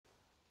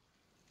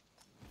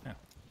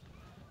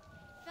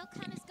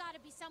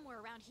somewhere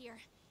around here.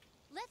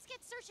 Let's get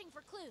searching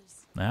for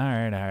clues. All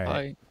right.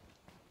 Hi.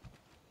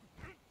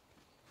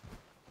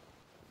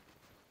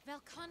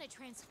 Velkhana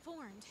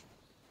transformed.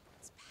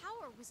 Its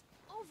power was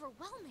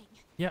overwhelming.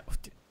 Yeah.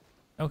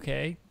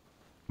 Okay.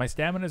 My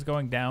stamina's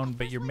going down, A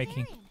but you're fresh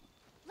making. librarian.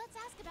 Let's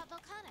ask about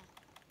Velkhana.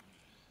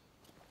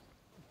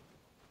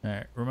 All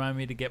right. Remind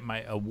me to get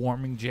a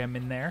warming gem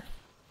in there.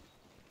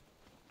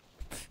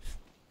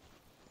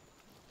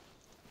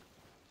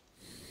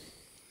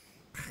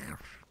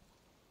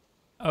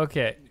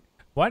 Okay.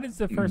 Why does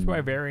the first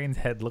Wyverian's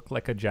head look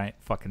like a giant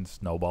fucking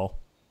snowball?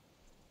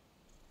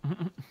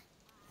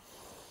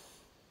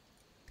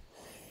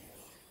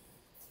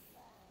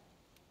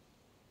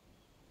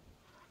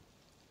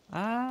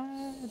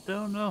 I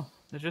don't know.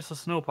 It's just a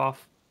snow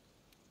puff.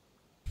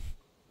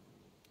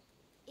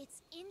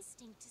 Its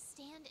instinct to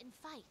stand and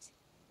fight.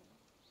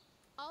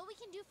 All we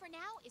can do for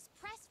now is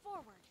press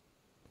forward.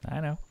 I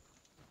know.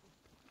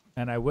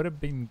 And I would have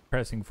been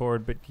pressing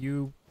forward, but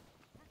you...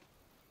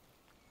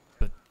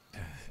 But...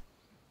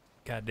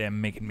 goddamn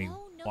making me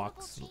No walk...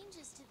 notable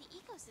changes to the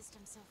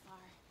ecosystem so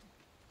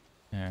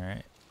far.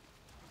 Alright.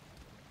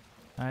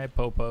 Hi,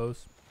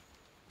 Popos.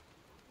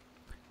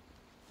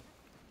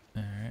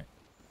 Alright.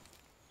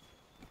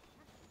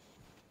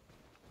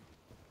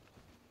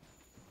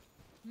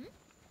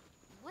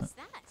 What's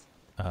that?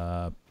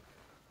 Oh,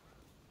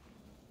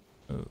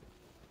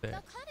 there.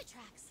 Velkhana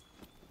tracks.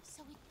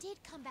 So it did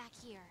come back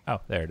here. Oh,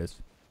 there it is.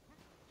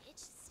 It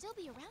should still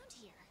be around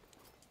here.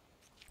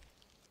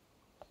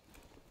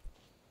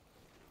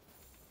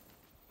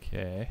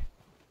 Okay.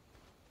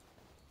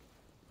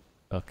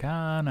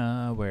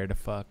 Velkhana, where the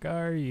fuck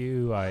are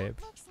you? That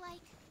looks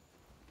like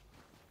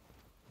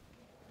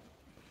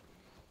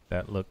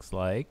That looks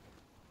like.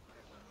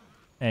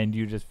 And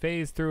you just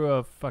phased through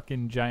a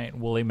fucking giant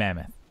woolly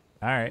mammoth.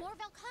 Alright. more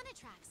Velkhana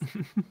tracks.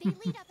 They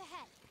lead up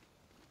ahead.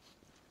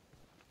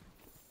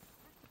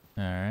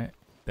 Alright.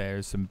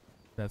 There's some...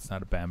 That's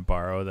not a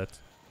Bambaro. That's...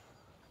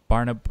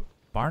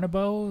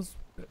 Barnabos?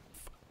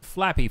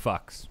 Flappy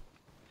fucks.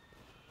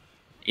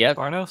 Yep.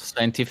 Barnos?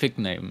 Scientific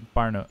name.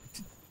 Barno...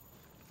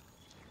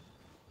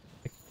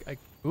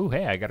 Ooh,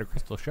 hey, I got a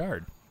crystal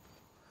shard.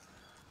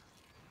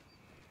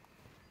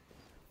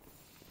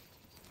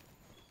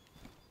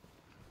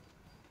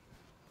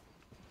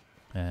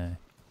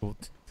 Well,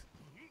 The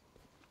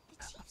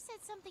chief said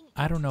something.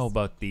 I don't know interesting.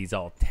 about these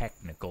all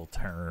technical The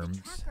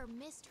terms. tracker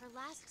missed her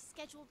last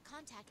scheduled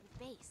contact with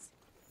base.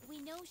 We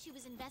know she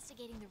was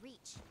investigating the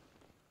Reach.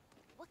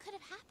 What could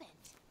have happened?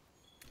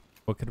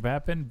 What could have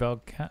happened?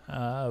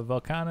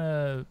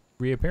 Velkhana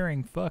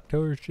reappearing fucked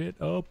her shit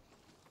up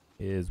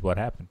is what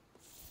happened.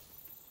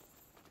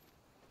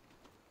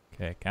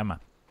 Okay, come on.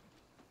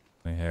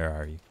 Where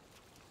are you?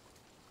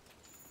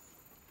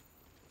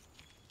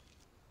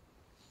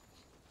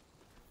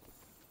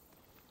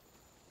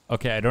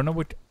 Okay, I don't know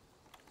what...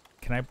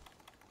 Can I...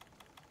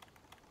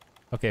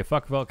 Okay,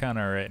 fuck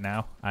Velkhana right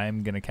now.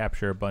 I'm gonna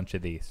capture a bunch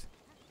of these.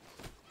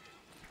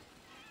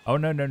 Oh,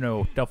 no, no,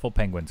 no. Duffel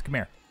penguins. Come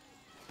here.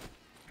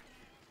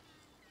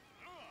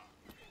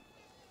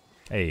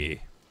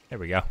 Hey. There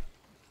we go.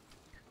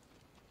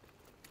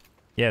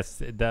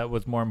 Yes, that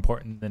was more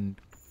important than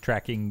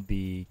tracking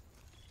the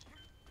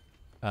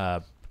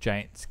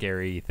giant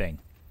scary thing.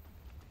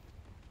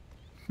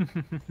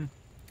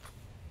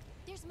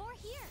 There's more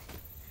here.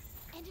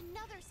 And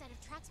another set of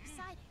tracks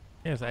beside it.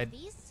 Yes, Are I...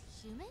 these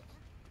human?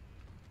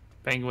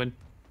 Penguin.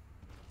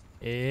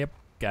 Yep.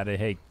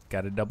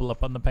 Gotta double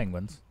up on the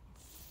penguins.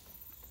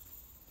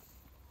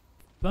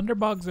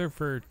 Thunderbogs are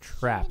for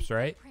traps,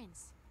 Human right?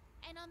 footprints.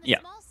 And on the Yeah.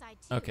 small side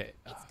too. Okay.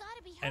 It's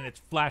gotta be her. And it's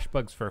flash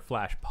bugs for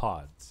flash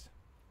pods.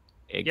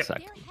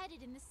 Exactly. They're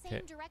headed in the same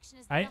Okay. direction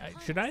as the I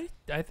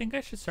Velkhanas. think I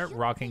should start You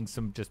rocking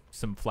think-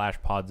 some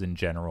flash pods in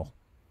general.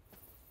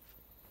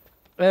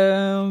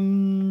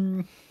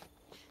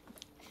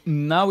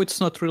 Now it's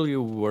not really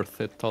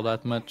worth it all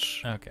that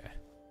much Okay.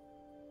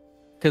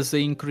 because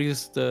they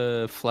increased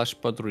the flash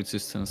pod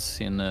resistance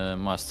in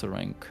master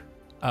rank.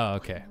 Oh,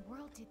 okay. What in the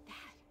world did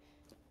that?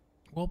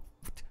 Well,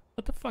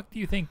 what the fuck do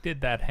you think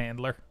did that,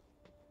 handler?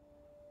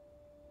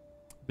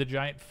 The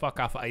giant fuck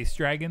off ice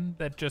dragon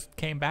that just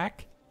came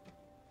back?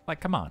 Like,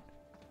 come on.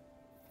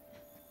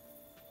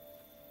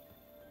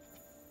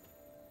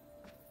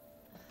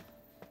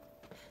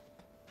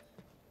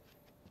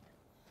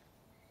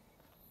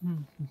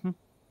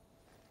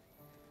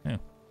 Yeah.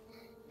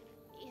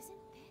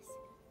 Isn't this?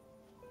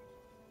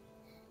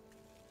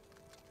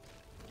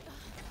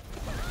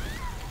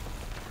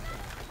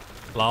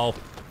 Lol.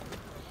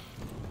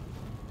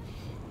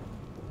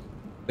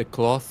 The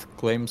cloth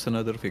claims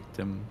another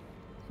victim.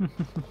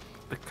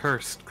 The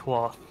cursed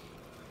cloth.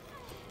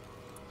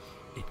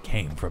 It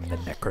came from the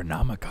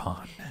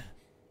Necronomicon.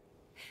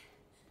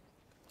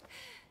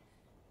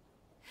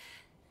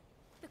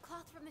 The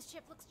cloth from the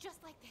ship looks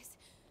just like this.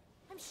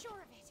 I'm sure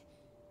of it.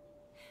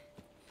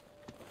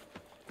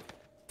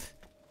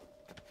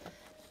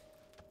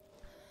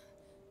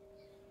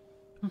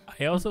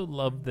 I also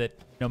love that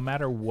no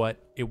matter what,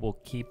 it will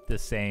keep the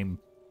same,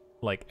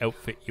 like,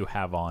 outfit you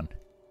have on.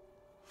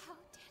 How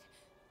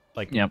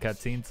like Yep. in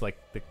cutscenes, like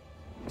the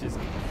just.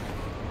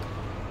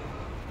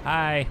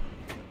 Hi.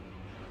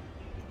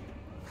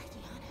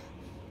 Legiana.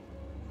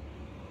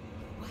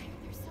 Why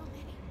are there so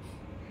many?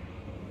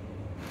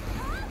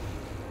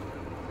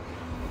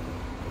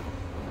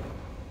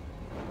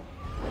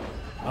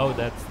 Oh,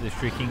 that's the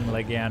shrieking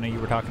Legiana you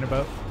were talking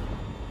about.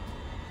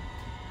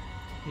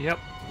 Yep.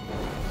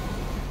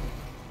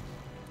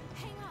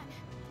 Hang on.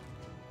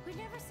 We've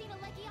never seen a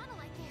Legiana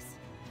like this.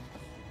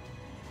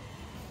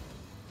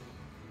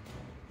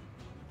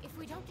 If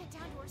we don't get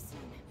down to her soon.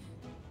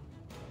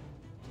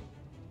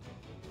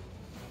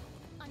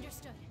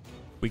 Understood.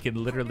 We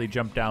can literally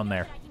jump down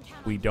there.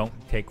 We don't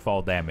take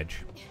fall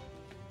damage.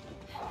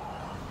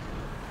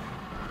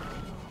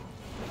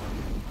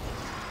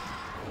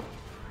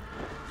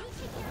 You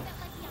take care of that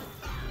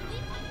Legiana.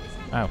 Leave one of this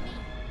Oh. happen to me.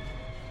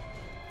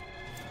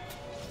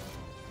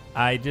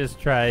 I just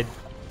tried.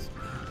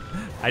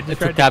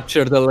 To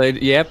capture the lady.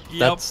 Yep,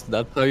 Yep.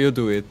 that's how you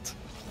do it.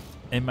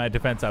 In my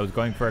defense, I was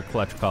going for a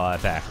clutch claw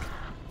attack.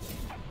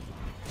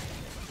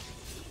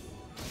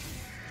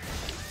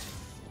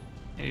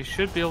 Yeah, you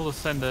should be able to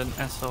send an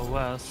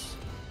SOS.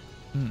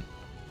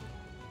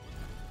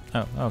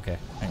 Oh, okay.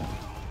 Hang on.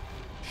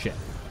 Shit.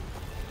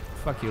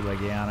 Fuck you,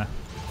 Legiana.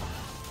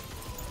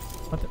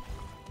 What the?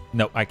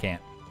 No, I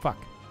can't. Fuck.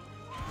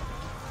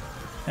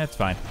 That's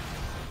fine.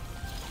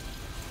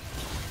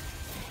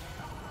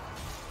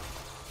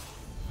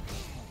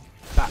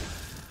 Bah.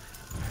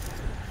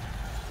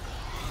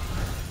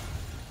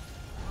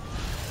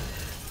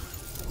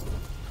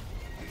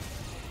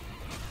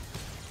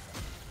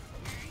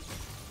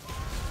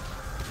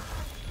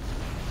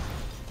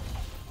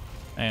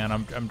 And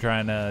I'm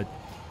trying to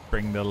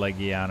bring the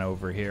Legiana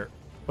over here.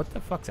 What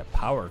the fuck's a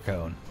power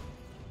cone?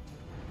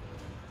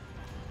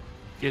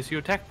 Gives you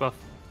attack buff.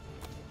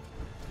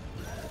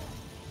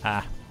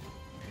 Ah,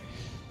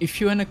 If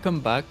you wanna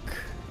come back,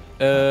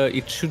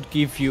 it should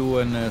give you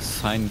an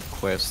assigned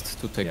quest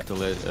to take Yeah. the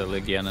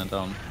Legiana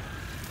down.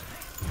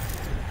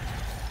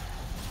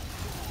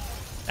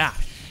 ah,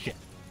 shit.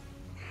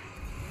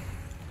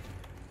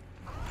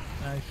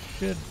 I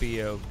should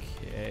be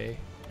okay.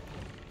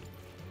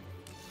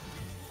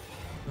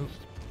 Oops.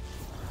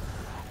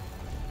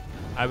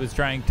 I was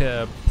trying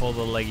to pull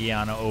the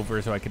Legiana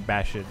over so I could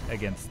bash it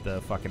against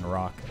the fucking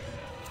rock.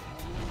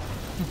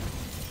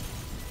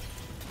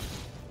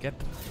 Get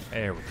the,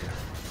 there we go.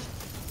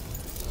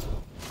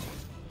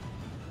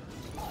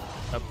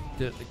 Up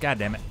to, God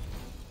damn it.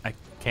 I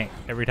can't.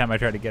 Every time I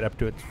try to get up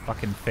to its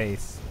fucking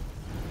face.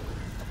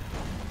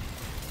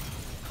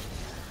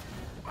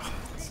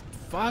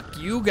 Fuck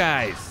you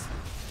guys.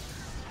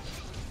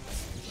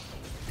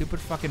 Stupid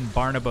fucking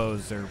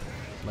Barnabos are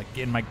like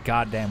in my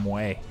goddamn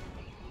way.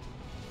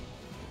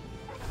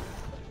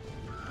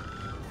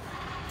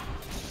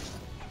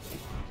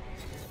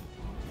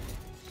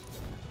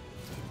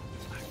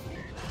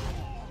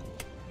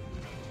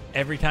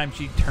 Every time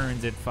she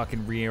turns, it fucking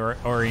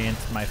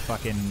reorients my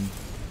fucking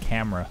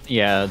camera.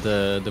 Yeah,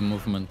 the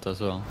movement as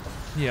well.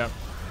 Yep.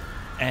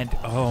 And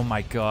oh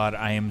my god,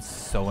 I am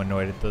so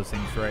annoyed at those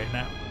things right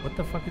now. What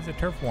the fuck is it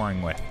turf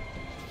warring with?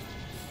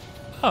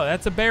 Oh,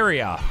 that's a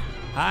Barioth.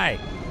 Hi.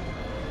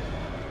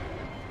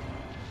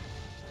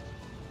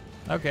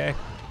 Okay.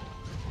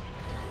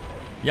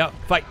 Yup,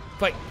 fight,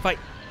 fight, fight.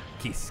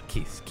 Kiss,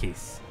 kiss,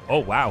 kiss. Oh,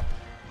 wow.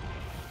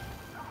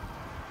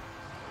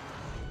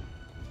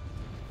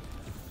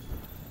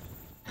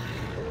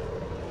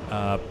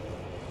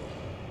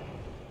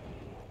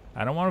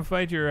 I don't want to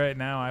fight you right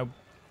now.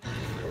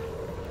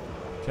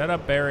 Shut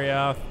up,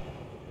 Barioth.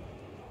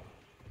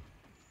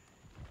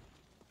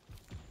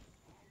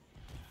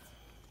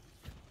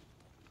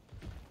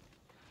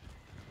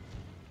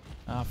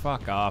 Ah,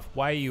 fuck off.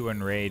 Why are you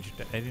enraged?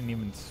 I didn't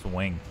even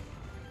swing.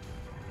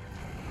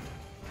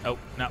 Oh,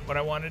 not what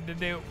I wanted to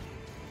do.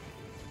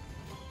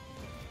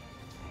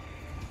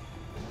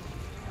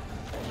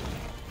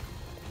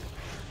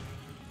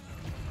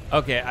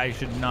 Okay, I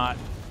should not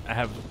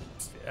have...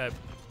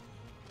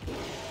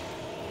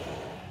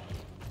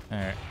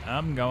 Alright,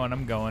 I'm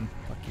going.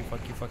 Fuck you,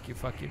 fuck you, fuck you,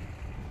 fuck you.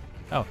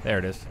 Oh, there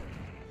it is.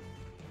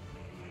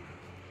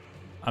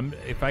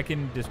 If I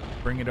can just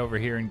bring it over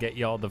here and get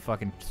y'all to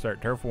fucking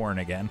start turf warring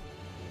again.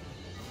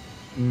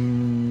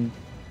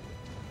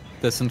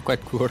 Doesn't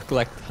quite work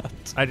like that.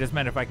 I just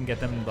meant if I can get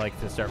them like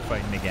to start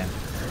fighting again.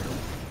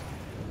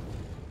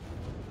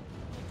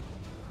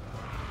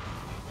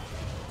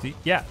 See,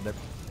 yeah.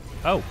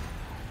 Oh.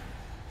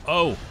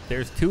 Oh,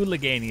 there's two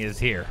Leganias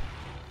here.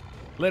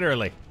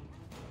 Literally.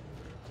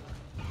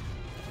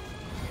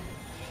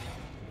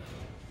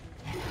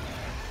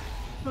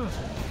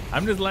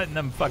 I'm just letting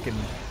them fucking...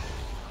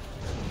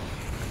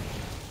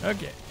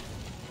 Okay.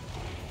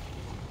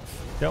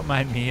 Don't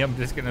mind me, I'm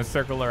just gonna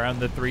circle around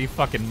the three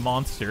fucking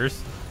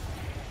monsters.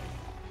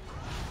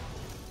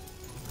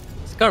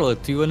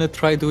 Scarlet, do you wanna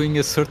try doing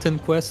a certain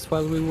quest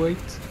while we wait?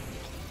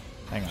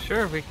 Hang on.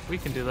 Sure, we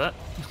can do that.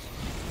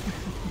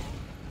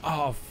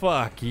 Oh,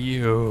 fuck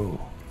you.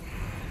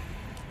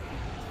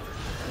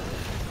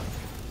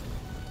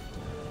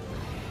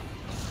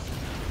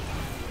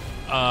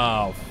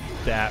 Oh,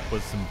 that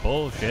was some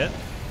bullshit.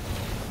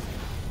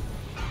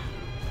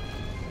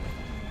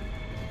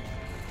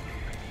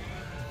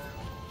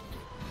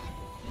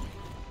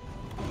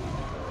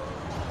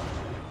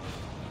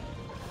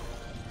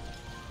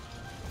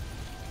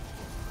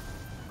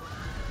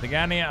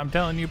 Legania, I'm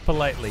telling you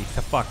politely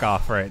to fuck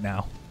off right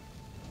now.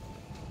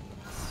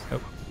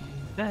 Oh.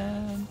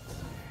 Then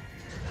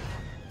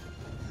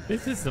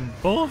This is some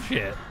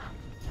bullshit.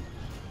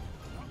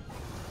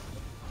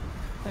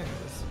 there it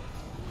is.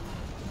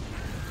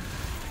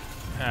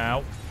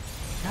 Ow.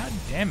 God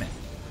damn it.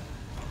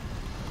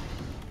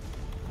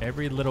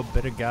 Every little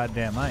bit of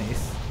goddamn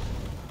ice.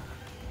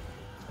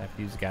 I have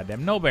to use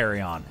goddamn no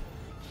berry on.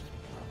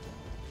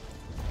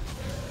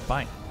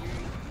 Fine.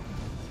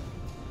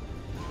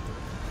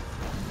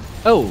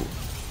 Oh!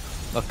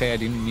 Okay, I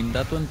didn't mean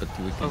that one, but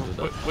we can Oh, do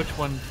that. which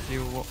one do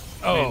you want?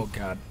 Oh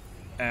god.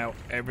 Ow.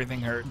 Everything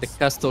hurts. The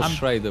Castle I'm-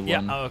 Strider yeah,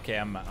 one. oh, okay,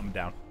 I'm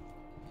down.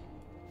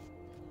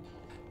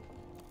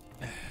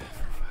 For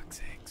fuck's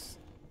sakes.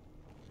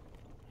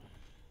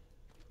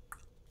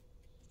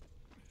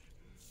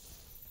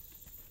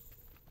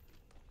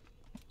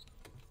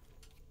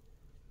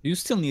 Do you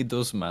still need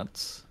those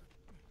mats?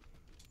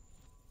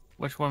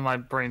 Which one? My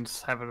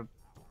brain's having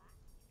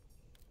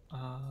a.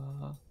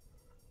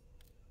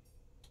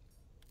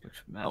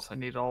 Which mats? I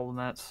need all the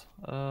mats.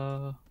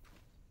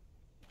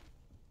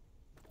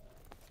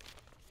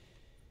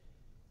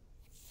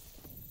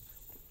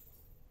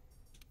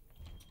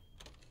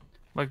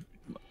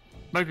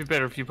 Might be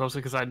better if you post it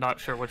because I'm not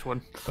sure which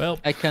one. Well,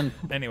 I can,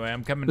 anyway,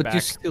 I'm coming but back.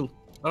 you still.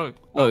 Oh,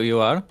 Oh, you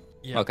are?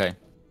 Yeah. Okay.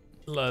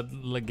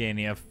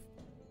 Legania.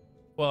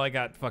 Well, I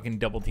got fucking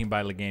double teamed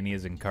by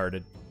Leganias and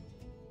carded.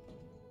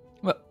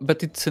 Well,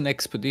 but it's an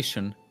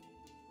expedition.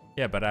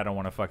 Yeah, but I don't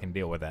want to fucking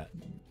deal with that.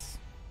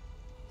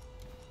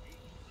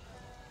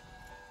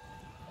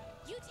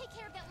 You take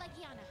care of that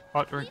Legiana.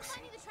 hot Leave drinks.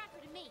 finding the tracker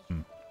to me.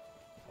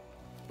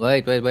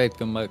 Wait,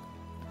 come back.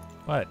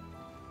 What?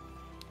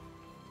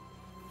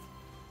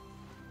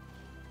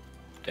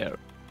 There.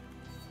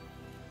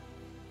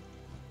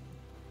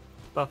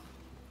 Buff.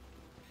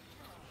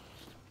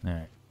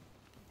 Alright.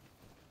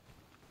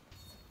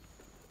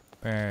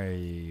 Where are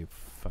you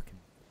fucking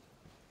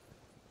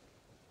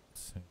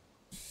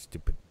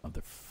stupid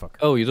motherfucker?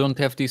 Oh, you don't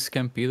have this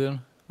camp either?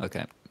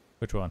 Okay.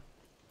 Which one?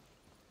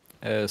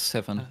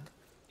 7.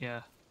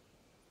 Yeah.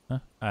 Huh?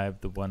 I have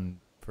the one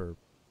for...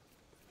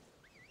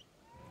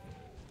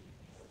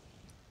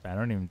 I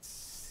don't even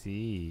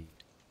see...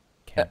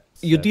 Camp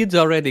You 7. did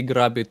already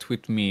grab it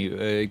with me.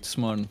 It's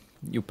more.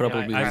 You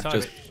probably I saw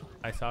just. it.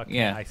 I saw.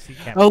 Yeah. I see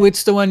camp. Oh,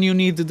 it's the one you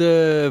need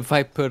the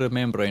Viper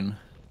membrane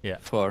Yeah.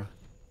 for.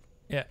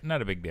 Yeah.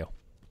 Not a big deal.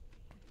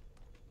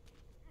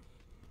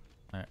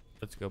 All right.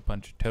 Let's go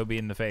punch Toby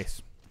in the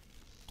face.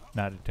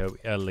 Not a Toby.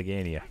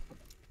 Legania.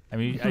 I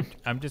mean,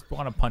 I'm just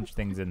want to punch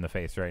things in the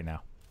face right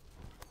now.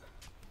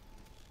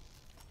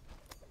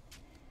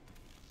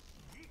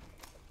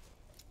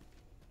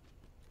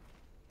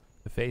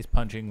 The face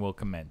punching will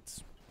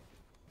commence.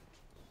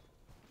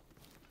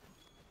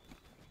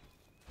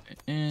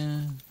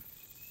 Uh,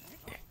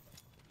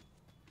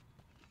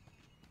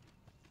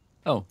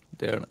 oh,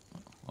 there.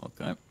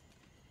 Okay.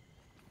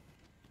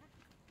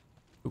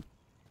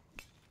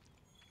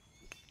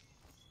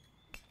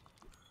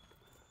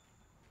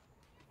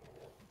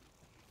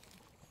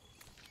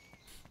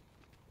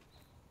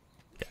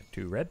 Got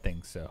 2 red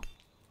things, so.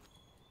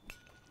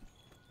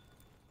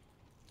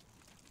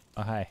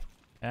 Oh, hi.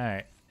 All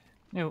right.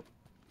 No.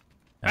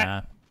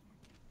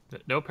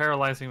 No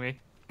paralyzing me.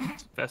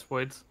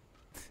 Vestoids.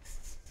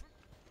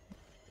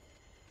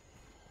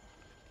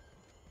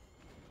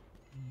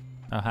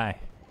 Oh, hi.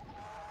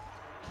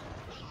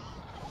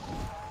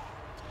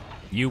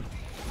 You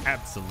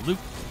absolute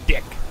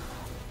dick.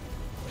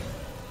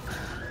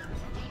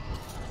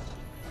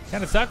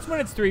 Kind of sucks when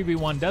it's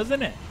 3v1,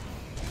 doesn't it?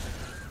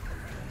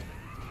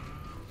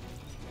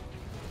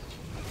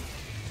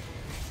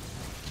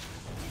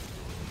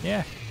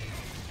 Yeah.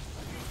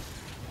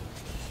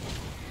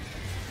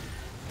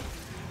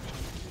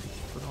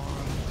 Put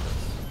on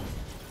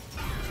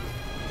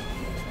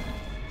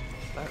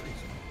batteries.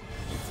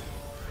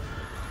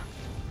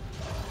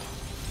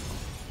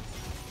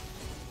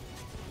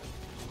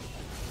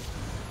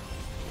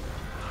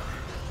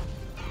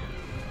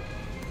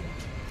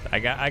 I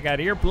got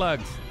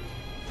earplugs.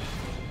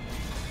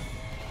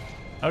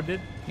 Oh,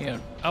 did? Here.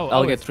 Oh,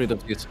 I'll it's- get rid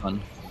of this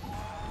one.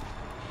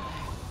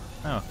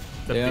 Oh,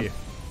 it's up Yeah. to you.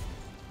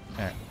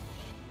 All right.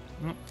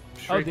 Oh,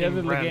 the Shrieking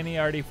other Ren. Legani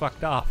already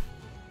fucked off.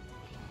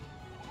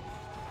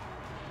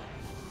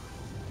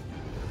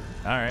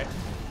 All right.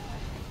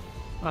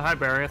 Oh, hi,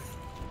 Barrieth.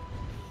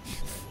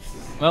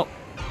 Well,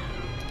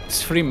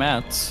 it's 3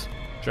 mats.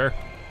 Sure.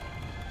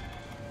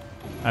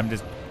 I'm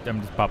just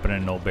popping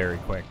in an old berry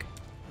quick.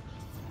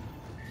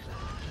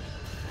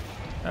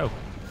 Oh,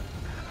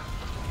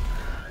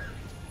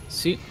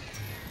 See?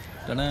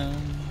 Ta-da.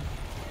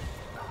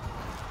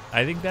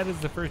 I think that is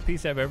the first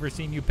piece I've ever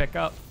seen you pick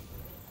up.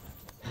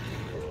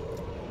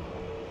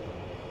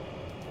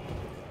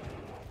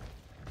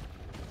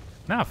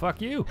 Nah,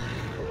 fuck you.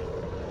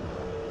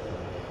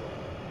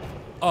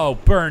 Oh,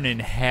 burn in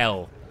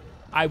hell.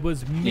 I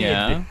was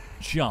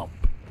mid-jump.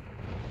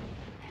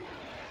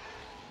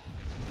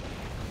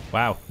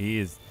 Wow, he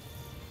is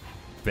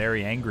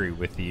very angry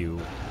with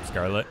you,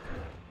 Scarlet.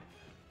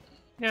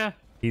 Yeah.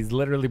 He's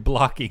literally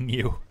blocking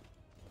you.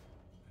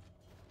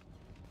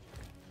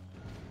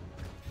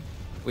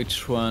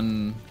 Which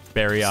one?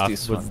 Barrioth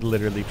this was one?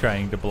 literally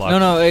trying to block.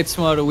 No, it's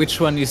more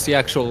which one is the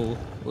actual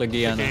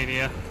Legiana.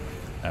 Legania.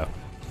 Oh.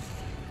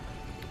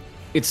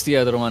 It's the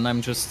other one.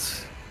 I'm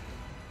just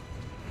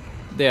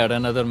there.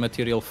 Another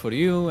material for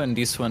you, and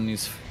this one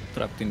is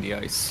trapped in the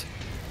ice.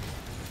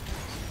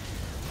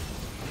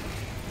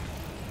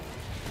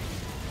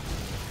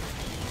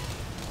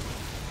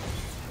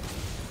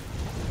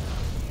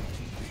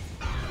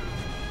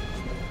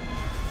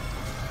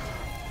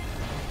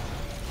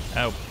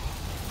 Oh.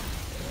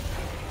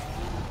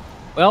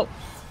 Well,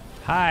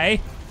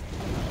 Hi.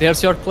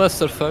 there's your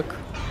clusterfuck.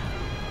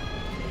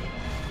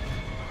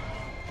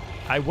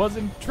 I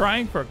wasn't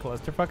trying for a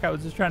clusterfuck. I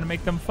was just trying to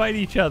make them fight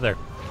each other.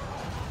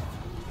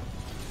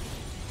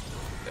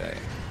 Okay.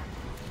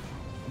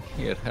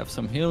 Here, have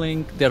some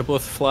healing. They're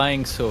both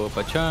flying, so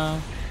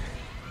pacha.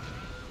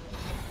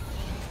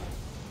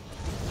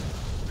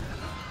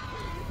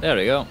 There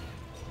we go.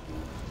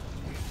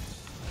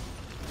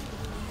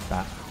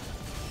 Stop.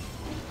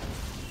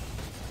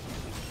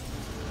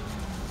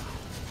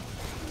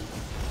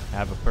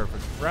 Have a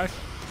perfect rush.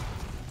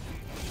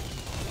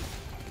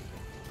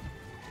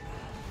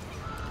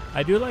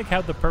 I do like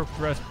how the perfect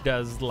rush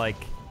does, like,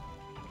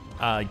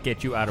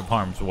 get you out of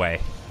harm's way.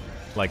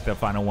 Like the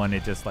final one,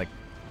 it just like...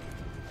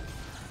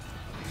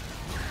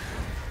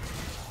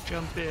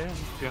 Jump in,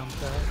 jump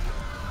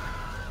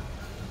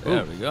out.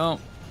 There we go.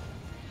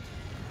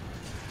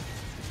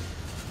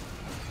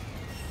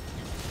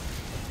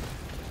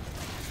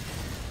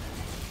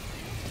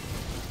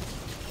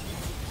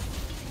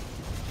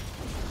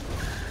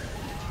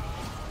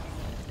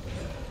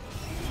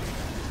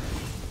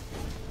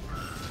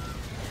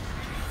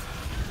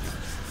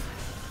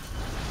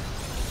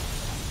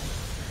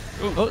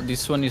 Oh,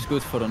 this one is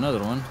good for another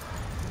one.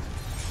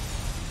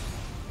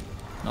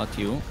 Not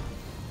you.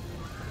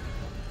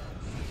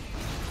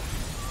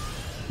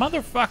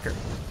 Motherfucker.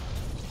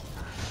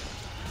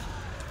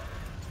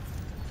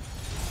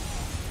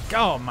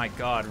 Oh my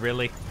god,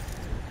 really?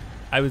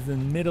 I was in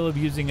the middle of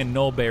using a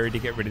null berry to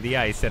get rid of the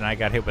ice, and I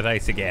got hit with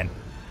ice again.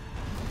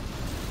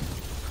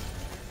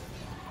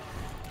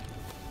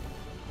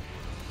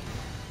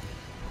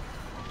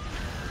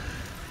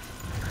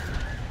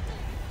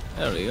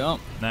 There we go.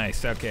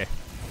 Nice, okay.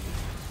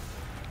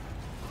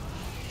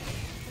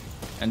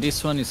 And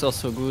this one is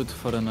also good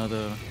for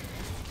another.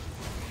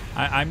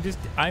 I'm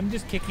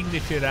just kicking the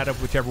shit out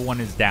of whichever one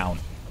is down.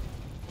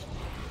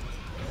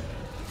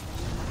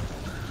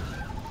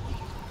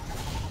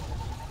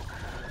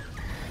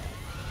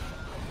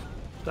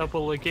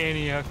 Double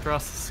Legania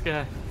across the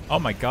sky. Oh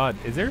my god,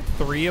 is there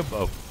 3 of...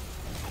 Oh,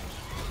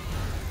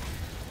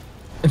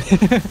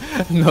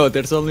 No,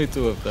 there's only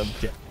 2 of them.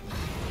 shit.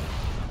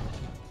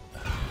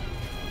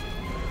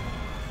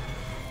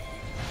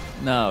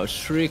 Now,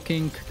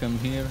 Shrieking, come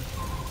here.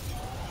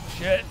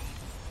 Shit.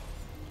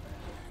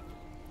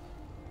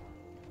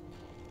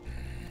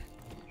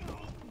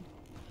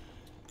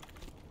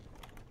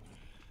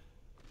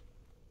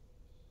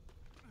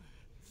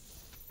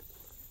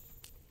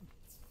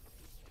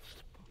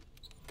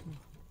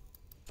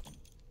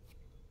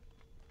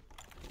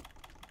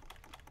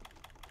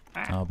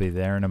 I'll be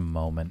there in a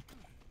moment.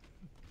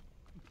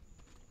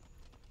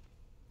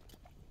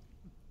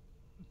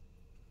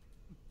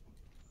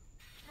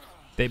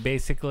 They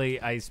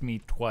basically iced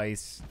me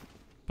twice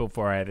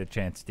before I had a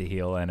chance to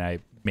heal, and I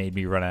made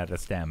me run out of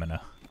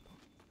stamina.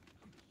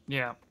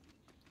 Yeah.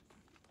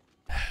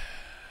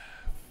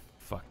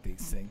 Fuck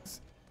these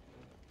things.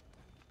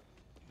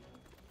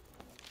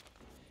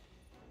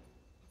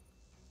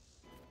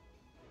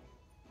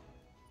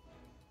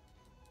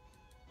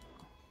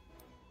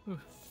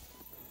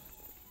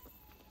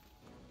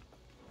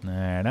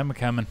 Alright, I'm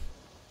coming.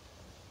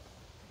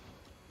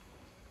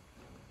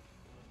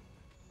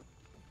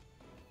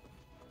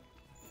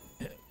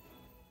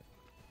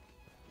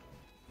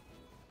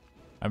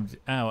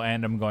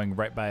 And I'm going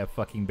right by a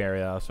fucking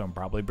burial, so I'm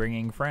probably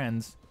bringing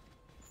friends.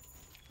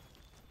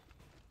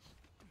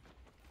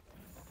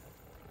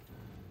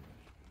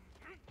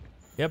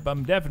 Yep,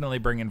 I'm definitely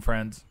bringing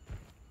friends.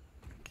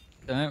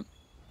 Okay.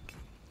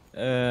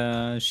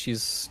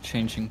 She's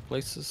changing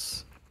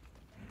places.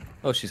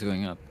 Oh, she's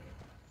going up.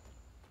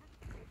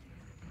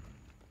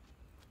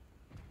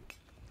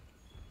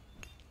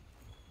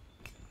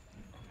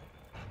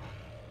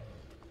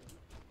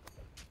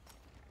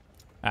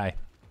 Hi.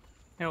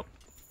 Yep.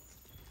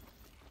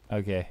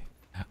 Okay.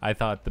 I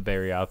thought the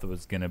Barrioth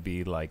was gonna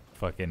be like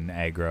fucking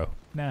aggro.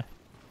 Nah.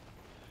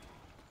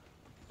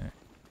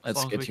 Let's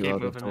long as get we you keep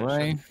out of moving, the it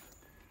way. should.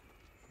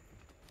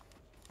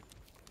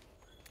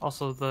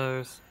 Also,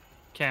 there's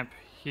camp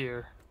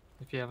here.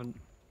 If you haven't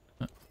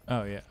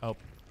Oh yeah. Oh.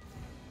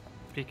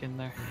 peek in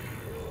there.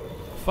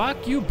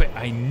 Fuck you,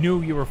 I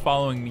knew you were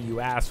following me, you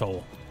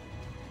asshole.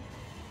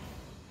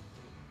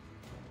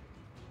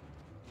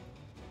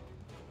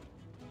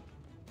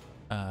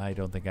 I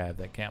don't think I have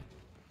that camp.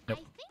 Nope.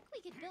 I think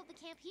we could build the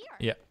camp here.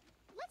 Yeah.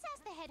 Let's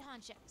ask the head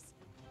honchos.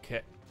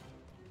 Okay.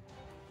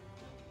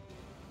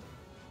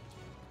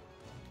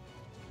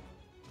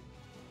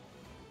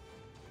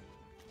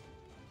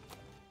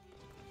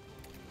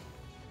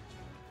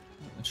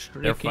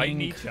 They're fighting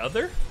Shrieking. each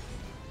other?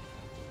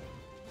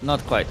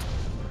 Not quite.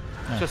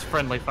 Just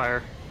friendly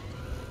fire.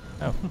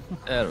 Oh.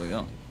 There we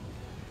go.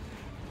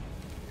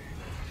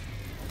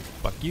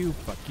 Fuck you,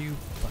 fuck you,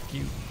 fuck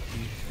you.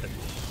 Eat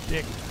a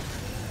dick.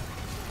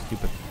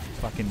 Stupid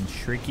fucking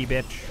shrieky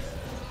bitch.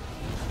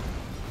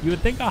 You would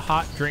think a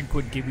hot drink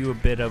would give you a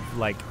bit of,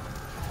 like,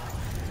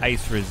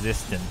 ice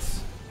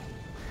resistance.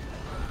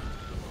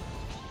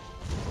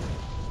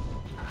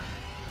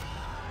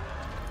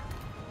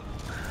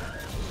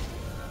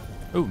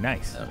 Ooh,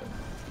 nice.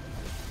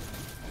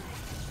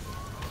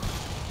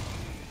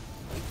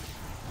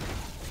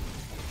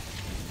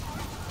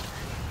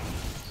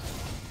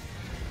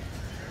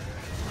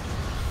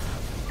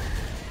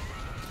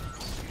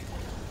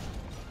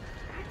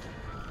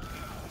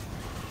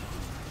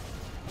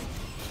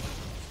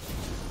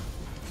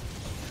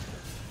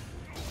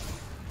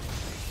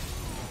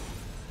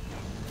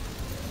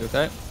 You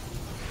okay?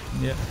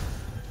 Yeah.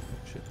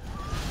 Shit.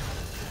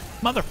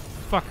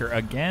 Motherfucker,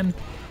 again?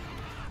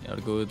 You're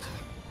good.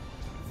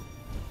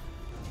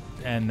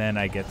 And then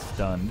I get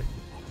stunned.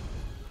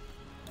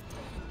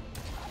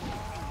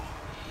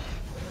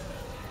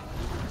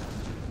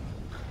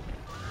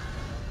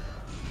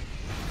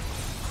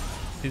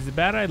 Is it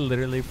bad I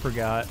literally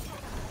forgot?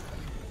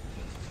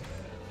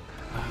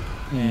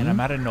 Man, I'm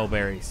out of no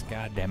berries.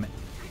 God damn it.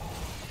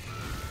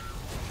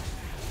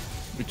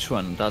 Which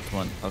one? That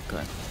one.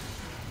 Okay.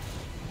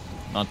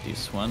 Not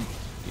this one.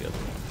 The other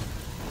one.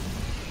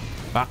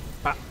 Ba,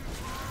 ba.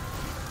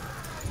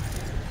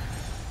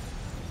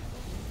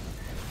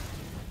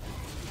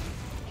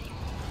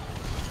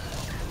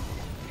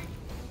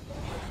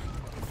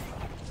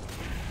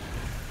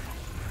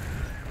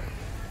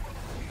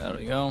 There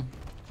we go.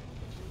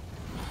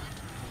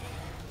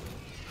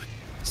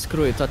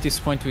 Screw it, at this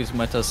point we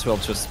might as well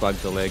just bug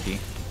the leggy.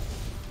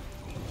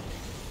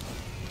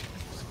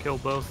 Just kill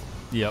both.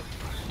 Yep.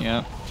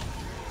 Yeah.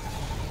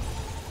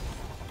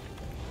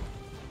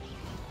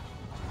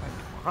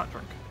 Hot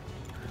drink.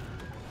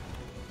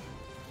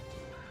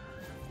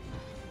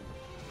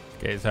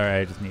 Okay, sorry,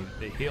 I just needed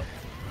to heal.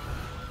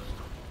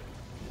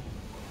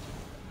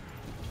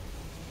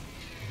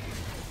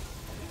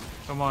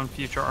 Come on,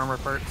 future armor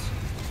parts.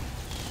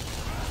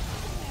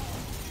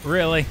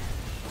 Really?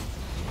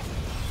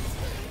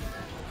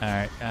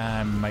 Alright,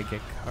 I might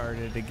get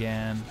carded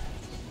again.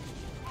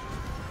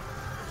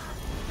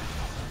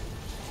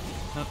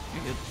 Nope,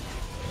 you're good.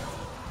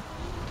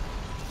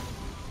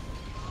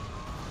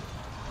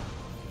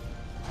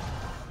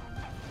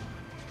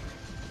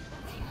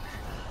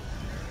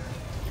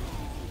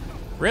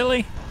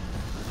 Really?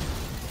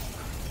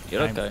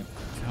 You're I'm- okay.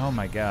 Oh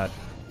my god.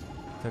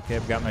 It's okay,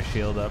 I've got my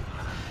shield up.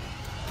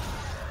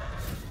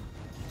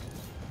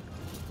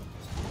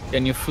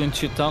 Can you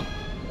flinch it on?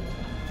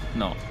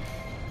 No.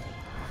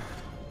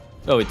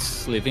 Oh,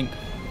 it's leaving.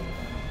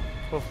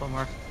 Both of them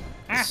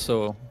are.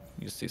 So,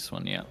 use this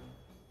one, yeah.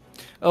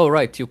 Oh,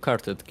 right, you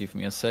carded. Give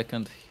me a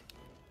second.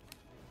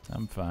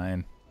 I'm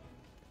fine.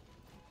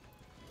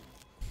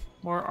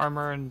 More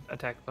armor and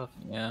attack buff.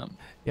 Yeah.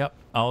 Yep,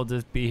 I'll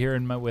just be here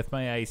in my with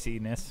my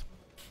iciness.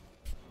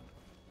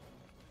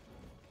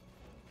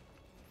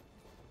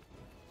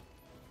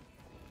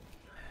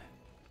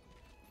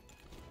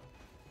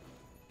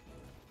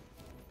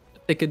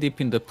 Take a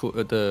dip in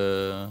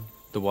the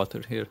the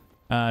water here.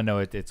 No,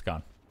 it's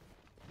gone.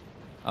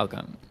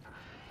 Okay.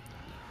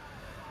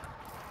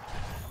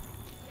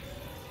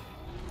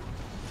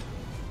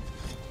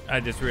 I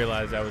just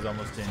realized I was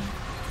almost in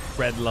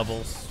red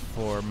levels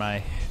for my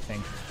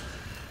thing.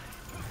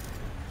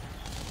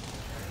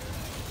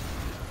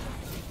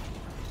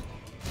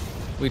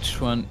 Which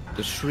one?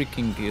 The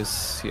shrieking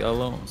is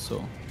yellow,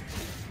 so.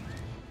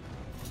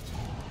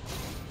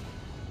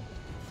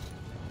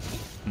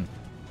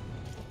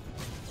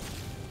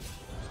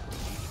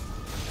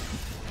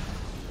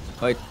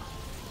 Wait.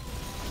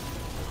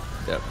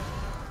 There.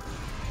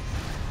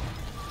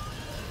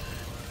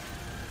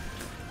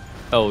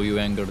 Oh, you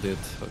angered it.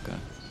 Okay.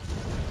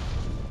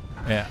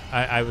 Yeah,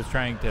 I was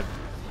trying to...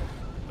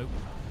 Oop.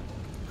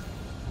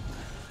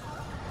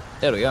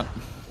 There we go.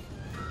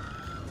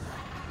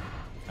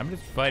 I'm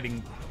just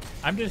fighting...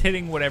 I'm just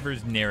hitting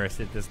whatever's nearest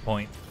at this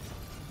point.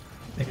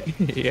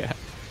 Yeah.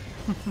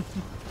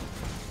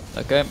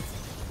 Okay.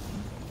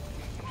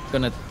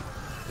 Gonna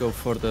go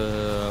for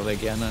the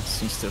Legiana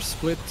since they're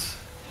split.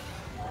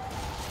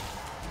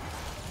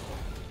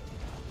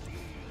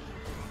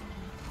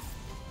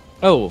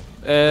 Oh,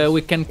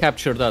 we can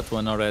capture that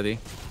one already.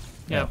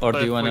 Yeah, Or but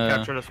do you if wanna- we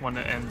capture this one,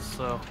 it ends,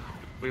 so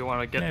we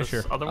want to get Yeah, this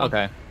sure. other one.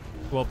 Okay.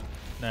 Well,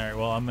 alright,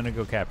 well, I'm gonna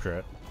go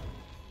capture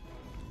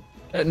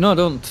it. No,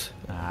 don't.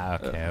 Ah,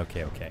 okay,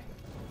 okay, okay.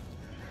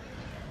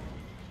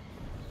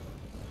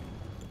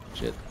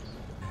 Shit.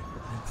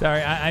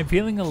 Sorry, I'm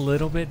feeling a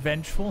little bit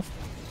vengeful.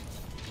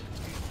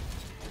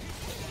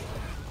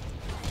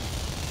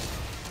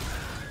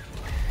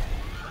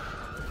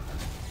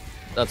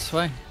 That's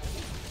fine.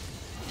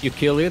 You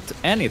kill it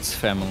and its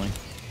family.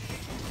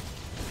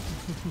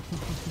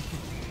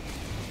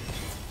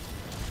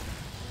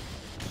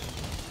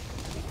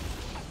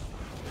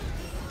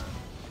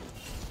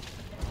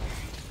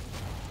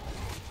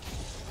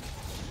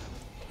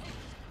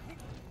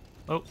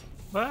 Oh,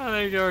 well,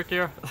 there you go,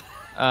 Akira.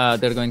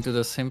 They're going to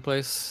the same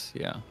place?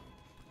 Yeah.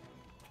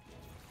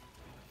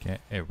 Okay,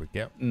 there we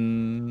go.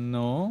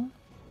 No.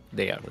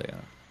 They are.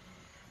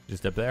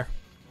 Just up there.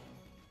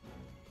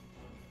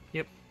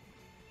 Yep.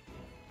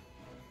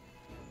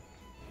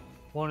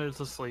 One is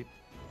asleep.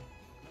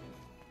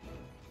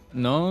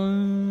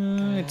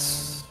 No,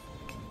 it's...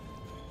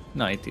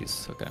 No, it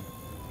is. Okay.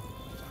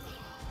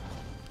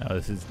 Oh,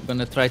 this is... I'm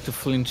gonna try to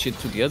flinch it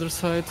to the other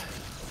side.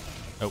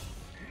 Oh.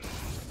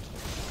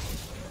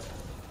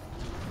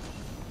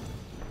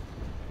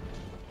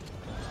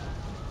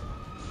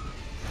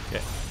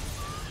 Okay.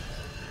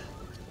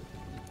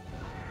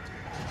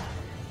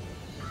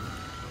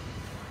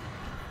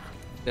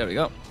 There we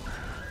go.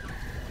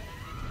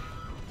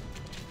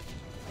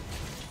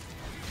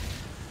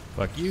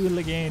 Fuck you,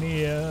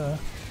 Legania.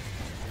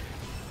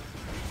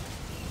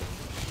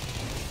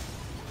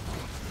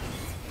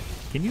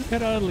 Can you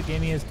cut out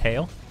Legania's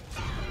tail?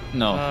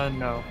 No.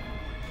 No.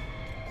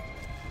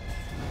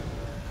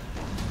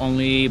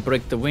 Only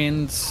break the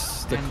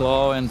wings, the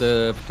claw, and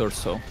the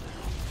torso.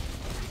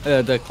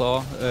 The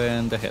claw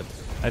and the head.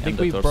 I think and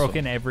the we've torso.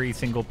 broken every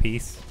single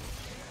piece.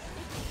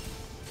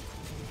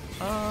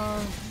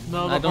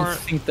 No, I don't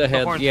think the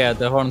head. horns- Yeah,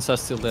 the horns are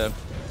still there.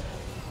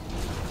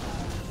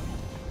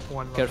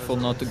 One of Careful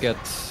them not to is- get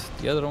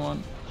the other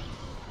one.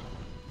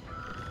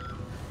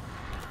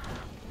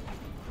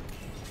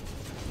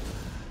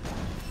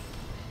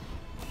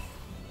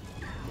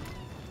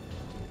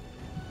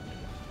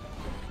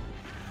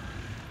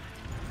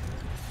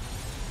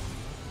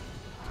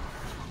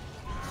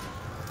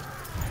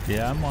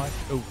 Yeah, I'm watching.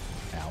 Oh,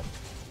 ow.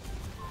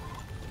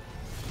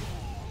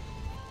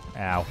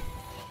 Ow.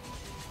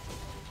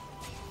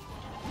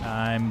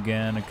 I'm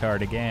gonna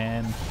card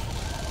again.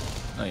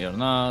 No, you're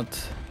not.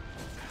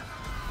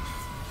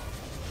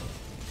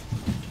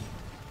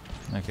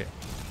 Okay.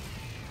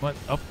 What?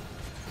 Oh.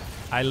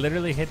 I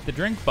literally hit the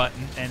drink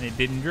button and it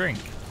didn't drink.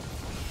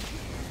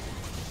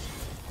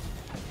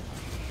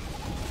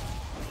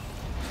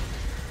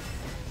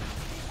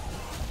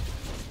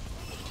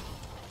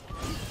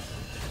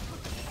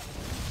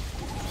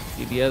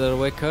 Did the other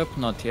wake up?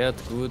 Not yet.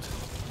 Good.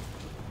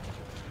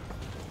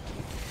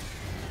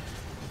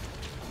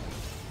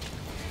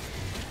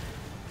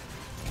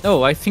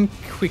 Oh, I think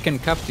we can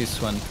cap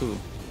this one too.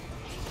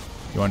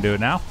 You wanna do it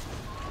now?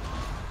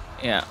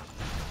 Yeah.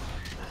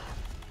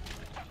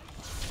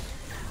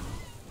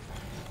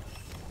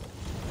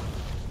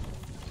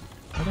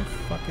 Where the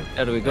fuck is...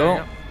 There we There you go.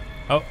 go.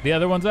 Oh, the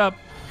other one's up.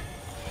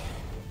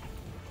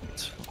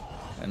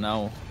 And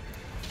now.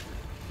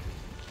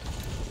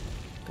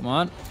 Come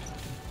on.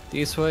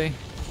 This way.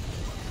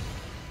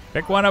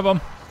 Pick one of them.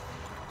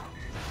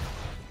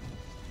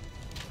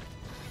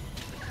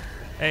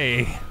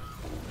 Hey.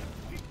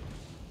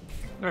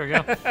 There we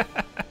go.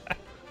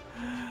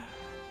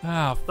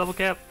 Oh, Double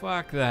cap.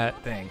 fuck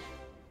that thing.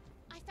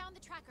 I found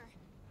the tracker.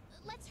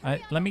 Let's hurry on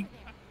Let me over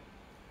there.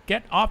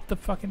 get off the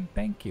fucking...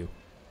 Thank you.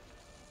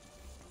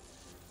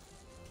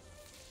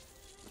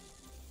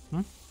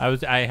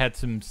 I had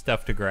some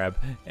stuff to grab,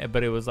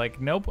 but it was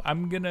like, nope,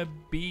 I'm gonna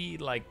be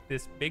like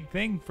this big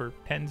thing for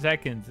 10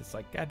 seconds. It's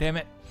like, god damn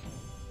it.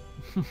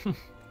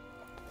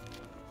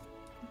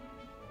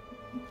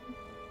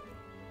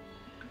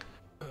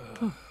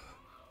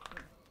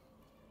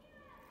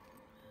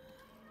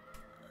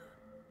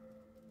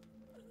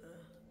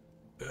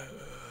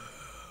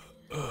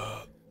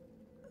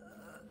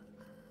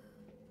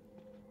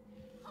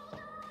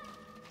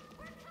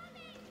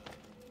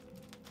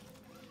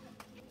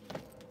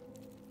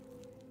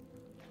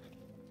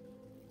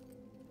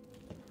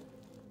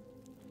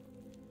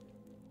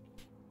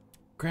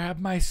 Grab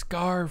my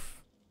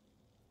scarf.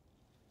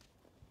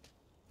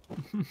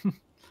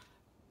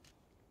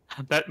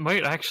 That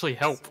might actually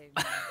help. Thank.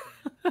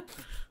 I'm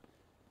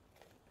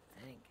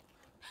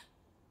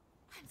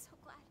so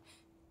glad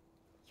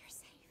you're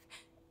safe.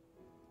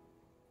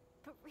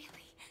 But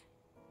really,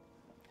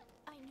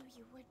 I knew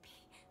you would be.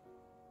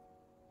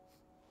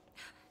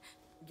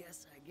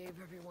 Guess I gave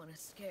everyone a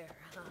scare,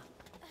 huh?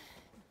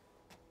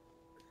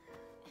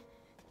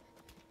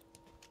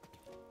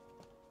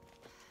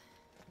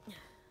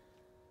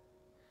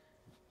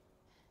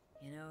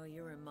 You know,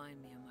 you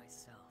remind me of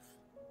myself.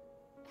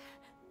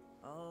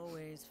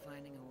 Always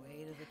finding a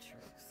way to the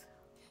truth.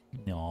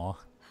 No.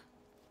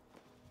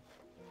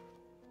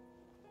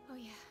 Oh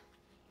yeah.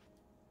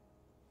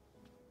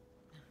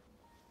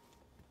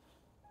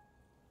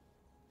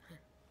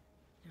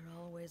 You're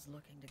always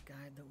looking to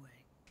guide the way.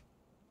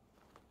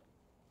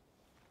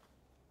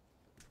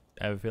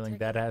 I have a feeling Take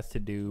that it. has to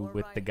do More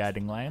with the writers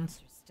guiding from lands.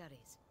 Monster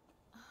Studies.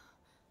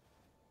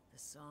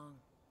 song,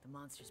 the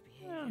monster's A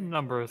behavior.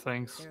 number of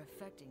things. They're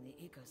affecting the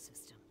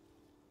ecosystem.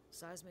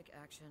 Seismic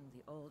action,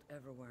 the old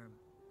Everworm.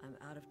 I'm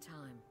out of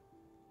time.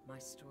 My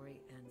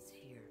story ends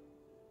here.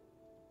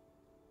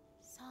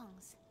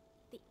 Songs,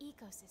 the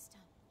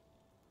ecosystem,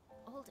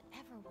 old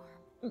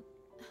Everworm.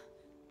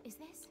 Is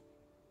this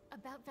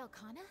about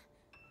Velkhana?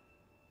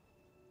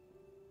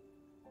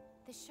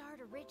 The shard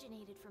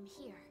originated from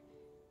here,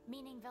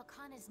 meaning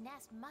Velkhana's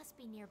nest must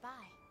be nearby.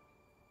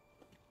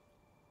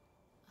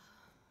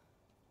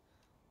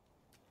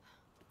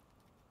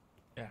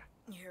 Yeah.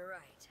 You're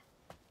right.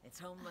 Its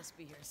home must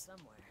be here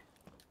somewhere.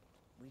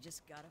 We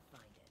just gotta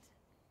find it.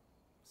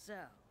 So,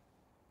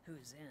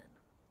 who's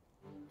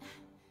in?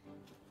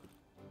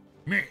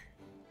 Me.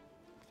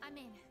 I'm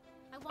in.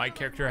 I wanna My learn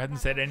character more hadn't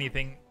about said Velkhana.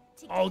 anything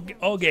Together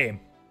all we game,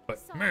 can but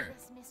solve meh.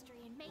 this mystery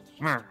and make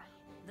Meh. history.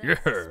 That's Yeah.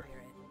 the spirit.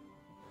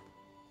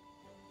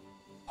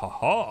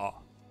 Haha.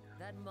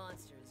 That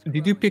monster is Did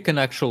you growing pick an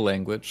fast. actual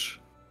language?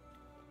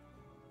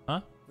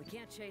 Huh? We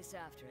can't chase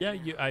after it Yeah,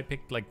 now. I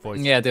picked like voice.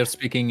 Yeah, they're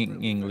speaking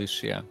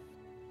English, yeah.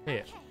 Yeah.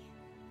 Okay.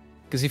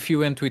 Because if you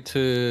went with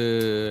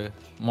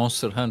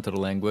Monster Hunter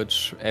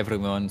language,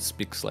 everyone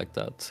speaks like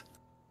that.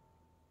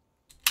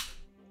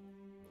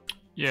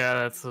 Yeah,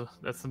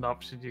 that's an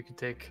option you can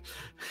take.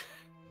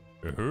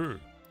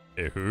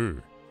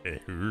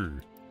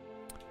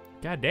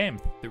 God damn,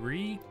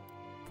 3,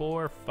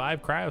 4,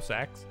 5 cryo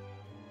sacks.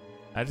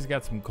 I just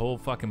got some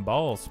cold fucking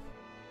balls.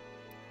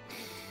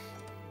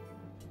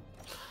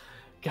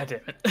 God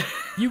damn it.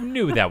 You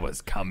knew that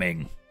was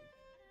coming.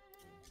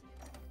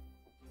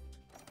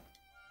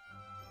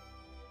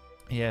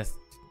 Yes,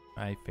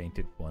 I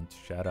fainted once.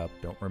 Shut up.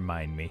 Don't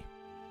remind me.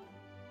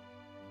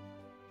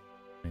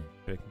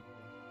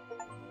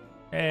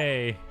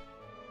 Hey.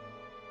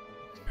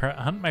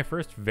 Hunt my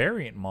first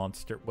variant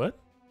monster. What?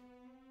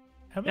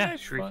 Haven't Yeah, I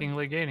Shrieking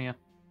Legania.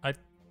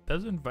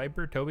 Doesn't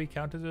Viper Toby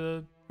count as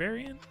a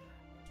variant?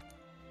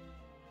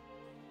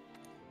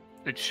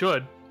 It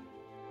should.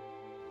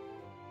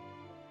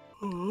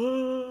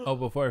 Oh,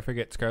 before I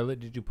forget, Scarlet,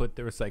 did you put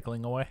the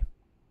recycling away?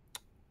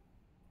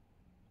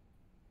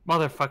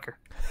 Motherfucker.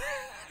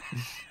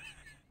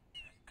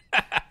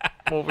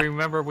 Well,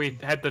 remember we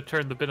had to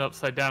turn the bin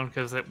upside down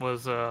because it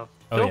was filled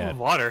yeah. with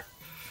water.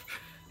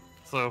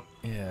 So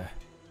Yeah.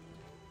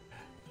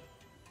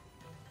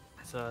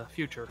 it's a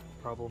future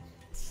problem.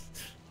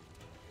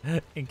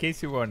 In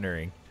case you're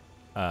wondering,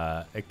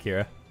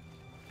 Akira,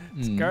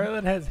 Mm.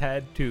 Scarlet has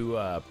had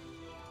to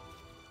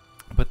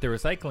put the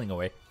recycling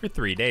away for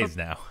 3 days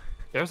now.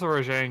 There's a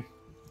Rojang.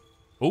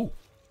 Ooh,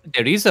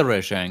 There is a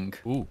Rejang.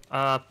 ooh.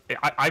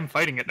 I'm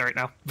fighting it right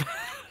now.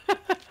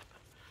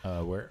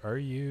 Where are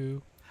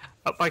you?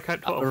 Up by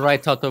cut 12.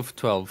 Right out of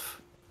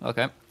 12.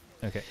 Okay.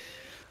 Okay.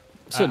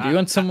 So, do you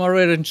want some more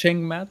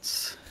Rejang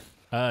mats?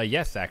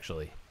 Yes,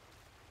 actually.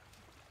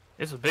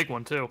 It's a big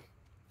one too.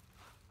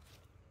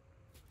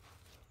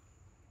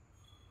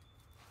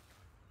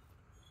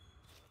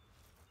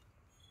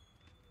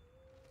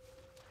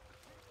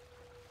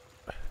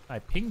 I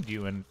pinged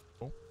you and.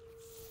 Oh.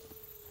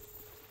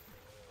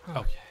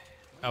 Okay.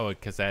 Oh,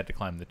 because I had to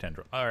climb the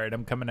tendril. All right,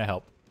 I'm coming to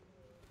help.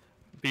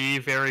 Be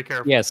very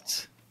careful.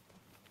 Yes.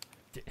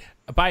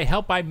 By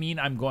help, I mean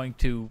I'm going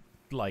to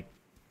like.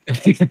 All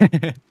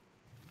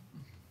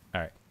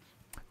right.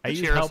 I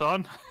use Cheer us help.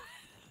 on.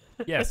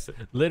 Yes,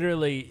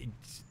 literally.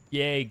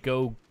 Yay!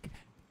 Go.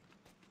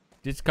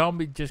 Just call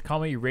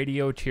me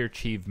Radio Tier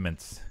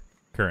Achievements.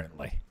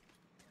 Currently.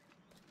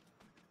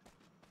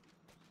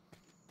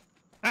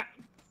 Ah,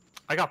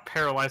 I got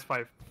paralyzed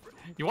by.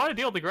 You want to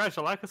deal with the garage,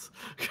 Alakis?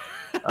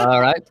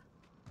 All right.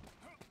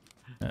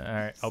 All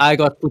right. I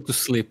got put to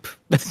sleep.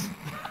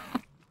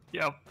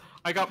 Yeah,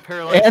 I got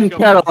paralyzed. And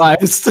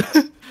paralyzed.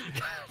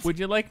 Would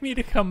you like me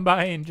to come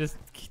by and just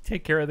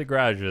take care of the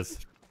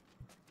garages?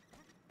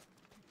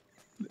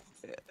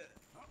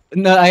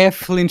 No, I have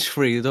flinch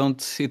free.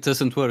 It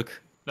doesn't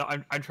work. No,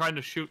 I'm trying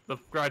to shoot the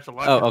garage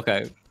Alakis. Oh,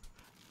 okay.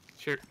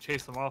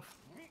 Chase them off.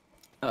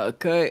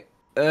 Okay.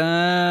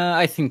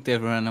 I think they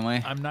ran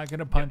away. I'm not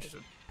gonna punch.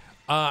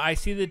 I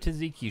see the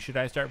Taziki. Should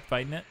I start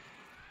fighting it?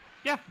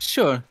 Yeah,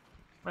 Sure.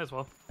 might as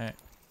well. All right.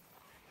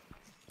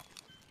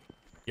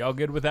 Y'all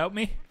good without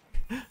me?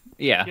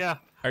 Yeah. Yeah.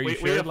 Are you we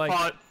sure, have like,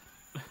 fought.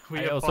 We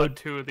I have also- fought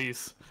 2 of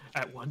these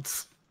at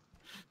once.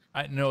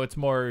 I know it's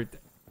more.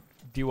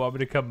 Do you want me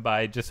to come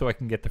by just so I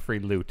can get the free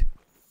loot?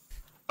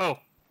 Oh,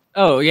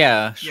 Oh,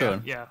 yeah,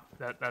 sure. yeah.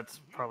 That's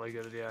probably a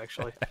good idea,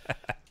 actually.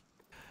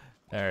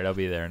 All right, I'll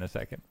be there in a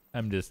second.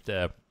 I'm just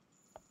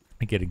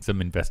getting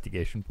some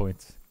investigation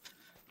points.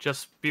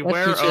 Just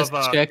beware just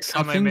of check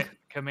something.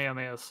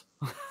 Kamehamehas.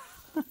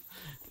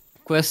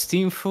 Quest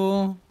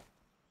info.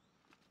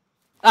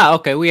 Ah,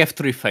 okay. We have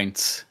 3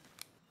 feints.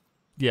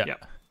 Yeah,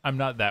 Yep. I'm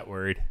not that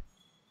worried.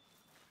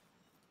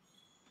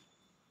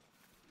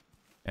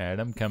 All right,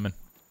 I'm coming.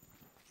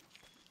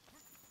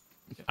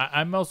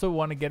 I'm also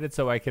want to get it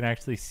so I can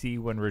actually see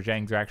when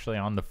Rajangs are actually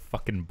on the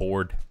fucking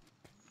board.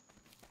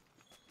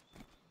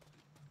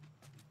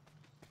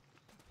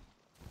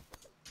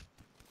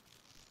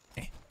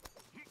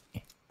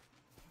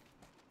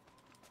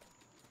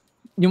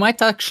 You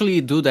might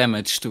actually do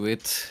damage to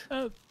it.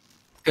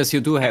 Because you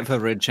do have a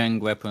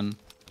regen weapon.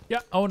 Yeah.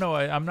 Oh no,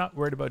 I'm not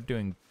worried about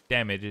doing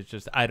damage. It's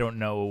just I don't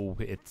know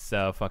its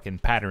fucking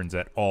patterns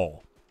at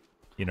all.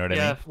 You know what I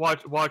mean? Yeah,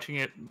 watching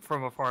it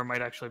from afar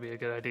might actually be a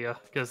good idea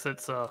because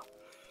it's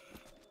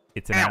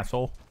It's an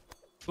asshole.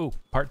 Ooh,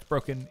 parts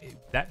broken.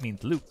 That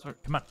means loot. Sorry.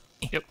 Come on.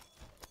 Yep.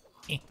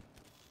 Eh.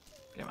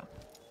 Come on.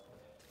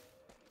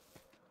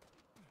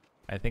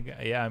 I think,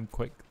 yeah, I'm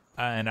quick.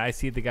 And I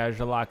see the guy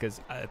Jalakas.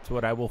 That's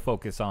what I will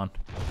focus on.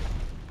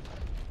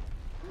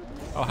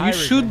 Oh, hi, You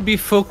should Rizzo. be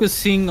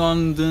focusing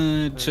on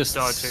the just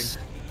dodging.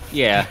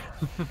 Yeah.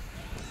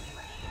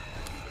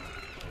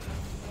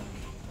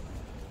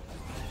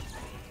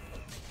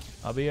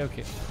 I'll be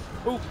okay.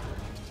 Ooh.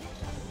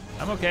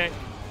 I'm okay.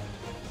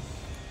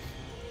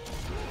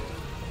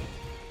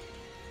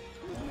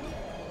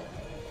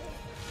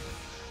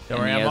 Don't And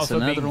worry, he I'm has also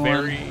being another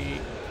one. very...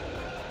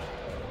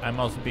 I'm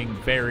also being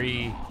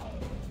very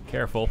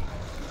careful.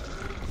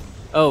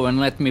 Oh, and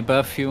let me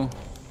buff you.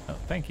 Oh,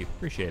 thank you.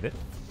 Appreciate it.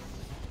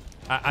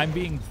 I'm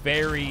being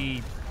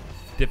very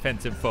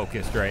defensive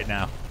focused right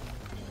now.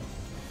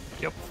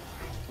 Yep.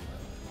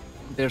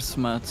 There's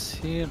mats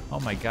here. Oh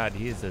my god,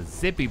 he is a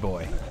zippy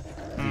boy.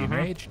 Is he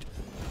enraged?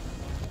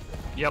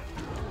 Yep.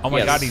 Oh my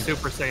Yes. god, he's...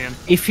 Super Saiyan.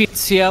 If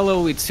it's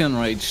yellow, it's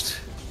enraged.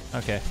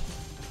 Okay.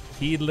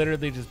 He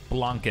literally just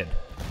blonked.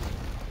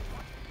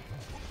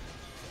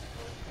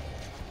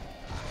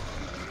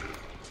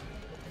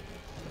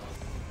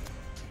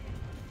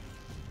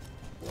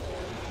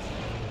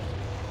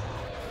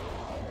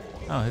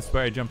 Oh, this is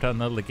where I jumped on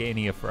the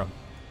Legania from.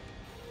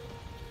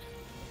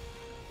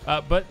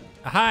 But,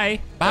 hi,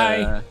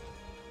 bye.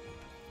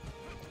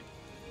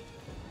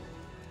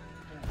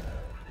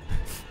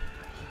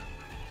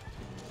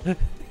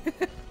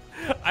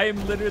 I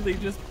am literally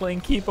just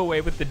playing keep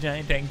away with the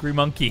giant angry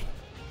monkey.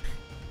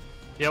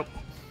 Yep.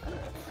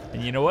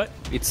 And you know what?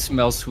 It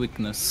smells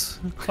weakness.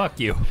 Fuck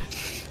you.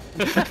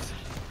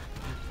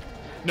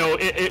 No,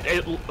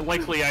 it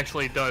likely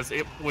actually does.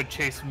 It would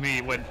chase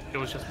me when it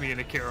was just me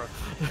and Akira.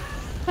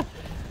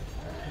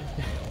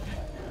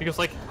 He goes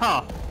like,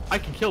 huh, I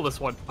can kill this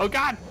one. Oh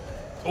god!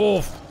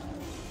 Oof.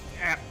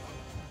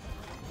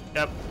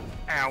 Yep.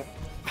 Ow.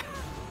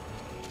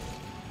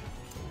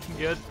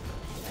 Good.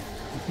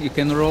 You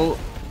can roll.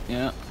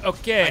 Yeah.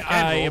 Okay, I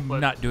can I roll, am but-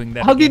 not doing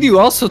that. How did you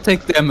also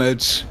take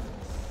damage?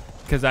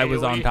 Because I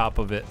was on AoE. top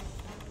of it.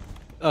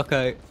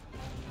 Okay.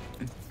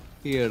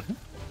 Here.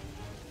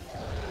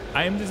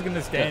 I am just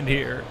gonna stand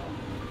here.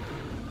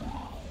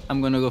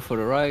 I'm gonna go for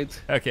a ride.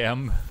 Okay,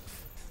 I'm...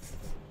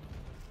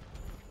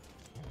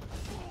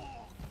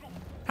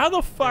 How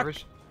the fuck?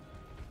 Average.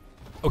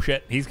 Oh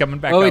shit, he's coming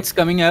back Oh, up. it's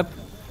coming up.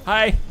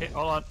 Hi. Hey,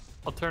 hold on.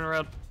 I'll turn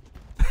around.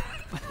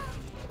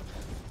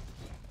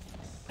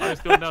 Oh, he's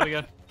going down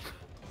again.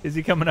 Is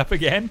he coming up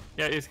again?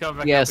 Yeah, he's coming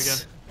back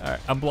Yes. up again.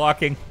 Alright, I'm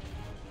blocking.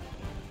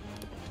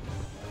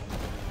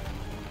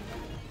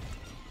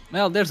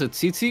 Well, there's a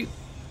tsitsi.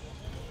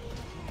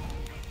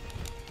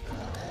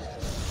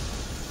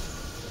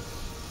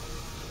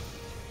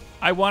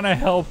 I want to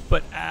help,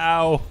 but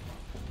ow.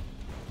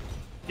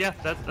 Yeah,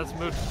 that's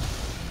mood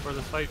for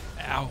this fight.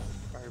 Ow.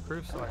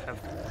 Fireproof, so I have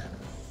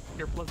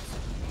earplugs.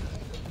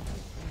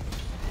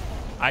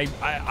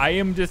 I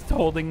am just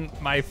holding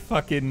my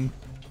fucking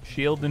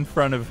shield in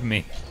front of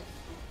me.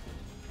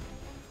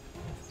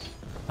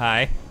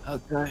 Hi.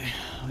 Okay,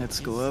 let's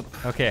go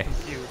up. Okay.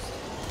 Confused.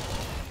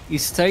 He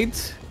stayed.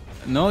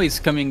 No, he's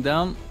coming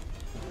down.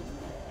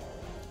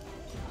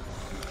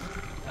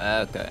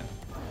 Okay.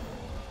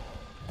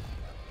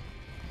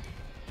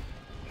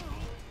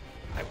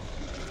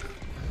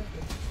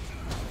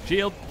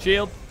 Shield,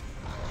 shield.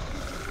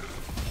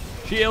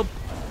 Shield.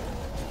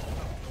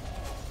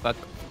 Fuck.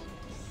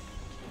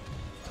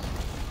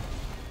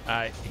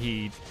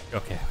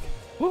 Okay.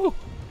 Woo.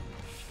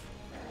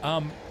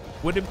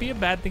 Would it be a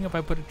bad thing if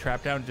I put a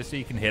trap down just so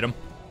you can hit him?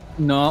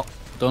 No,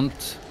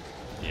 don't.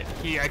 Yeah,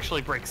 he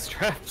actually breaks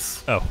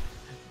traps. Oh.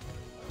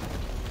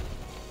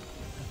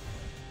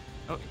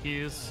 Oh, he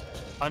is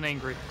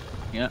unangry.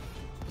 Yeah.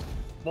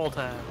 Wall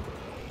time.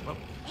 Oh,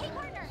 Hey,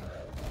 partner.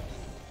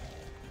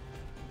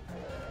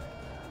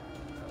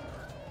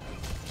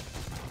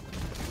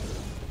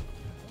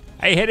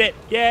 I hit it.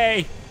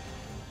 Yay.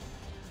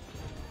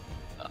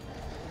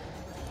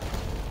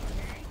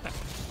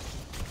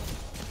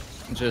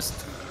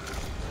 Just.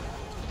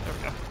 there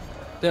we go.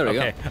 There we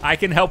Okay. go. I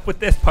can help with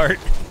this part.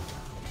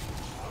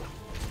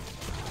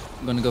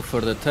 I'm gonna go for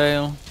the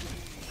tail.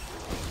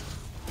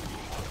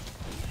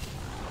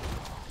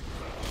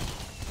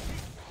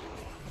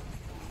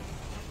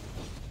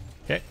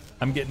 Okay.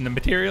 I'm getting the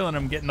material and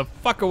I'm getting the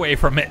fuck away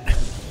from it.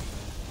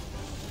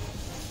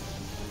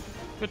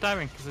 Good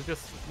timing, because it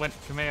just went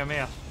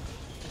Kamehameha.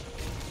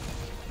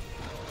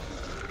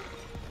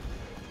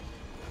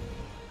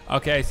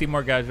 Okay, I see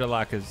more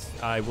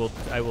Gajalakas. I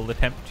will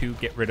attempt to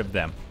get rid of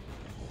them.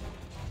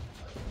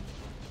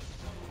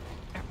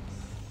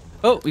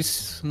 Oh,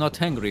 he's not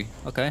hungry.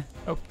 Okay.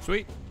 Oh,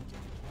 sweet.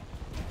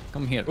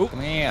 Come here. Ooh. Come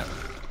here.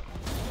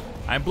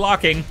 I'm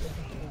blocking.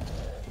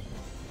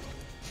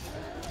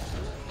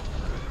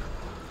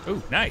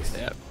 Oh, nice.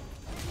 Yeah.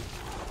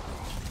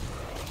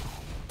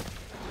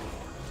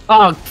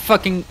 Oh,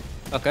 fucking...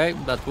 Okay,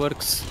 that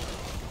works.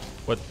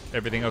 What?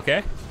 Everything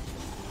okay?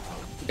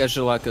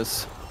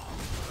 Gajalakas.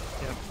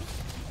 Yep.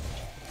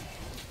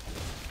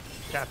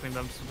 Capping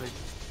them so they...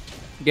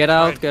 Get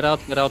out, Right. get out,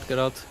 get out, get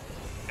out.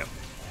 Yep.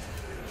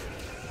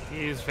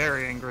 He's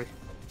very angry.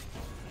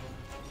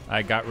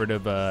 I got rid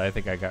of, I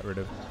think I got rid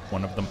of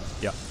one of them.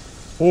 Yeah.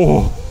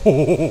 Oh,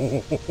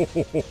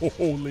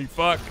 holy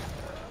fuck.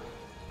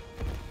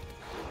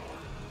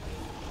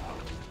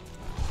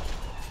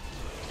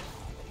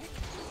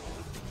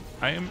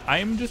 I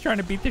am just trying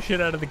to beat the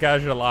shit out of the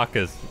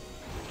Gajalakas.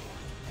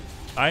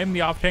 I am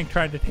the off tank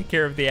trying to take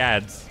care of the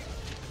ads.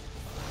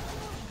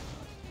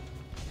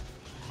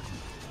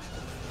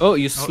 Oh,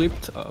 you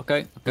slipped? Oh,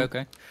 okay, okay,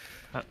 okay.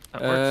 That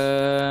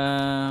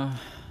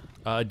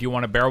works. Do you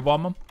want to barrel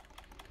bomb them?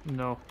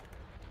 No.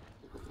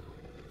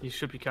 He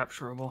should be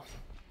capturable.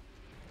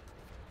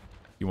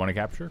 You want to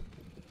capture?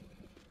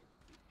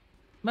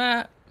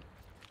 Meh.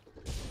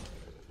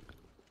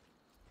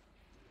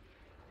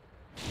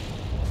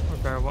 Or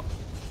barrel.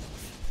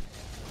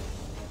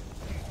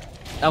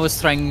 I was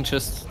trying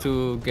just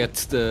to get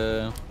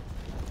the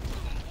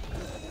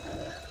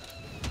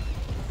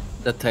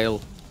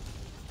tail.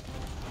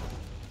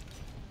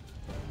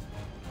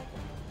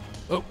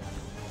 Oh.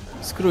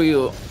 Screw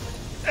you.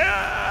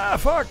 Ah,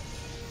 fuck.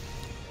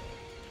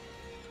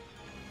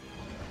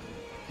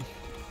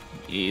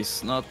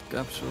 He's not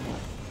capturable.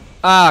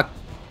 Ah,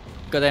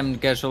 goddamn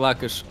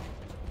Gajalakas.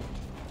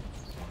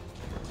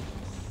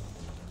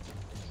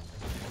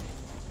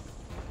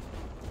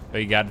 Oh,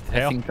 you got a I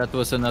tail? think that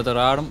was another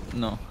arm.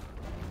 No.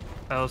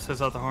 That was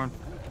his other horn.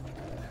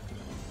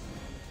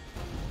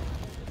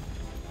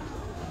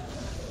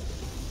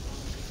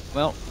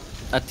 Well,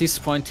 at this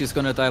point he's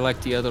gonna die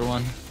like the other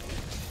one.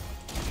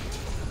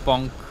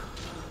 Bonk.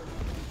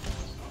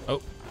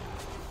 Oh.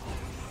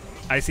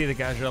 I see the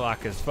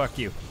Gajalakas. Fuck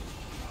you.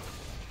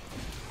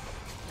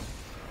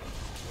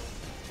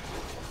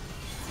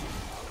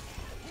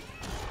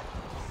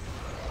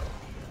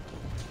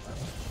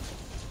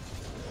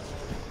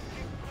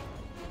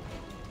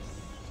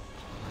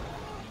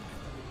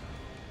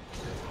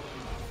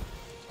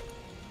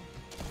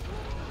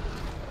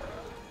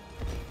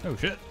 Oh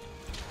shit.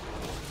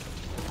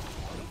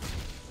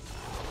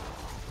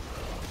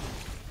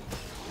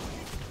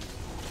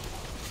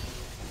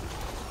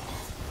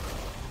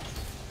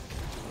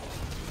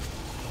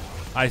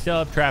 I still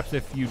have traps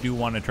if you do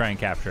want to try and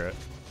capture it.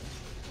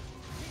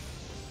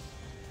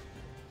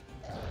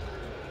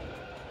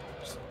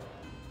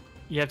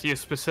 You have to use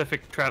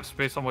specific traps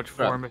based on which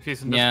Trap. form. If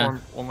he's in this Yeah.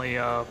 form, only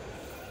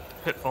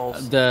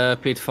pitfalls. The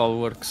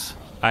pitfall works.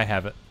 I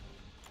have it.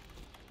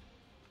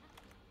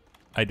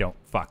 I don't.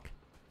 Fuck.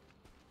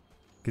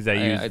 Because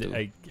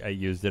I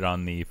used it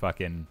on the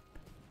fucking.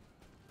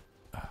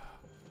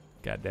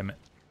 God damn it!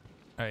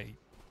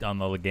 On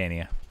the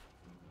Legania,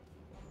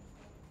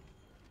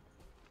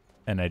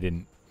 and I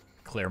didn't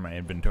clear my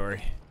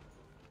inventory.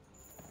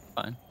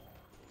 Fine.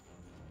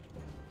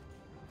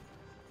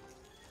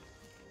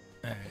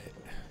 Alright.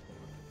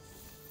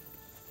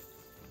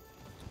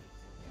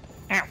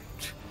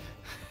 Ouch.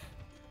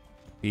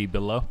 Be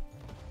below.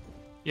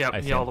 Yep,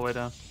 I he all see. the way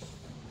down.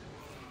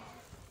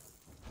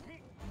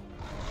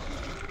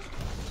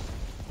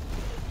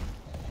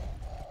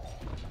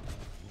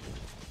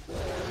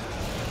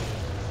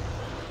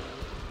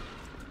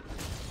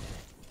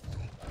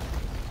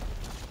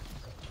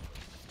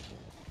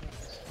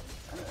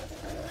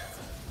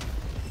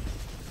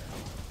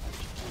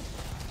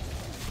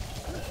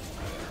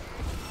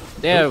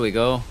 There we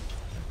go.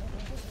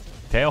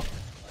 Tail.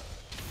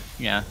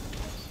 Yeah.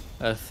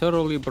 A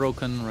thoroughly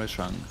broken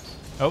Reshang.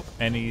 Oh,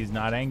 and he's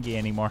not Angie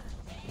anymore.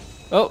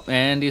 Oh,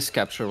 and he's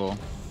capturable.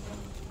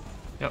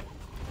 Yep.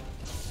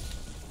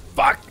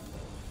 Fuck.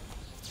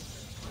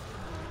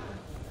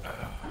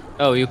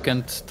 Oh, you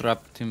can't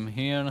trap him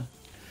here.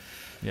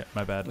 Yeah,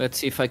 my bad. Let's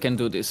see if I can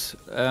do this.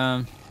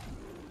 Yeah.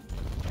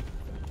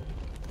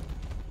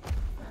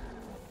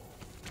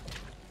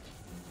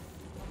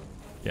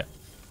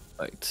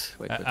 Wait.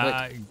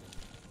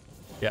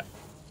 Yeah.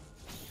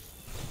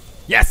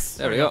 Yes.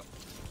 There we go.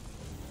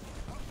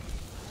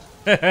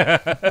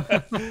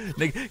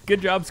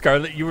 Good job,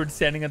 Scarlet. You were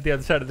standing at the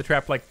other side of the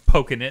trap, like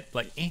poking it,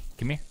 like,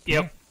 come here.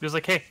 Yep. He was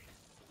like, hey,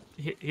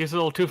 here's a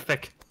little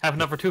toothpick. Have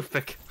another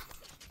toothpick.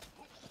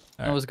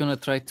 I was gonna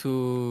try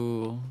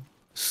to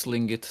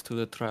sling it to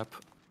the trap.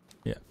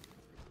 Yeah.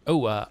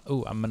 Oh,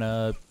 I'm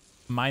gonna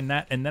mine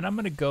that, and then I'm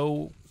gonna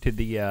go to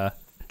the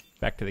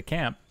back to the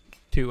camp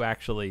to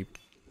actually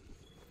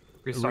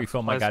Restock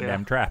refill my supplies,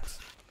 goddamn yeah. traps.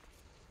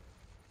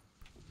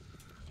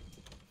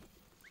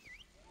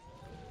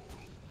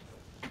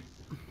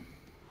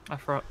 I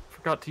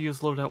forgot to use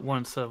loadout 1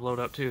 instead of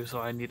loadout 2, so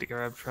I need to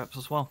grab traps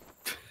as well.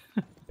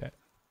 Okay.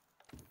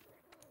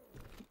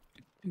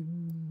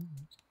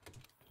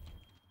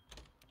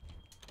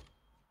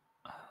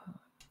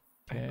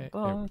 Paper there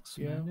box,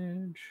 we go.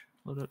 manage,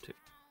 loadout 2.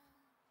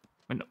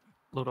 Wait, no,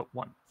 loadout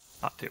 1,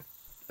 not 2.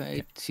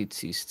 Right,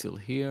 Tsitsi is still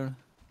here.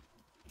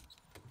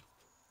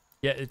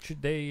 Yeah, it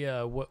should. They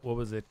what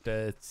was it?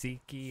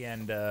 Tsiki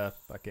and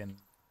fucking.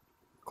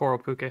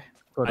 Koropuke.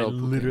 I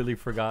literally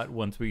forgot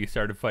once we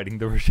started fighting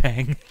the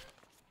Rajang.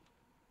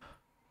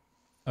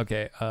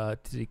 Okay,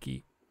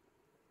 Tsiki.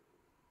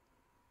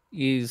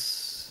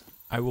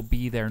 I will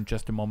be there in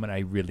just a moment. I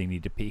really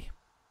need to pee.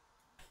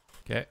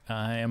 Okay,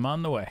 I am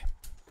on the way.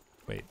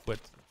 Wait,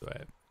 what's the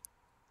way?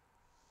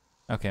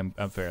 Okay,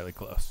 I'm fairly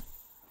close.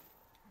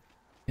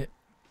 Yeah.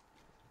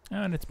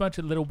 Oh, and it's a bunch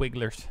of little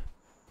wigglers.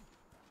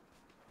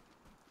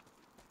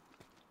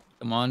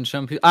 Come on,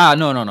 jump.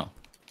 No.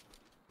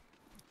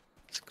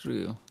 Screw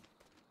you.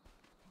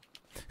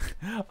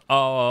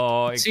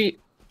 Oh, see,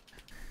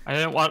 I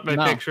didn't want my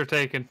picture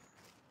taken.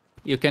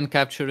 You can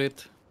capture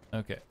it.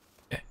 Okay.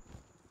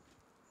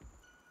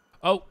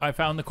 Oh, I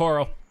found the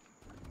coral.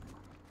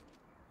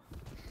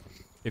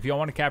 If you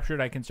want to capture it,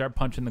 I can start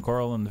punching the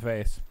coral in the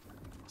face.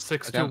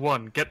 6, 2,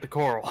 1. Get the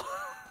coral.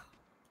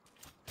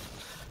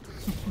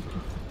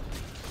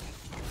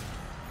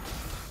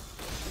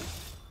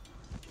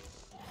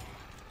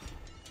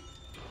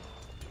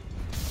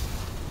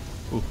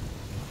 Ooh.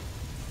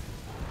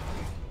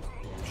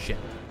 Shit.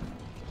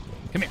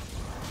 Come here.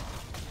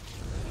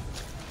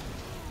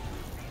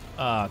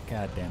 Oh,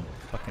 goddamn.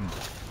 Fucking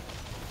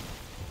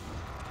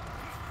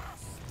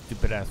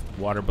stupid ass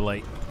water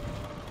blight.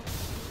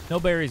 No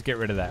berries, get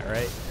rid of that,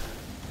 right?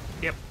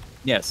 Yep.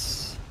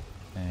 Yes.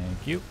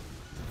 Thank you.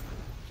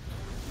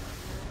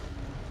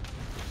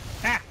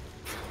 Ah!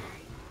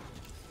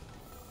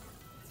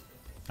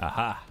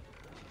 Aha.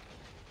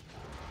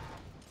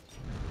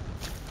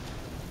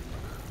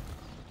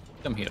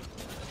 Come here.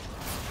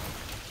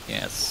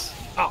 Yes.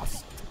 Oh.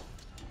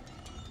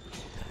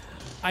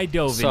 I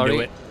dove into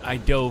it. I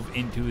dove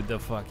into the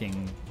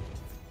fucking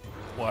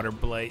water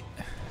blight.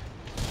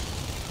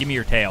 Give me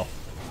your tail.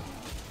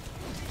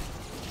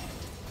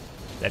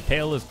 That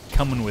tail is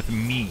coming with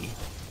me.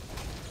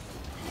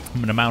 I'm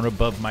gonna mount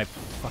above my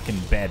fucking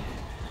bed.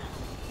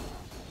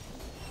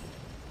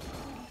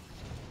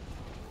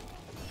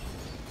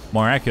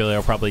 More accurately,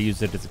 I'll probably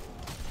use it as...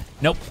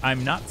 Nope,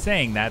 I'm not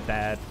saying that.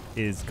 That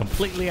is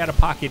completely out of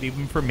pocket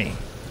even for me.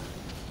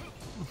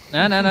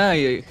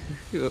 No.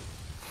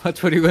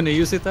 What were you gonna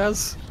use it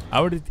as? I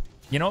would,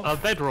 you know... A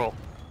bedroll.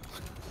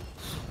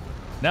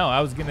 No,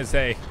 I was gonna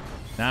say,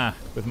 nah,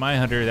 with my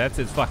hunter, that's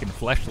his fucking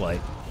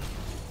fleshlight.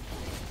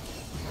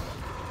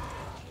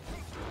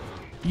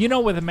 You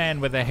know, with a man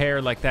with a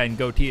hair like that and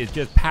goatee is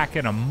just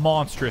packing a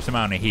monstrous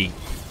amount of heat.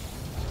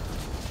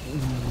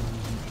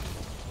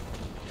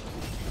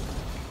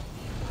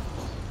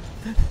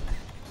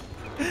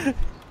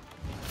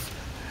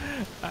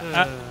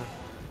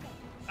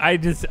 I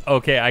just,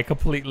 okay, I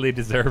completely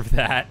deserve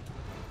that.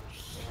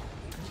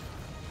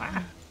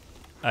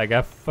 I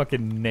got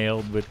fucking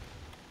nailed with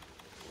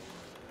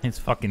his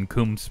fucking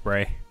coom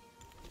spray.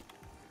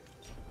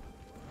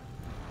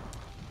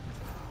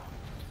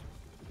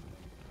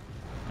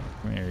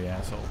 Come here, you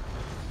asshole.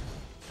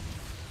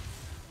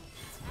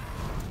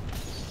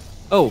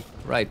 Oh,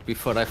 right,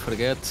 before I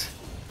forget.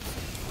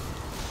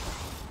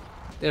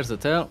 There's the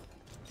tail.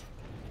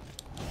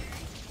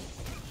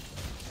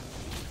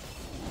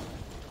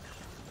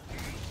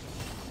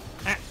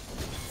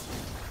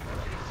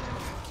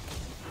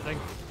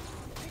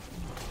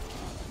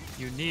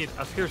 You need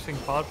a piercing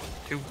pod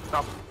to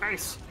stop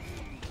ice.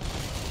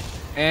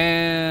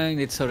 And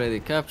it's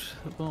already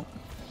capturable.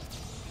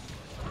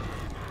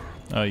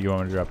 Oh, you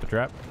want me to drop the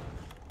trap?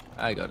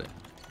 I got it.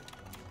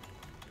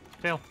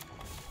 Tail.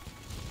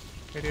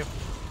 Radio.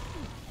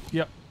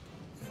 Yep.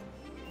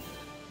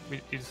 You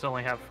just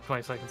only have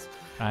 20 seconds.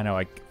 I know,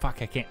 I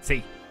can't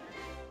see.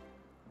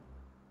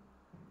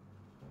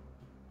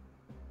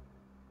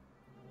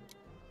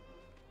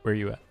 Where are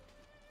you at?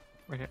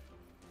 Right here.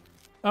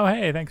 Oh,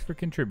 hey, thanks for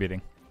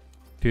contributing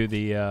to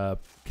the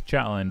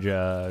challenge,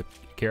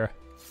 Kira.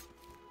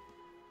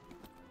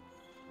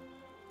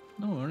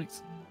 No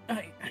worries.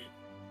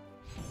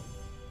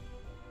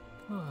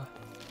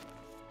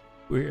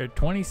 We're at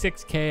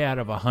 26k out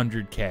of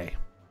 100k.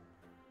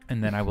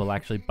 And then I will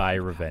actually buy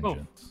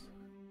Revengeance.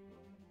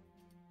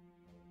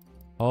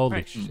 Holy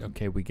Right. shit.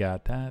 Okay, we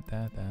got that.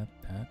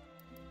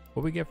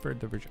 What we get for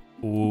the...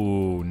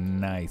 Ooh,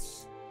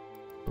 nice.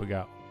 We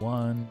got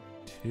 1,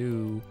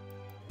 2,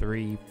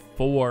 3,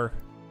 4.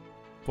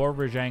 4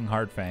 Rajang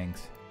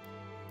Hardfangs.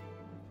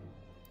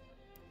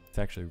 It's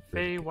actually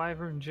really Hey, good.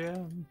 Wyvern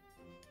Gem.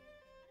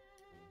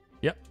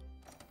 Yep.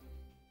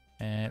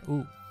 And,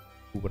 ooh,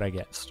 what'd I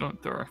get? Stone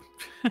Thrower.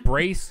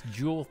 Brace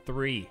Jewel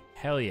 3.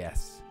 Hell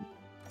yes.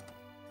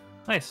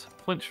 Nice.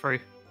 Flinch free.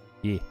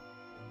 Yeah.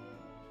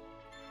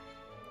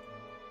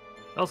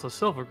 Also,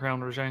 Silver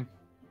Crown Rajang.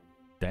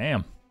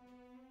 Damn.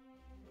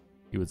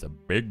 He was a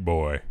big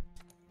boy.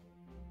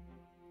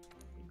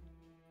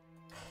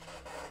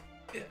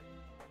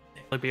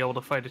 I'll be able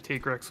to fight a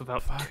Tigrex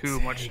without Fuck's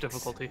too much sakes.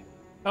 difficulty.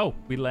 Oh,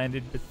 we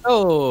landed.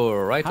 Oh,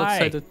 right Hi.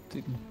 outside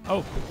the...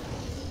 Oh.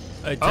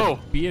 It's Oh. a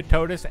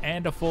Beatotus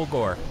and a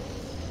Fulgor.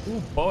 Ooh,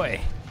 boy.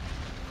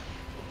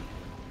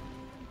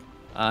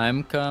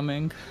 I'm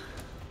coming.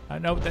 I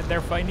know that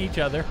they're fighting each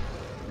other.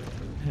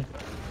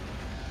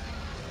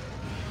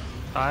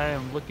 I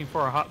am looking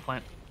for a hot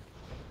plant.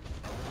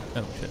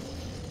 Oh shit.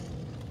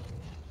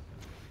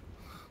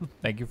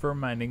 Thank you for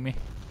reminding me.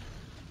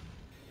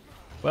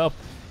 Well,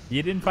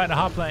 you didn't find a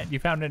hot plant, you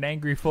found an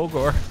angry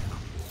Fulgor.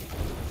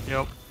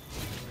 Yep.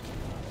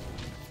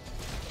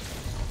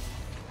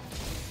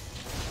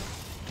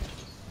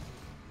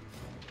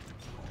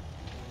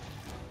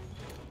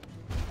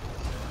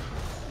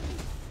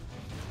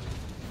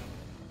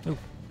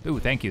 Ooh,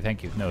 thank you.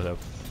 No, though.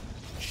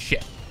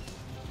 Shit.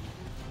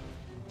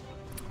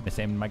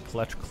 Misaimed my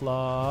clutch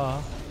claw.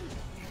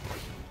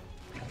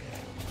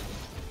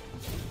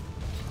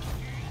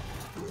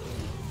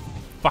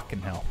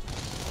 Fucking hell.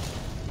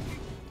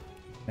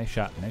 Nice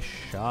shot.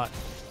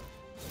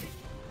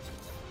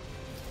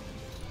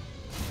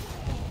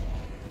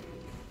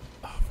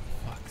 Oh,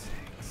 for fuck's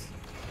sakes.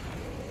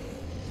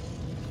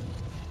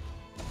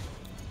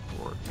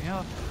 Board me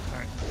up.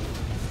 Alright.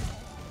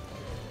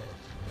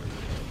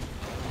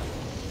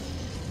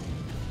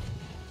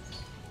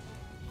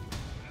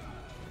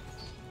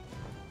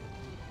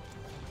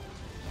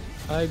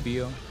 Hi,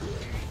 Bio.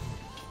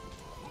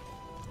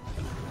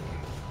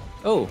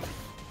 Oh,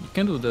 you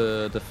can do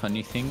the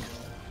funny thing.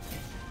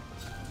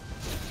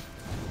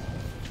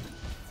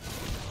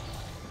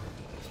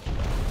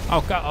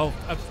 Oh, God.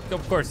 Oh,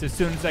 of course. As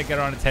soon as I get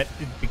on its head,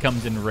 it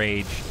becomes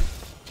enraged.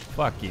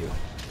 Fuck you.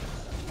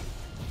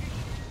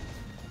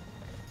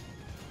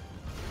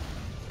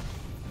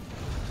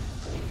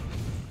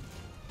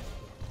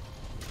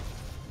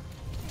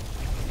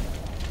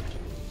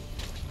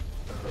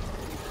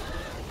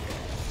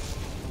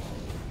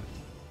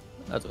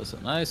 That was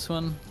a nice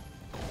one.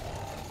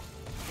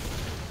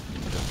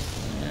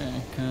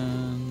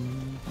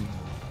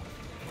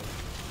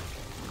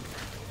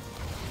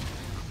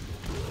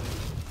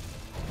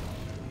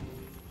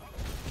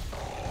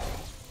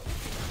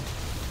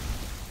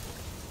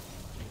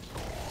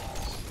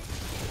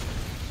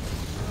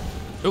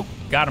 Oh,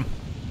 got him.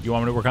 You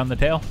want me to work on the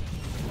tail?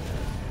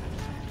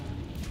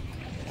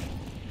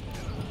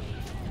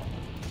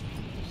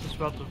 Just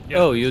about to, yeah.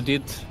 Oh, you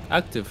did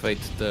activate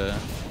the...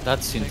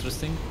 That's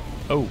interesting.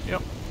 Oh.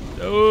 Yep.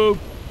 Oh.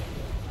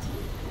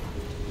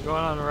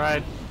 Going on a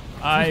ride.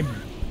 I'm...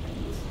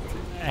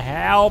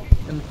 Help.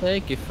 And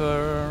take you for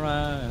a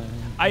ride.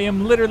 I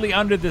am literally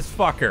under this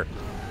fucker.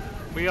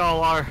 We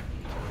all are.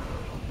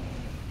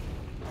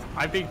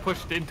 I'm being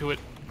pushed into it.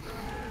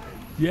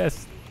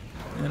 Yes.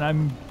 And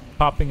I'm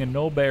popping a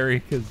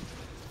nullberry because...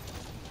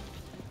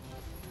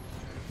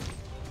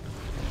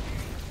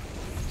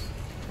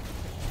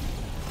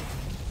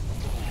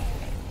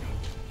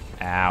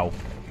 Ow.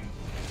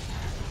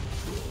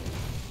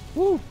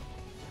 Woo.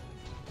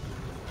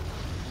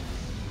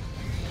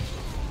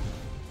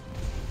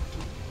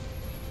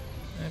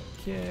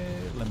 Okay,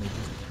 let me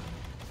just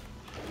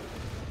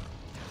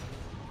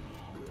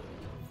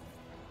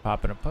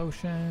pop in a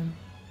potion.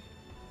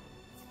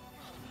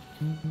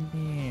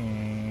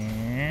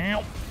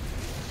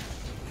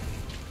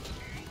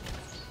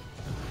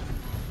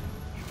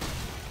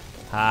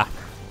 Ha.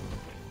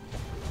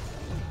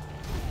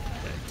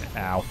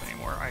 Ow.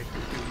 Anymore. I do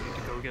need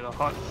to go get a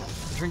hot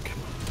drink.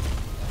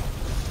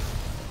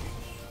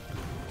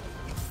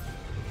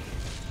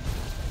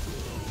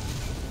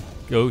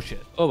 Go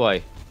shit. Oh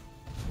boy.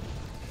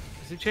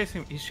 Is he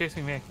chasing? He's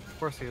chasing me. Of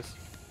course he is.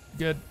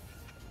 Good.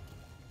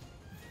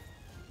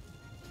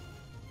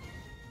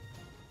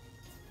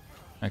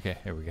 Okay,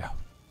 here we go.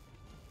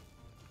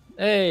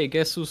 Hey,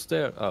 guess who's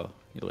there? Oh,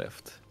 he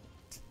left.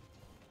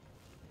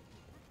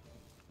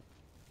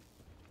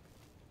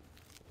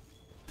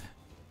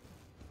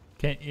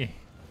 Can't you?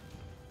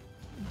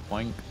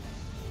 Boink.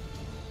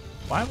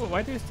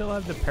 Why do you still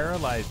have the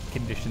paralyzed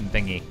condition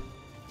thingy?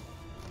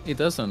 He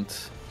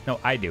doesn't. No,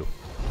 I do.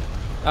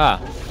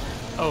 Ah,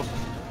 Oh.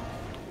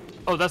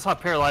 Oh, that's not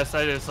paralyzed.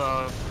 That is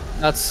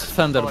that's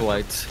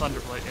Thunderblight.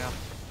 Thunderblight. Yeah.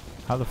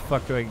 How the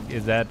fuck do I...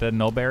 Is that a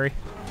nullberry?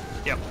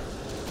 Yep.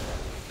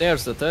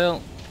 There's the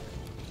tail.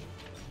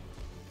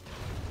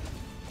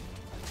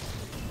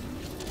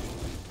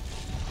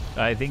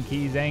 I think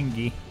he's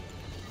Angie.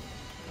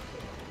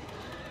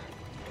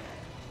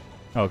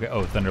 Okay,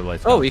 oh,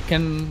 Thunderblight's Oh,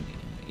 gone.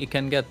 he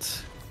can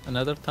get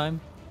another time.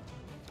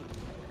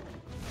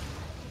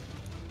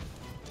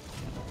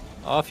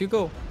 Off you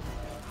go.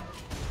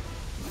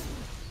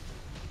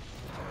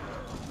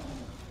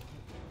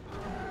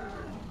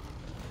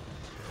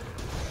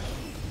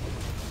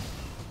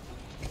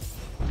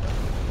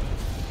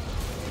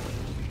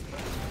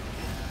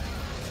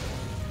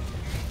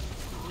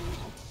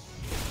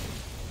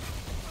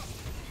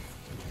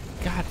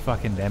 God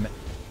fucking damn it.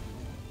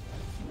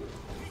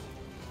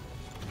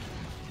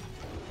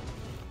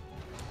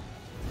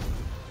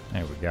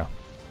 There we go.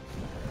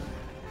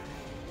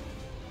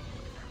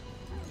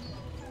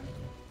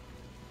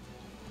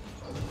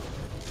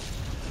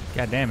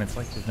 God damn, it's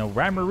like there's no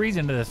rhyme or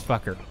reason to this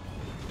fucker.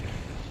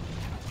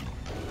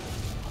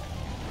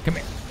 Come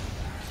here.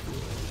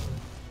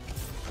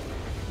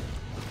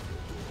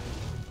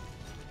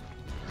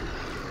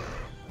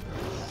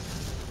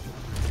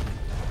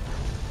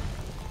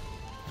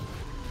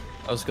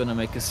 I was gonna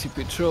make a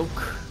CP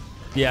joke.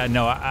 Yeah,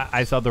 no,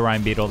 I saw the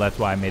Rhine Beetle. That's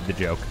why I made the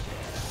joke.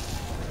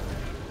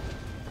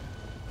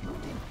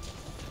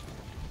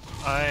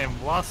 I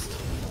am lost.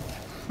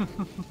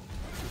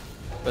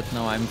 But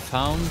now I'm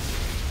found.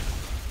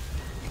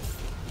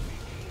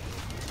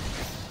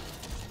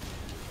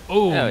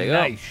 Oh, There we go.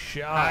 nice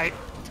shot. I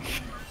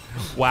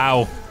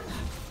Wow.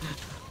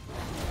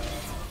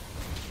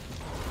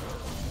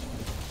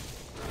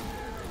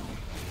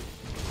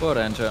 Poor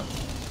Ranger.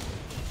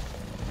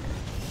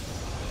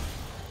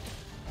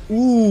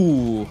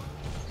 Ooh,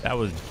 That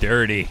was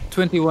dirty.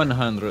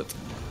 2100.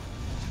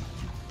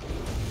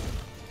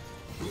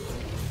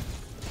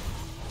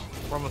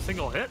 from a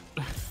single hit.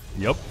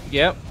 Yep.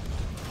 Yep,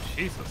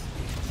 Jesus.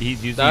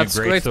 He's using that's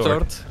a great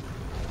sword.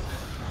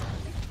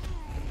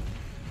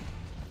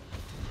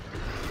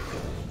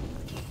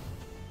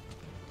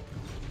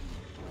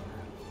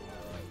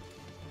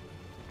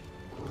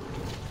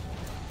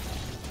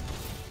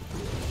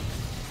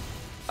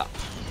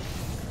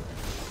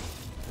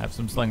 Have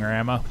some slinger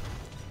ammo.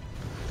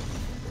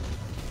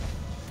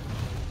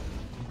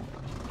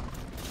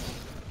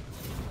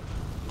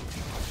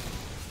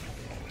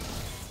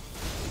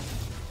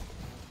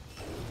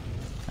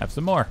 Have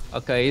some more.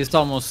 Okay, he's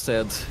almost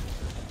dead.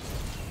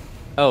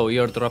 Oh,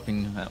 you're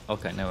dropping.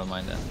 Okay, never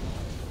mind then.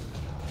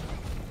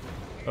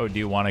 Oh, do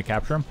you want to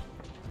capture him?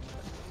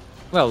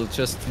 Well,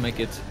 just make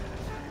it.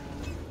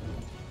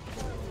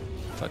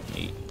 Fuck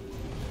me.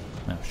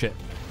 Oh, shit.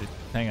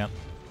 Hang on.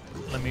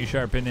 Let me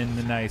sharpen in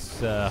the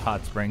nice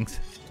hot springs.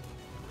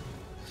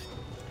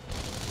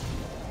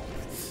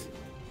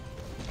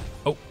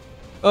 Oh,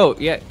 Oh,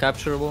 yeah,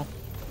 capturable.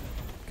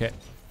 okay.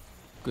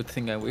 Good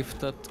thing I whiffed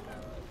that.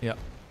 Yep.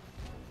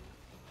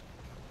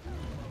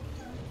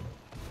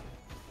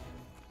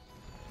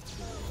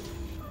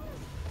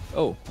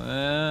 Oh,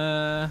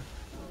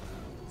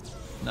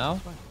 now?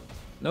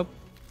 Nope.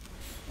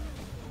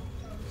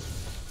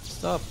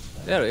 Stop.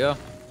 There we go.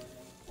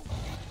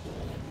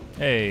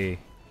 Hey.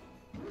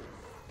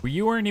 Well,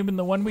 you weren't even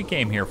the one we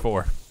came here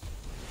for.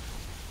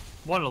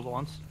 One of the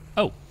ones.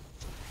 Oh.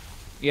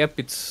 Yep,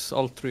 it's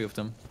all three of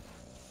them.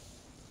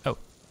 Oh.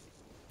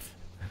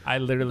 I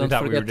literally Don't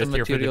thought we were forget the just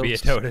here for the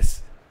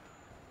materials.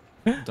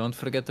 Beatotus. Don't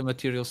forget the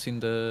materials in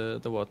the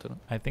water.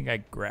 I think I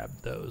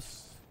grabbed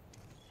those.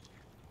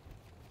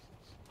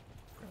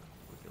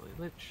 Wiggly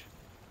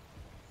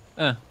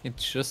Lich. It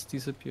just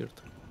disappeared.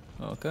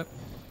 Okay.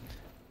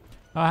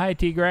 Oh, hi,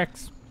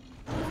 Tigrex.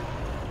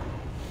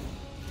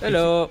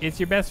 Hello. It's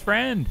your best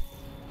friend.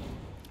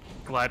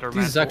 Glider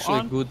This is mantle actually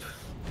on. a good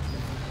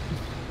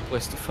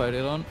place to fight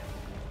it on.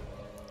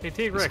 Hey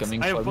T-Rex,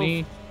 coming I have for both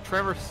me.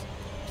 Tremor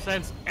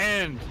Sense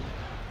and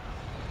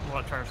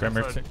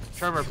Tremor Sense, Sense.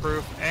 Tremor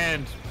Proof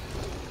and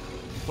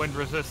Wind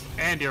Resist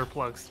and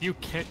Earplugs. You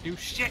can't do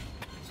shit.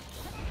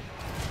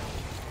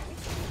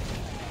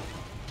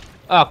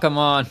 Oh, come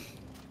on.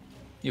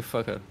 You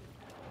fucker.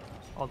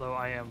 Although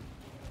I am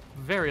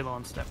very low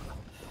on stamina.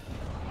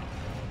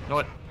 You know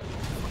what?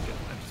 Fuck it,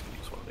 I'm just gonna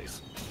use one of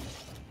these.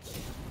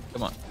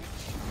 Come on.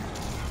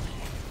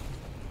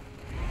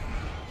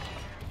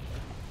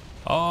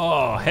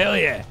 Oh, hell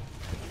yeah.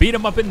 Beat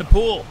him up in the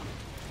pool.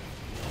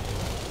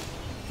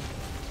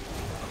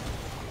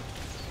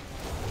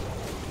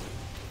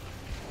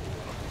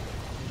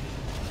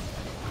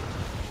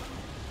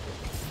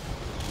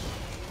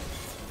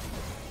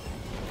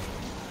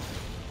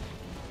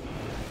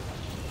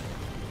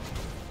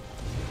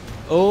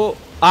 Oh,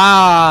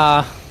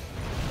 ah!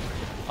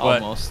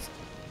 What? Almost.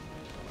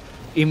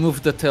 He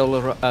moved the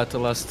tail at the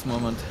last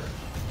moment.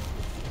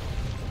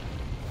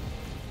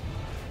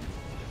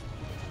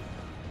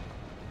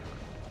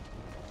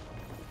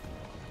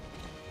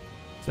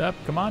 What's up?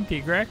 Come on,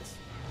 Tigrex.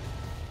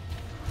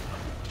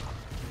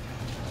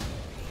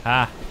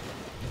 Ah.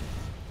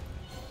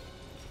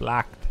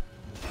 Blocked.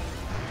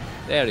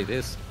 There it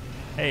is.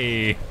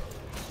 Hey.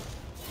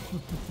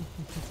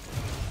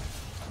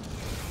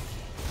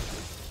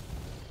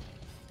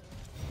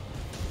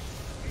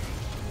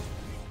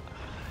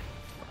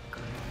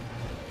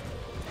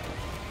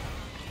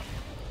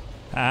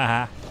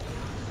 Haha.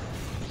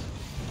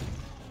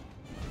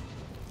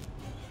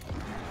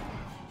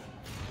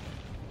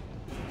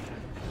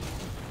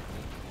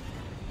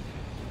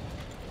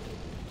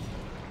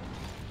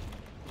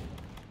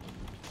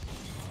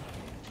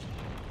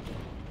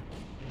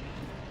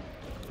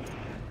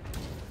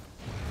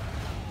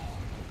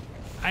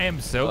 I am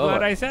so Oh,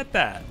 glad I said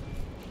that.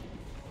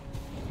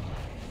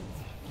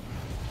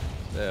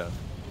 There.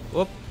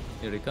 Whoop.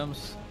 Here he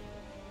comes.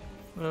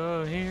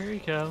 Oh, here he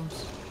comes.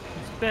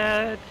 It's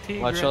bad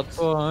T-Rex. Watch out,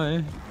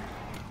 boy.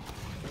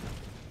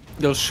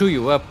 They'll shoot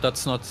you up.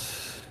 That's not.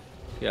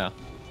 Yeah.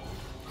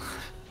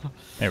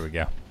 There we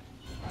go.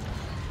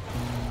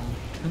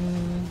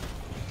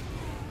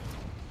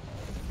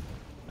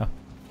 Oh,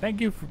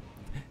 thank you for.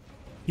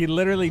 He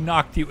literally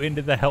knocked you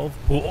into the health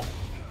pool.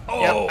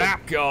 Oh, ah.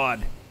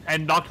 God.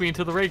 And knocked me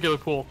into the regular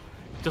pool.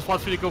 Just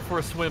wants me to go for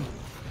a swim.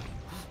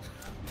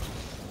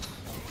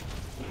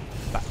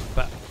 Ba,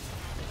 ba,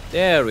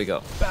 There we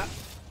go. ba.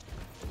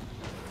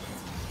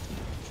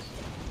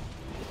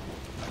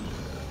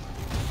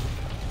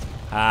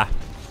 Ah.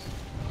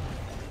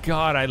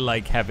 God, I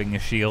like having a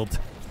shield.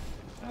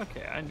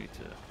 Okay, I need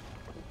to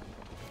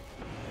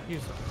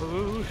use a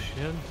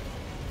potion.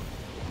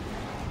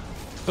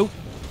 Oh.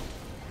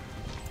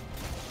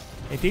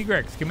 Hey,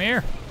 Tigrex, come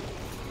here.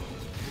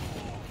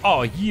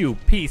 Oh, you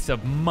piece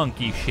of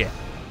monkey shit.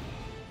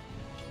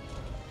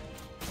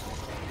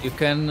 You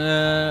can.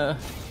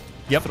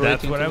 Yep, throw it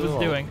that's what into I the was wall.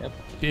 doing. Yep.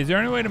 Is there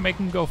any way to make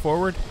him go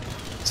forward?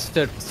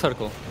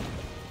 Circle.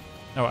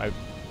 Oh, I.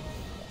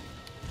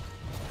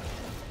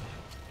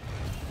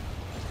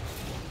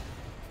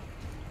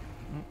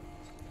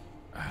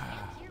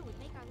 Here would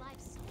make our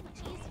lives so much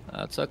easier.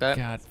 That's okay.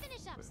 God. Let's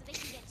finish up so they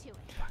can get to it.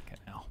 Fucking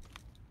hell.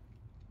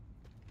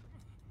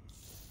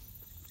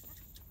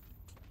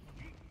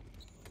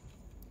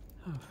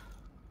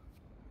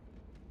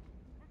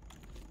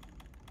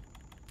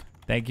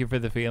 Thank you for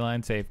the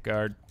feline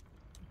safeguard.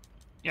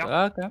 Yep.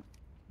 Okay.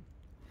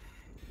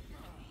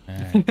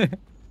 Alright.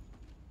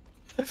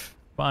 Come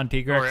on,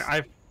 Don't Tigrex.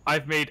 worry,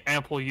 I've made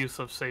ample use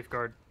of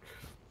safeguard.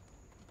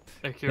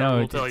 Akira No,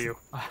 will it tell is- you.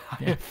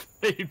 yeah. I've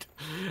made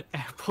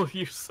ample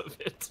use of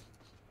it.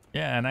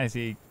 Yeah, and I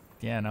see.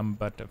 Yeah, and I'm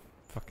about to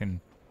fucking.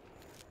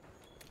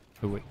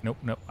 Oh wait, nope.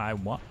 I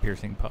want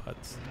piercing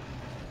pods.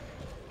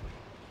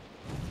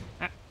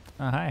 Ah.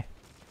 Oh hi.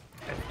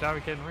 Every time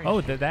we get in range,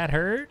 Oh, did that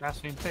hurt?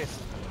 pass me in the face.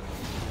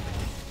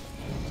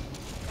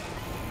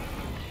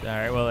 All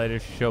right. Well, I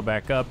just show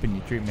back up, and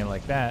you treat me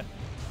like that,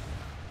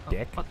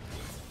 dick. What?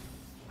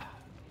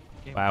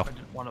 Game, Wow. I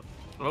didn't want to.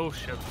 Oh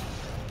shit.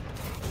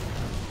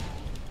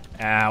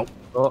 Ow.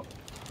 Oh.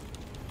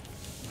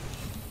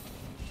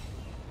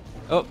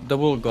 Oh, the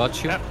wool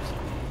got you. Yep.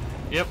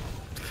 Yep.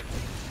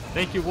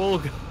 Thank you,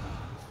 Wolg.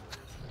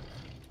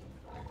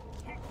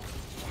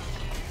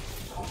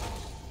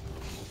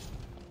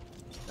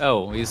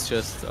 Oh, he's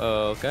just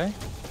okay.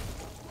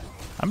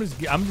 I'm just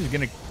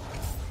gonna.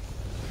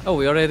 Oh,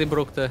 we already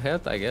broke the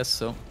head, I guess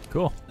so.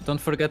 Cool.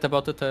 Don't forget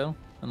about the tail,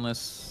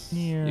 unless if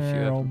you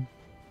have.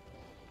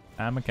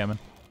 I'm a coming.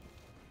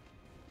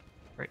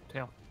 Right,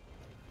 tail.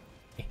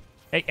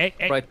 Hey.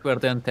 Right where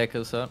the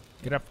tentacles are.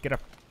 Get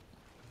up.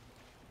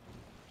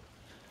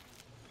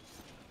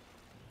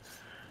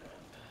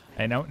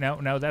 Hey,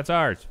 no, that's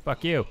ours.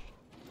 Fuck you.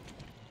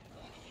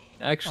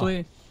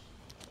 Actually.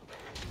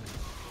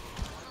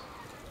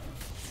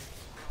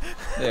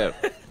 There.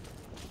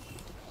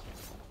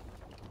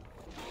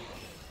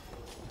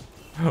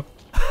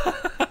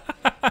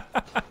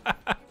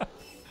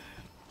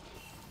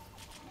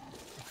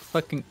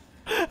 Fucking.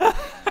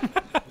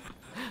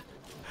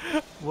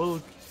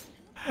 Wolg.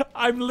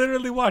 I'm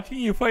literally watching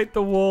you fight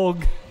the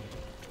Wolg.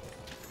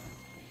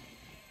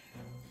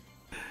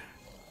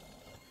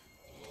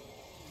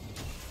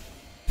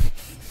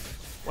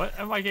 What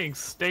am I getting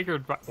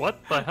staggered by? What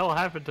the hell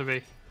happened to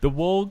me? The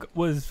Wolg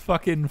was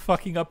fucking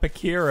up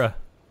Akira.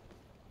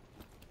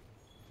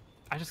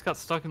 I just got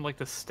stuck in like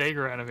the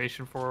stagger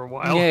animation for a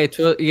while. Yeah,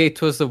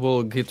 it was the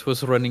Volg. It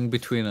was running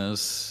between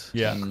us.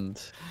 Yeah.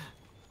 And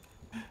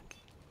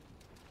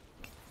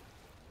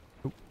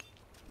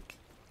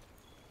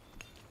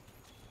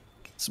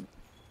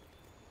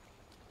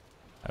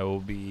I will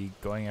be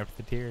going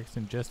after the T-Rex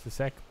in just a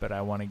sec, but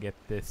I want to get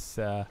this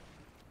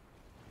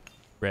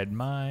red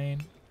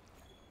mine.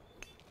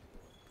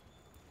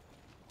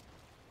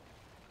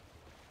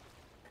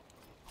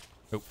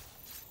 Oh,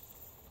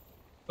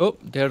 oh,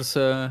 there's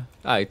a.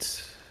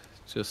 It's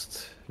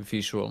just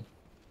visual.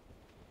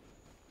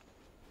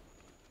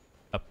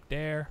 up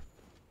there.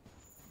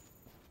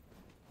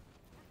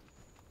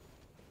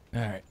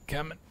 All right,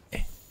 coming.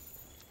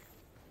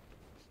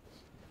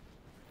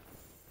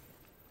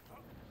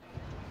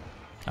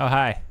 Oh,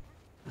 hi.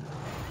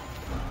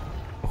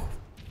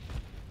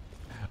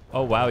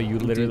 Oh, wow, you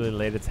literally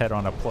laid its head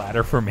on a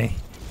platter for me.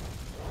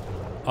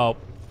 Oh.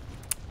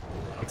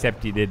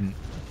 Except you didn't.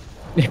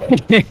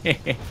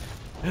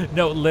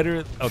 No,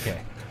 literally. Okay.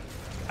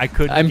 I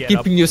couldn't I'm get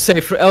keeping up. you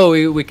safe.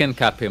 Oh, we can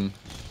cap him.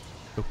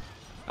 Oh.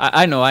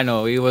 I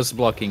know. He was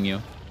blocking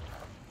you.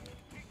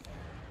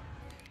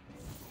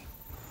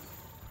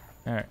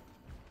 All right.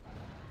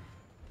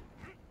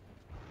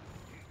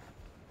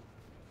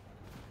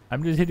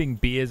 I'm just hitting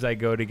B as I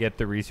go to get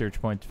the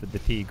research points for the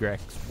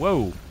T-Grex.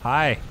 Whoa.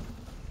 Hi.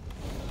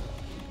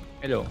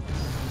 Hello.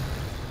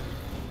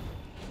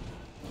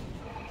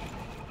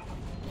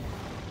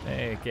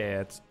 Okay,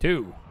 that's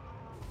 2.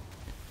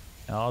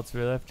 And all that's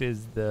left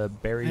is the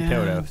Berry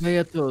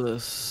Totos.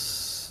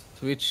 Todos,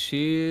 which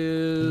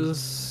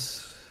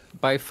is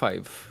by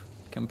 5.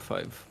 Camp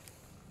 5.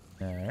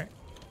 All right.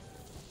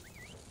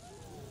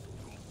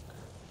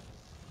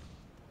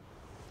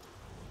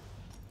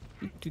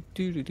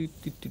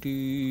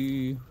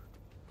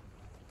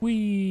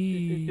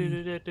 Whee.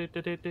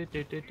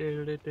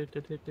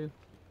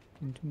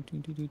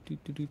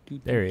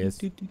 There he is.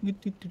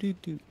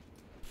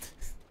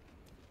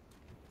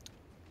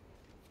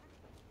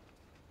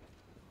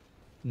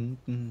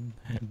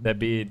 That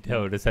B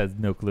Totus has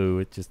no clue.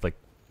 It's just like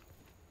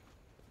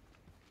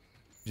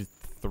just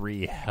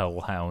 3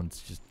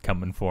 hellhounds just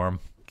coming for him.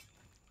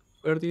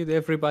 Where did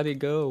everybody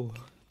go?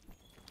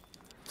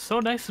 so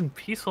nice and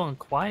peaceful and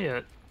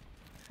quiet.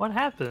 What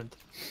happened?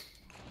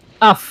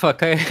 Ah,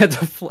 fuck, I had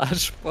a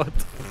flash pot.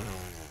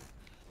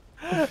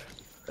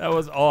 That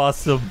was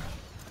awesome.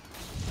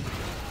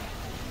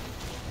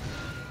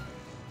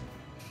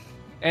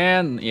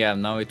 And yeah,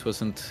 now it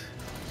wasn't.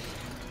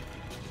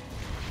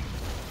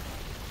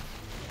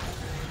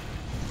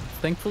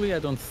 Thankfully, I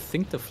don't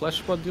think the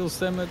flash pot deals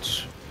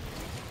damage.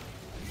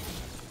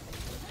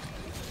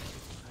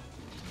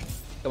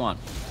 Come on.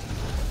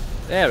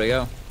 There we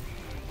go.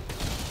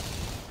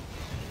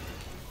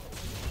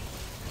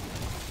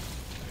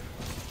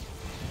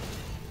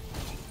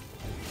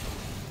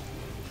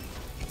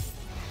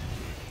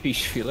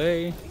 Fish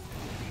fillet.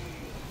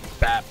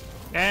 Bap.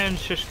 And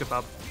shish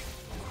kebab.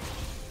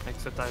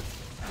 Except I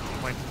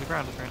went to the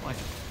ground apparently.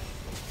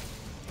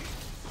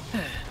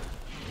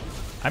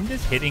 I'm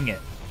just hitting it.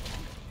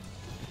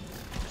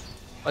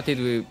 What did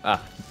we...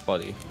 Ah,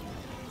 body.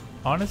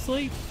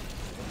 Honestly,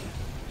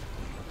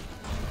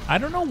 I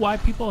don't know why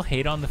people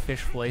hate on the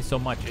fish fillet so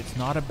much. It's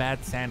not a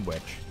bad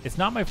sandwich. It's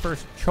not my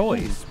first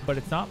choice, but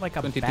it's not like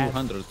a bad...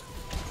 2200.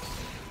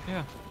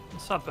 Yeah,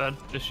 it's not bad.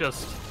 It's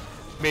just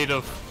made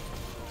of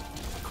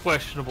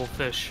questionable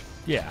fish.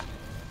 Yeah.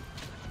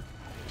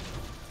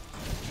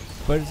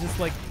 But it's just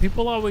like,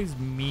 people always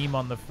meme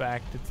on the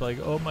fact, it's like,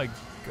 oh my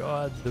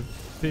god, the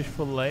fish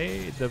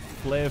fillet, the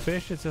fillet of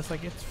fish, it's just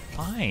like, it's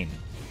fine.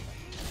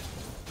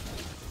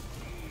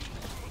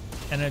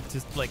 And it's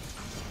just like,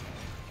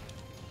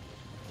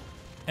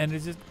 and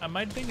it's just,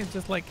 my thing is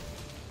just like,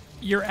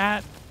 you're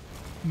at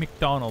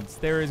McDonald's.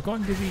 There is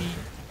going to be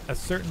a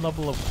certain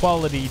level of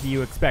quality that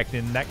you expect,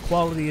 and that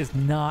quality is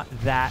not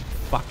that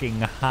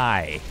fucking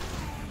high.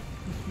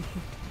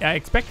 I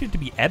expect it to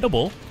be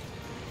edible.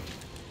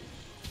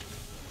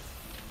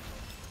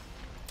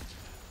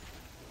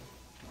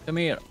 Come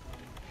here.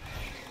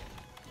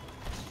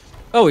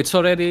 Oh, it's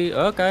already...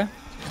 Okay.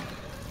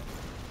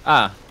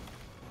 Ah.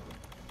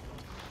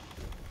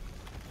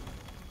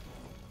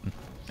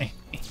 Come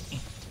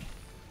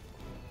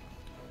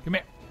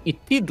here.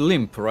 It did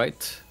limp,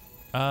 right?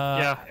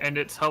 Yeah, and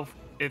its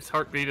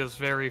heartbeat is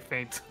very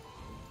faint.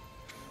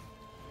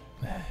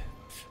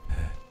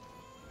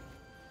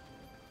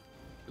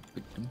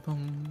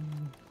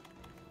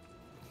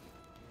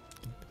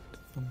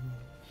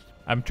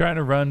 I'm trying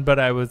to run, but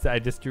I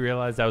just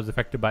realized I was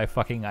affected by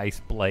fucking ice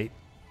blight.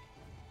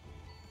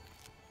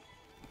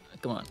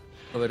 Come on,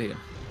 over here.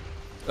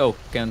 Oh,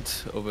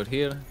 can't over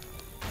here.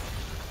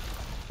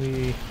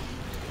 We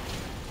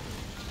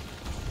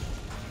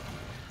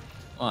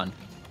On.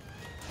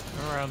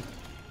 Around.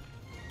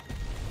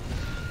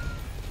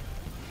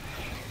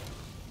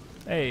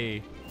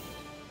 Hey.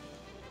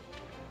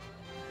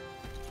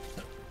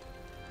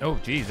 Oh,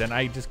 geez, and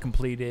I just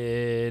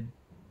completed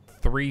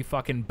 3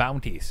 fucking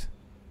bounties.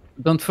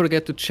 Don't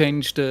forget to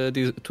change to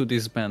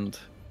disband.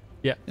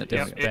 Yeah, Yeah,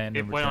 Yeah, disband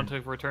it and went on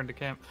return. to return to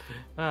camp.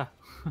 Ah,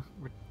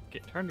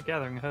 return to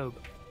gathering hope.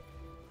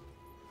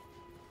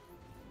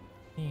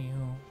 Ew.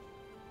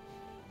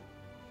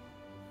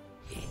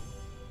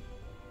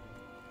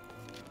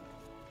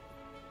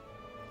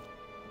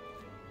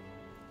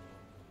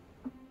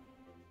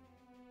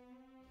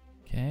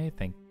 Okay,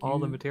 thank you. All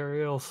the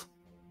materials.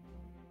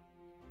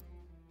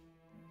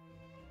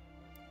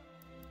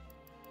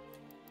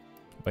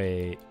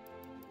 Wait.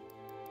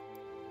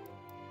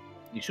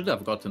 You should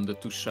have gotten the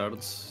 2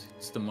 shards.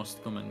 It's the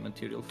most common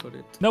material for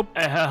it. Nope.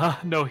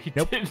 No, he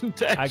Nope.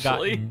 didn't I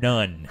got actually.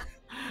 none.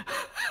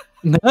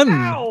 None!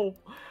 How?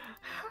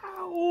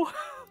 How?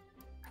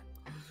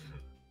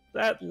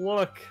 That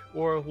look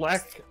or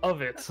lack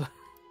of it.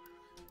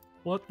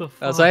 What the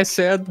fuck? As I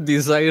said,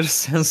 desire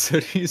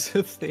sensor is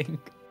a thing.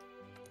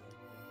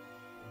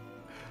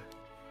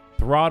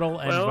 Throttle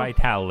and Well-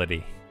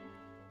 vitality.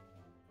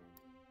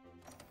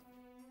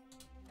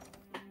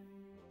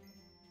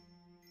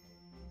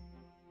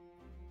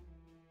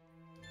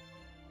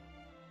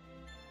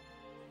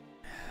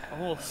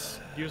 Almost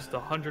used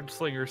 100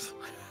 slingers.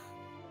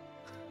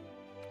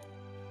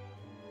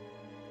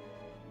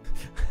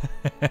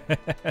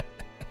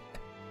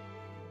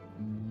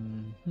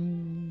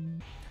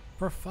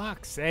 For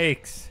fuck's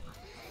sakes.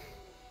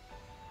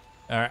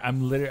 Alright,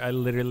 I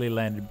literally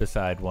landed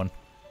beside one.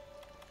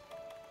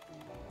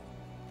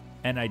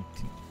 And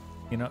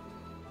you know,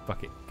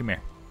 fuck it. Come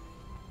here.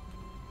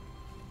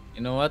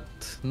 You know what?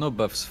 No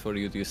buffs for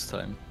you this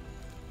time.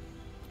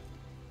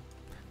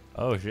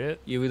 Oh shit.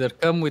 You either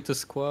come with a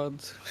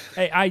squad.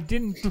 Hey, I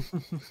didn't.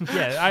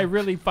 Yeah, I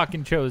really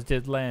fucking chose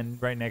to land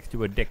right next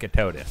to a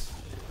Dicatotus.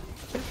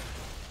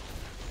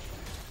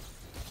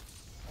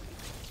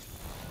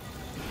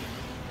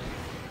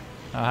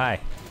 Oh, hi.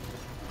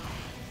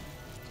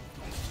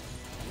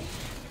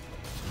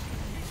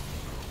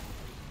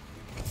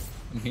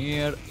 I'm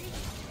here.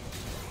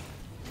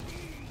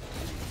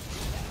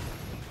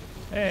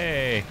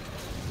 Hey.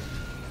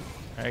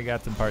 I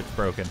got some parts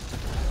broken.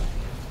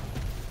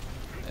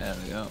 There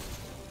we go.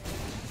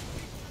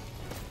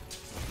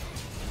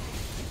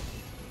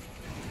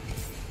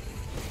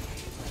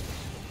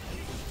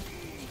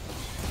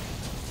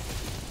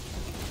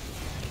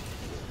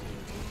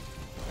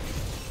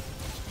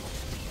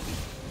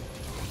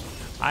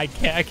 I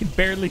can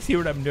barely see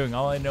what I'm doing.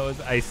 All I know is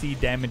I see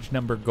damage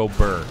number go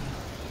burr.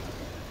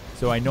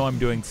 So I know I'm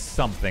doing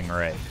something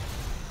right.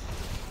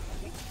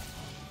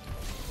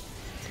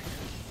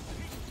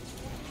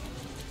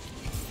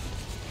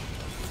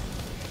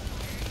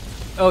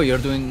 Oh, you're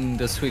doing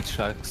the switch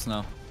axe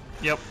now.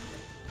 Yep.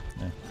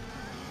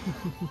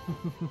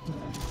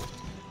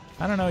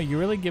 I don't know. You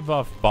really give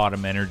off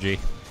bottom energy.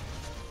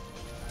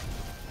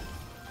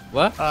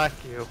 What? Fuck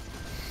you.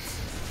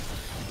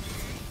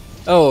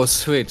 Oh,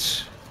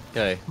 switch.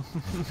 Okay.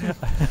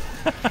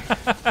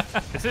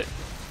 Is it?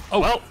 Oh.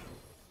 Well.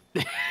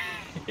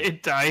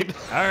 It died.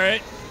 All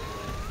right.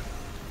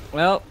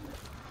 Well.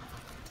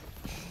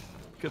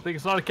 Good thing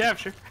it's not a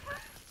capture.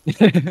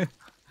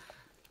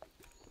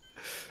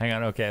 Hang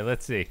on. Okay,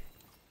 let's see.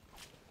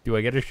 Do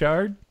I get a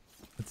shard?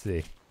 Let's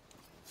see.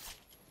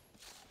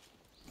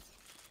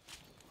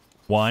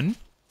 1.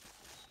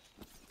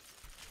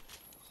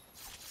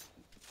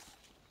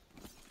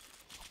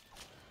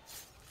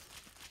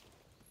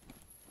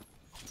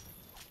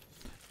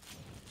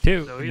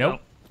 2. So you Nope.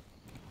 don't.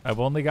 I've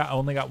only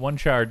got 1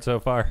 shard so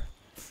far.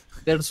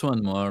 There's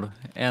one more,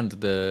 and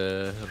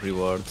the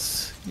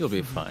rewards. You'll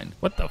be fine.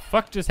 What the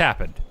fuck just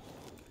happened?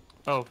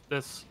 Oh,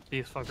 these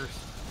fuckers.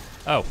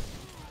 Oh.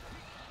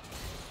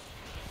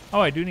 Oh,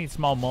 I do need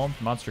small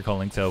monster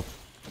culling, so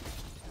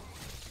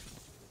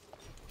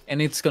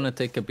And it's gonna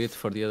take a bit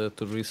for the other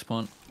to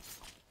respawn.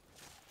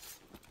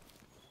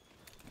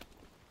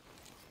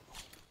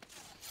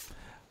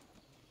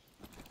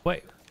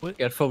 wait. What?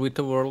 Careful with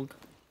the world.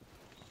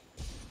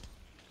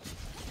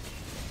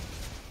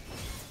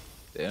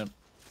 There.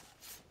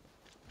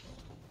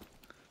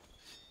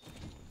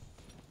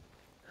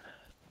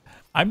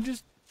 I'm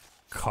just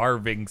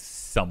carving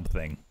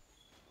something.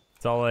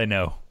 That's all I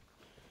know.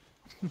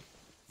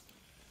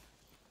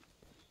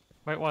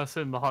 Might want to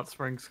sit in the hot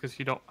springs because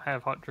you don't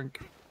have hot drink.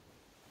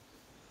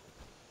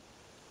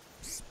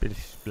 Splish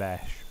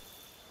splash.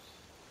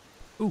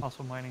 Ooh,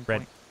 Also mining red.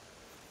 point.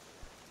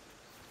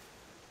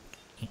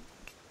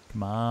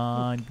 Come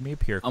on, give me a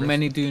pure. How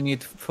many do you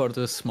need for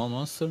the small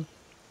monster?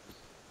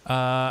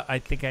 I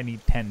think I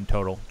need 10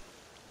 total.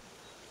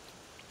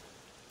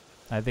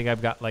 I think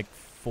I've got like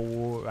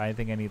 4. I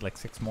think I need like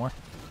 6 more.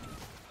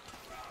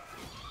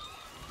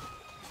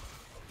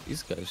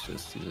 These guys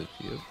just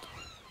disappeared.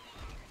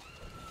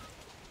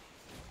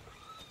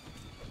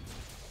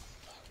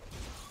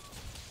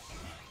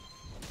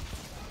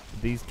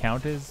 These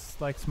count as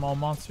like small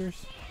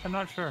monsters? I'm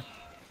not sure.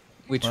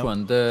 Which Well,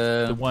 one?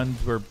 The The ones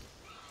we're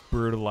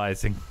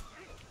brutalizing.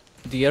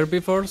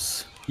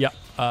 herbivores? Yeah.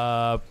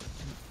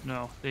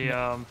 No,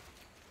 the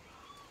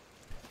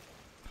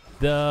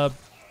The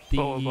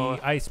Boa.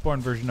 iceborne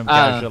version of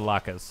Ah.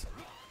 Gajalakas.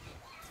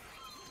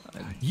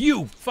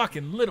 You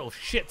fucking little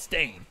shit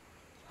stain.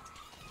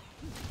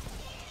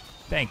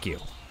 Thank you.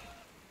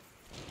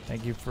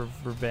 Thank you for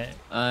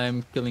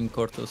I'm killing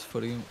Cortos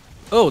for you.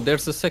 Oh,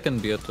 there's a second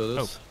Oh,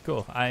 Beatus.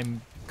 cool.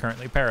 I'm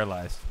currently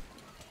paralyzed.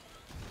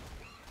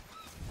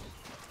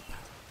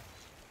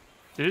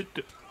 did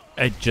it?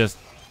 I just...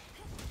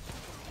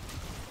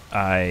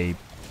 I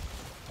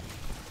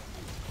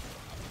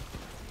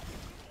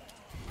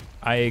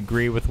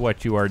agree with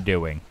what you are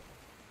doing.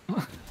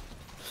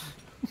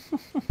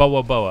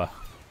 Boa Boa.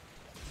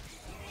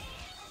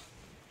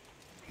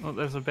 Well,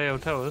 there's a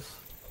Beotoas,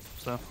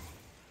 so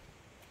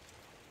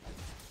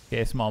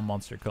Okay, small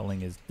monster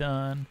culling is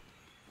done.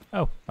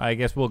 Oh, I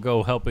guess we'll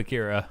go help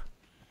Akira.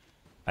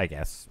 I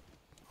guess.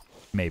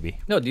 Maybe.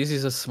 No, this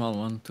is a small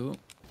one too.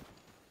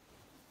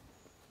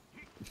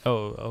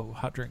 Oh,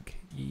 hot drink.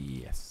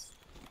 Yes.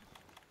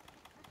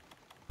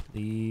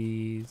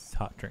 Please,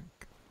 hot drink.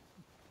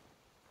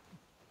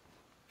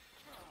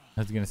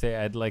 I was gonna say,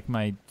 I'd like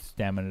my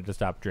stamina to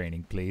stop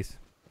draining, please.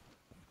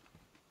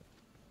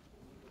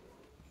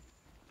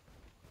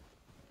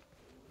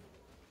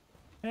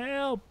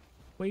 Help!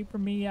 Wait for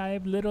me, I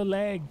have little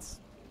legs.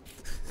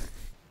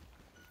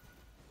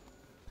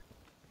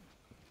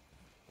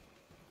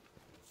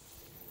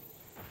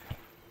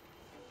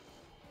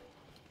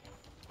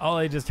 All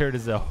I just heard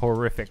is a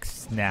horrific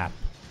snap.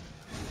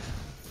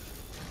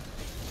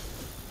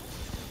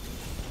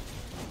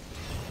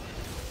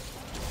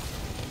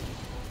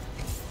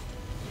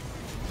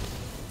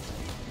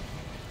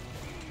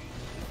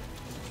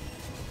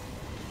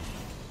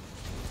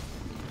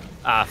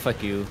 Ah,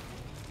 fuck you.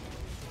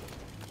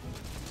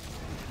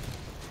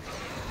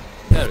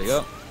 There we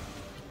go.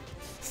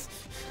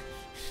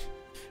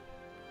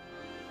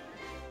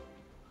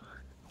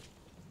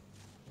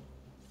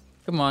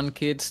 Come on,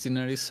 kids,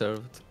 dinner is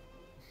served.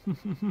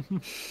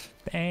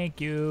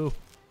 Thank you.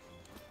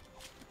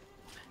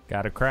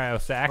 Got a cryo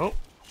sack. Oh.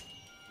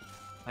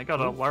 I got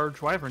a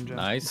large wyvern gem.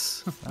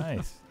 Nice.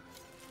 Nice.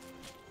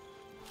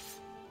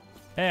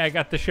 Hey, I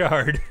got the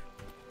shard.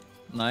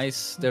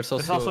 Nice. There's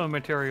There's also, also a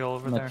material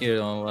over there.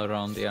 material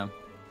around, yeah.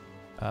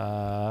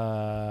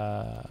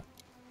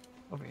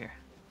 Over here.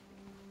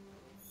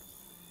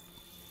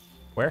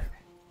 Where?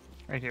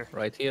 Right here.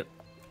 Right here.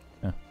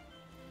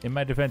 In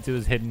my defense, it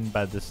was hidden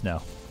by the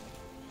snow.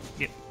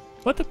 Yep.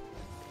 What the?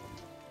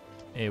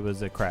 It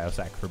was a cryo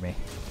sack for me.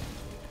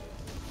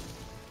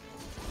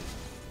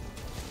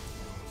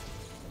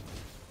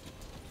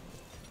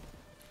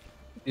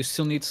 You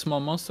still need small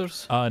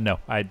monsters? No,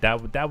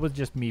 that was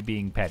just me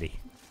being petty.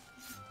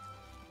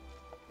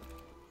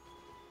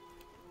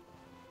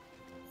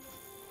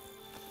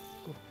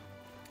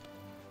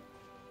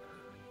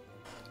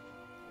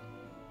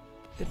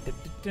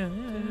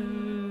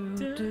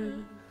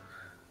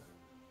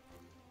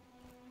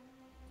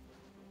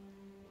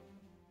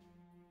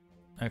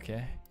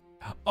 Okay.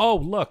 Oh,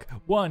 look.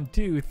 1,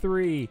 2,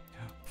 3,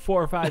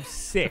 4, 5,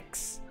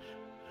 6.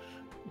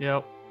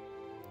 Yep.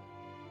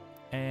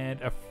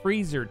 And a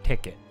freezer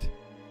ticket.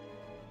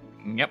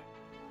 Yep.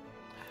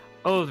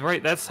 Oh,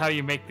 right. That's how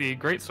you make the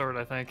greatsword,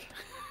 I think.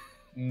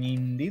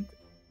 Indeed.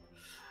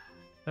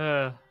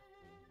 That's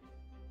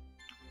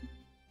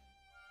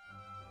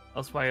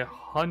my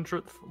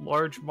 100th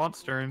large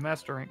monster in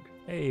Master Rank.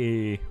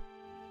 Hey.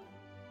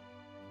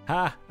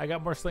 Ha! I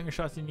got more slinger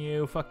shots than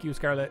you. Fuck you,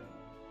 Scarlet.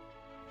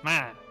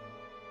 Man.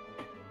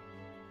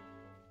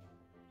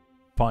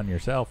 Upon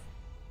yourself.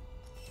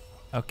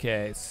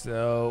 Okay,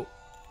 so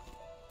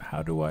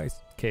how do I?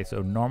 Okay,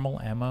 so normal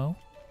ammo.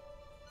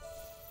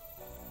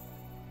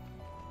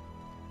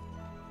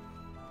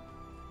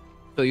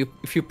 So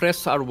if you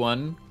press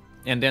R1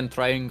 and then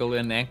triangle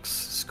and X,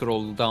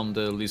 scroll down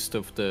the list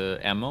of the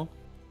ammo.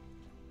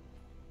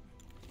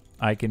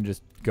 I can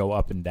just go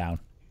up and down.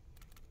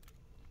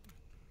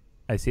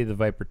 I see the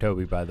Viper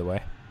Toby, by the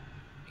way.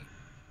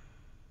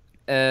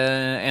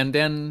 And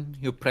then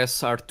you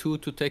press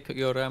R2 to take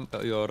your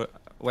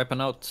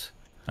weapon out.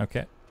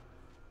 Okay.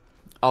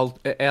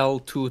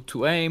 L2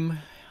 to aim,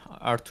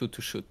 R2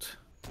 to shoot.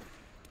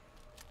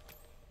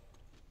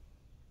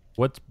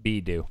 What's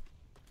B do?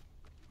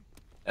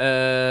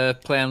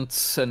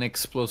 Plants an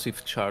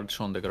explosive charge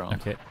on the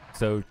ground. Okay,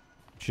 so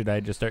should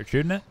I just start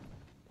shooting it?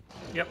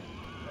 Yep.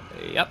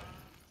 Yep.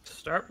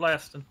 Start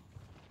blasting.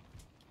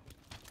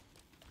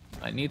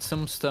 I need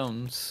some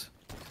stones.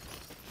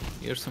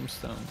 Here's some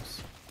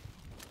stones.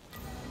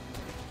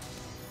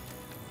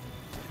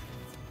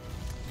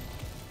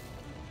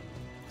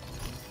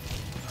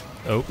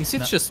 Oh, Is it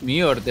no, just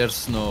me or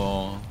there's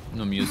no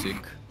music?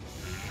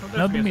 Oh,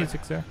 no, there's the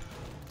music's there.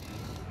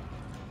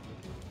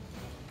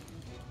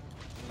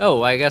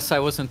 Oh, I guess I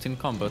wasn't in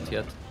combat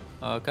yet.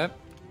 Okay.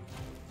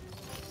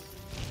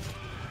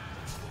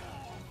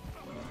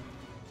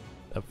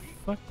 The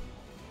fuck?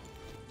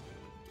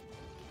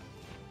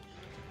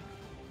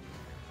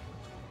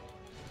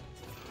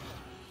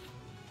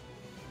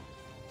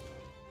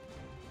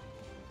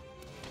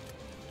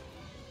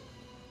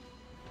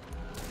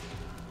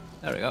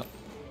 There we go.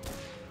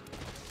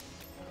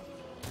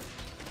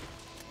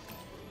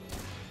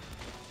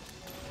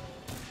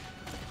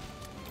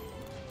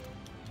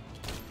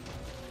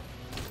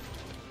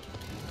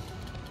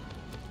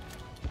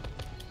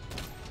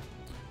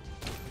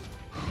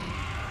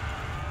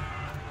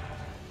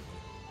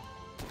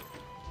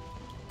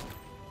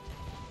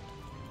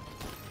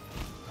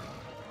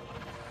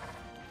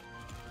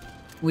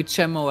 Which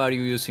ammo are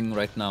you using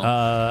right now?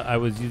 I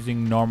was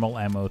using normal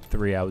ammo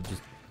 3. I would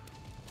just.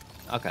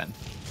 Okay.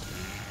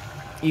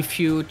 If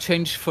you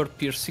change for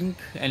piercing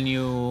and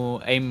you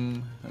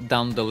aim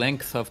down the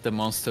length of the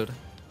monster,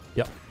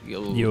 Yep.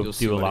 you'll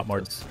see do a what lot it more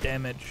does.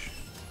 damage.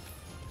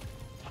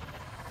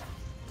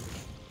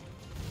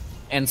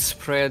 And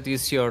spread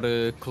is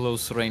your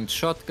close range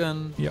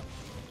shotgun. Yep.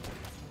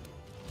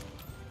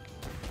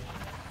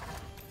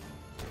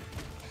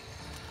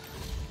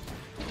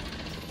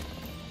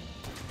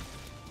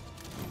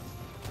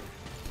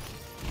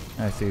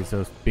 I see.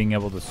 So being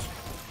able to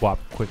swap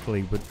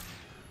quickly would.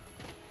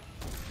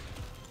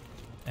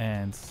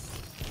 And.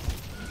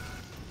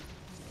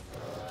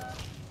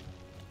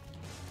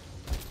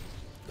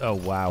 Oh,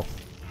 wow.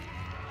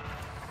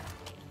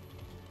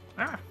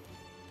 Ah.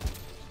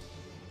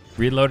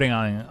 Reloading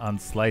on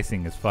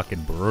slicing is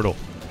fucking brutal.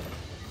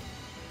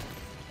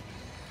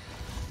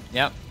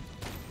 Yeah.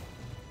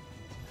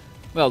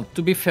 Well,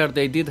 to be fair,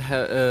 they did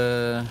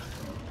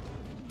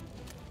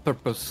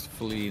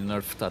purposefully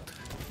nerf that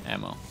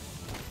ammo.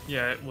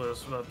 Yeah, it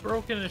was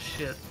broken as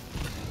shit.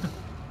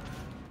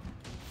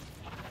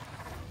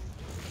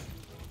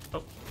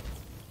 Oh.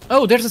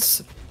 Oh, there's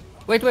a...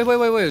 Wait.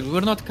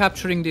 We're not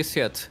capturing this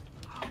yet.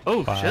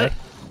 Oh, Bye. shit.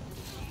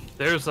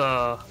 There's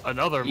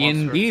another monster.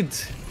 Indeed.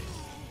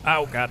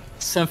 Oh, God.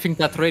 Something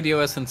that radio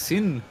hasn't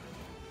seen.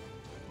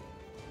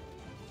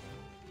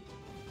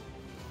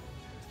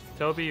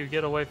 Toby, you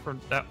get away from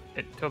that.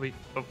 Toby,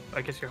 oh,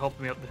 I guess you're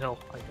helping me up the hill,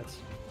 I guess.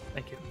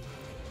 Thank you.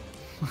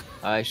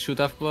 I should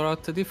have brought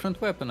out a different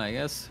weapon, I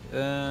guess.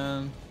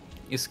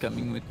 He's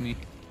coming with me.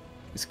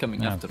 He's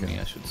coming after Okay. me,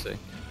 I should say.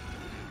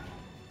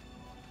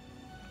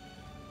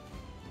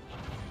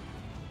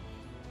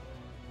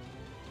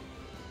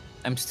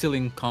 I'm still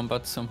in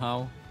combat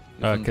somehow.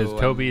 even Because though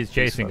Toby I'm is this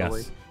chasing far us.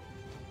 away.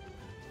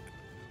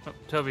 Oh,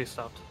 Toby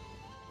stopped.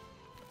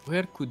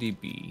 Where could he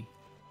be?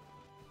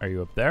 Are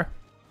you up there?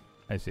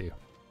 I see you.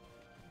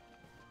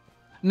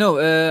 No,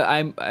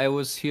 I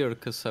was here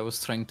because I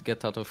was trying to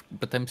get out of.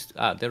 But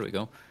there we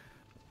go.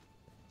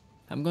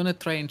 I'm gonna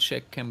try and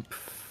check camp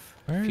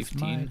Where's 15.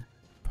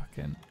 my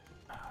fucking...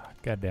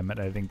 God damn it,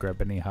 I didn't grab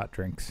any hot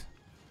drinks.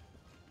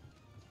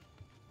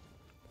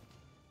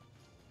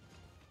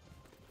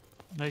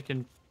 Now you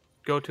can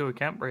go to a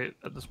camp right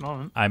at this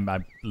moment. I'm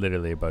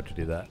literally about to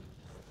do that.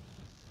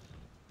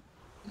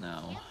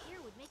 Now, Camp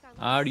here would make our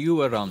are lives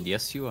you around?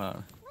 Yes, you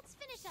are. Let's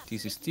finish up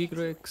This is so we can get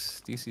to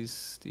Tigrex. This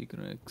is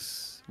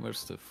Tigrex.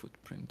 Where's the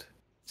footprint?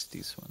 It's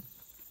this one.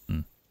 Hmm.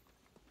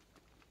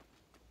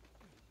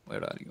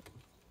 Where are you?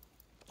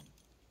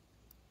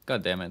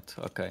 God damn it.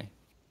 Okay.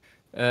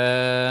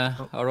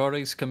 Aurora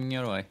is coming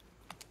your way.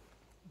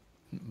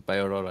 By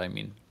Aurora, I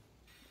mean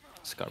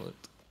Scarlet.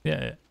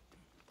 Yeah,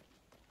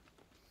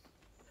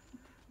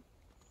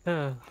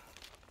 yeah.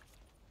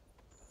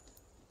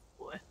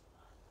 Boy.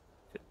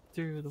 Fit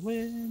through the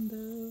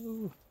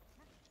window.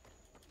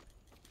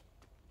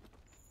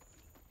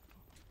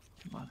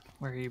 Come on,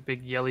 where are you,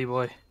 big yelly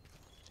boy?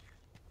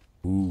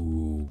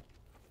 Ooh.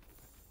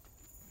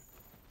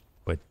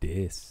 What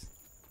this?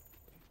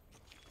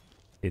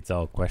 It's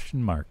all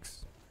question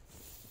marks.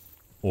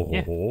 Oh.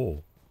 Yeah.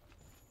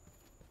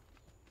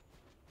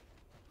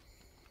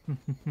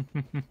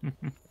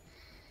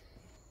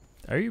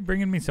 Are you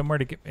bringing me somewhere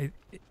to get me?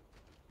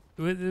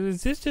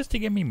 Was this just to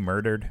get me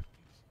murdered?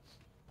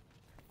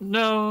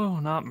 No,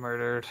 not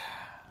murdered.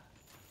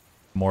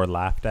 More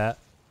laughed at?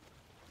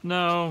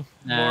 No,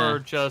 Nah. more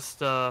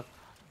just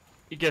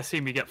you guys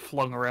see me get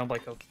flung around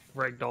like a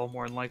ragdoll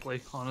more than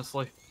likely,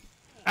 honestly.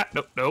 Ah,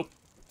 nope, nope.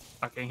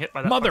 Not getting hit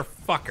by that.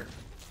 Motherfucker!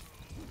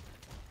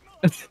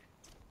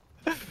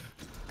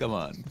 Come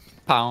on.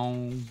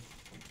 Pound.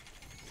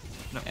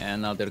 No.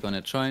 And now they're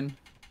gonna join.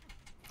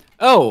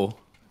 Oh!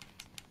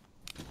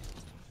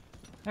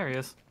 There he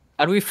is.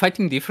 Are we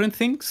fighting different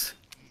things?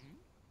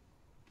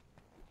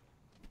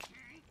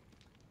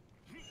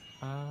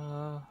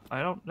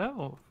 I don't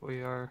know if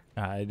we are.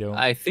 I don't.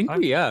 I think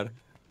we are.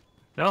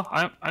 No,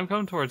 I'm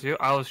coming towards you.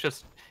 I was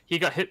just he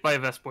got hit by a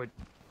Vespoid.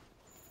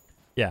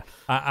 Yeah,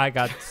 I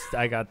got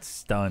I got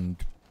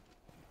stunned.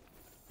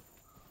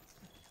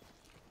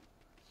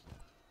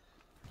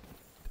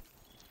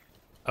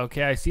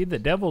 Okay, I see the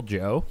devil,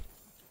 Joe.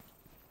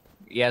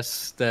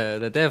 Yes,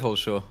 the devil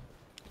show.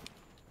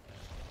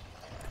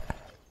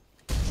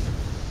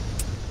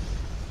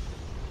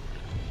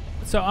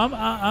 So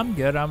I'm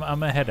good.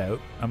 I'm a head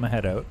out. I'm a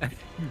head out.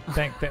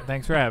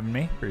 Thanks for having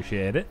me.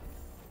 Appreciate it.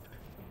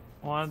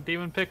 Want a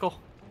demon pickle?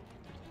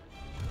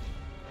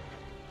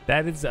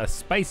 That is a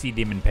spicy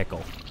demon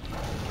pickle.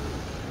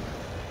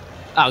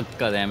 Oh,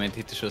 god damn it,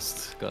 it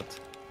just got.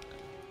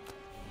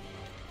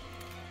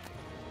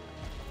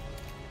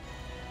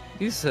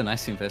 This is a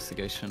nice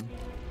investigation.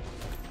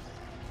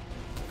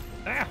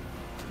 Ah!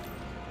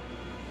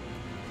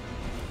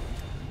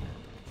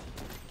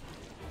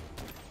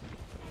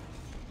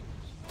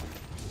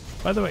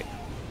 By the way,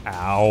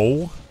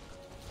 ow.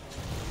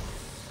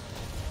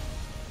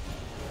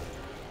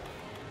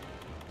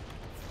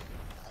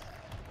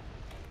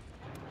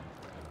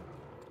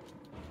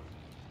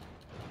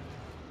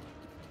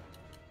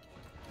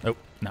 Nope,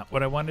 not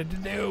what I wanted to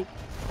do.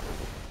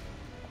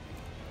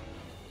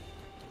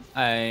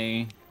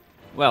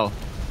 Well,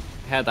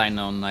 had I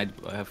known, I'd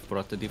have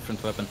brought a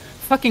different weapon.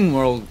 Fucking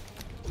world.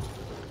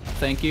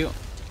 Thank you.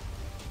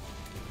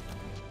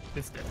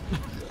 It's dead.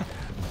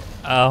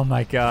 Oh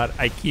my god,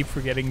 I keep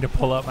forgetting to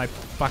pull out my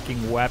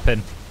fucking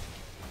weapon.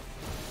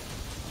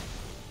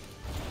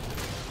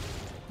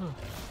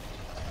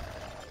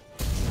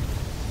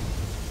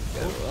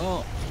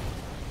 Oh.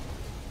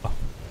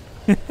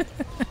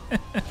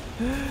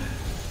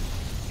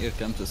 Here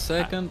comes a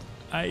second.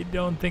 I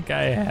don't think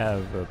I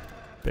have a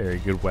very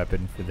good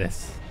weapon for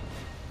this.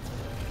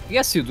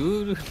 Yes, you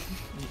do.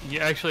 You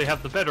actually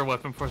have the better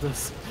weapon for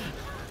this.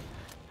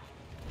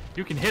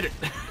 You can hit it.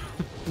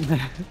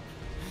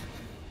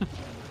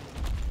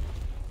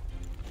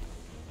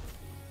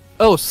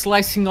 Oh,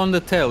 slicing on the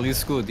tail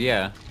is good,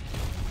 yeah.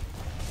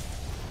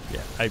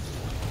 Yeah, I...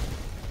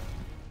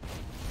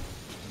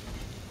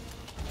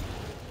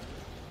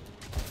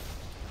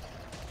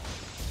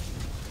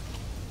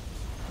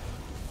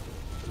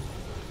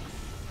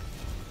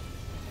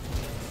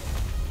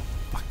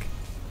 Fuck.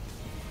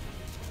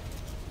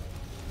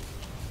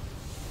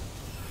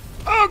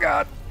 Oh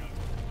god!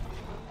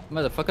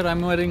 Motherfucker,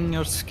 I'm wearing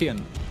your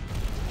skin.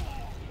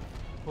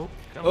 Oh,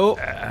 come Oh!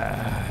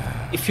 on.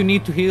 If you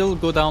need to heal,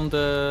 go down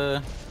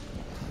the...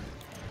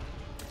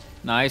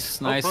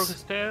 Nice, Oh, broke nice.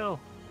 his tail.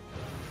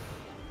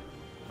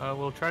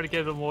 We'll try to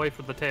get him away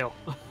from the tail.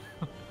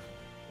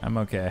 I'm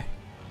okay.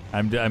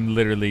 I'm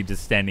literally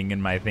just standing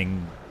in my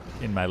thing,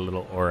 in my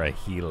little aura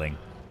healing.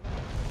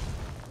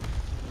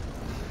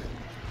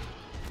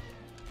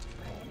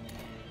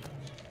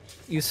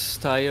 He's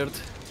tired.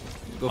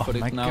 Go Oh for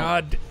my it now.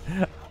 god.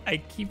 I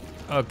keep...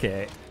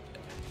 Okay.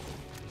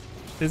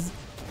 This...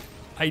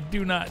 I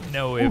do not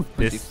know if Ooh,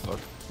 this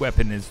 24.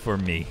 weapon is for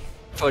me.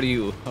 For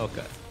you,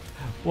 okay.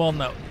 Well,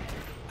 no.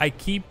 I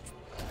keep...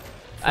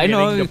 I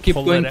know forgetting you to keep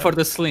pull going it for out.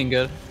 the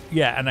slinger.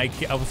 Yeah, and I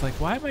was like,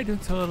 why am I doing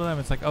so little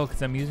damage? It's like, oh,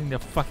 because I'm using the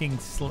fucking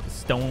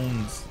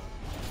stones.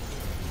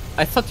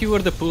 I thought you were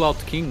the pull-out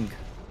king.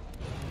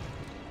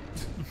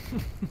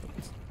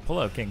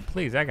 Pullout King,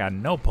 please. I got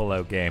no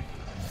pullout game.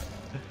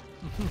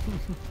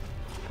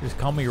 Just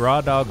call me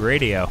Raw Dog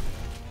Radio.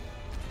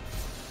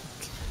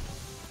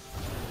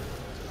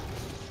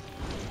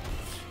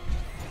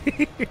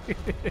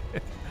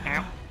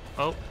 Ow.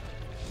 Oh.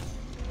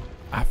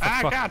 Ah, for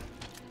fuck. God.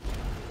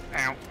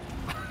 Ow.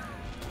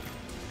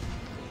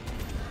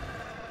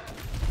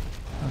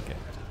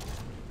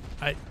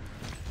 Okay.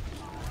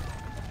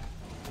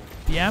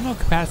 The ammo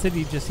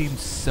capacity just seems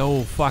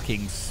so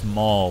fucking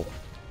small.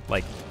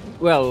 Like,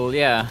 Well,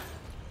 yeah.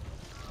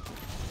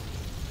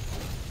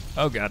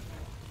 oh god.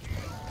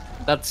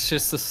 That's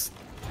just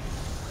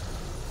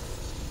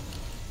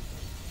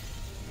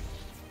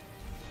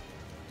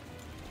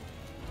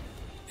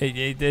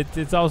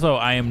It's also,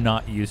 I am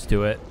not used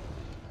to it.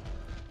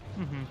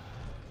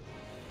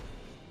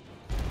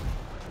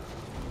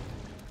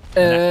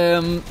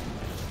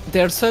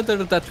 There's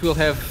other that will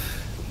have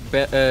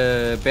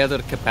better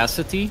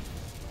capacity,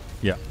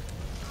 Yeah.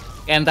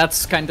 and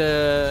that's kind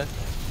of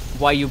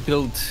why you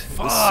build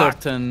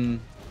certain.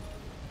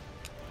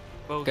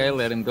 Okay,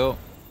 let him go.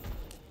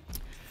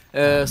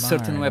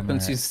 Certain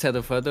weapons instead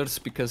of others,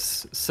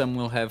 because some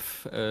will have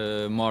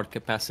more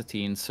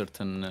capacity in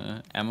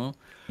certain ammo.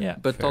 Yeah.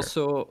 But fair.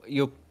 also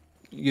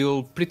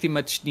you'll pretty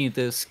much need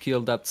a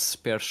skill that's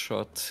spare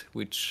shot,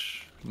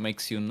 which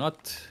makes you not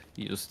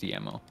use the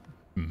ammo.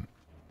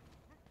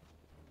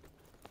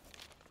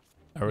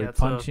 Are we Yeah, it's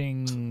a-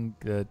 punching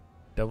the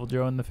Devil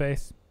Joe in the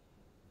face?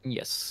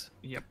 Yes.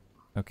 Yep.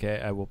 Okay,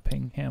 I will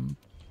ping him.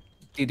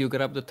 Did you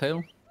grab the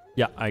tail?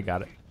 Yeah, I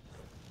got it.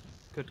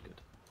 Good,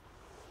 good.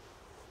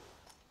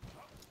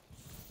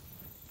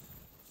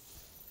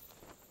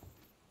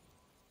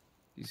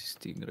 This is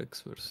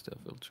Tigrex versus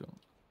Devil Joe.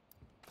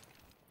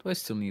 Do I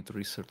still need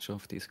research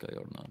of this guy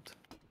or not?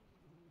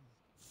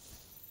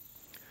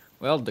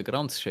 Well, the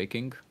ground's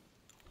shaking.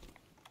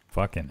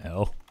 Fucking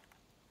hell.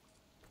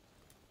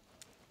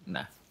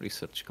 Nah,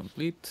 research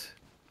complete.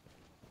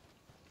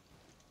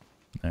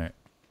 Alright.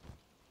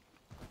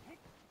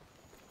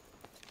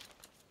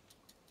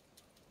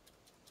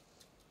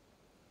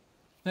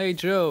 Hey,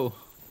 Joe.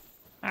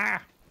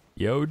 Ah!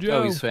 Yo, Oh,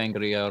 Joe. he's so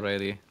angry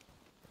already.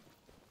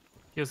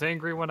 He was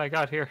angry when I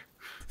got here.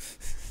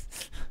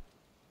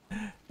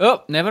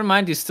 Oh, never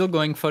mind. He's still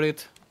going for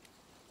it.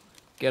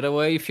 Get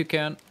away if you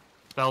can.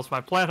 That was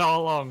my plan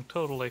all along,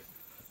 totally.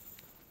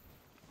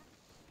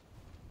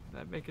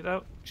 Did I make it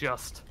out?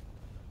 Just.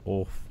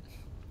 Oof.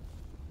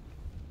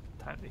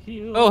 Time to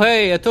heal. Oh,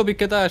 hey, Atobi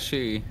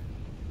Kadashi.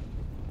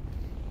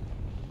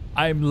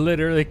 I'm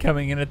literally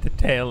coming in at the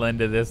tail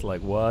end of this,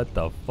 like, what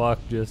the fuck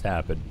just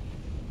happened?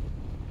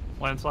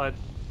 Landslide.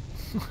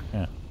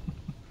 Yeah.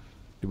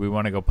 Do we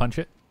want to go punch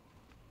it?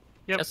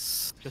 Yep.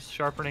 Yes. Just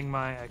sharpening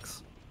my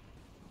axe.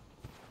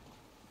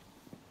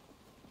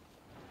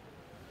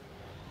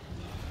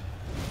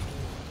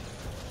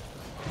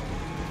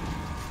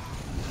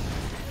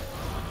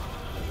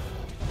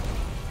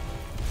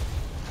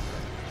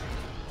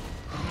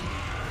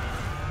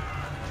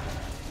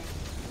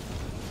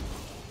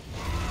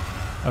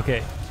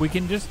 Okay, we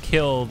can just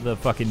kill the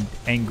fucking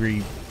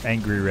angry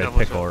red Devil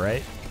pickle, Joe.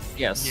 right?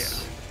 Yes.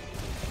 Yeah.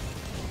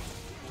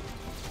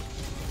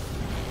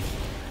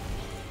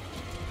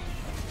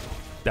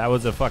 That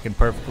was a fucking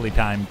perfectly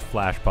timed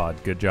flash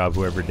pod. Good job,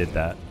 whoever did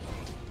that.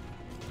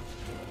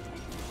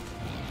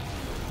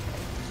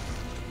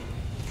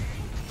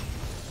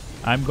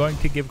 I'm going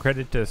to give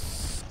credit to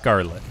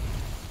Scarlet.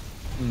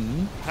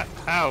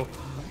 How?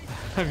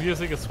 I'm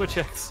using a switch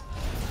axe.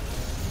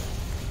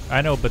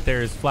 I know, but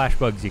there's flash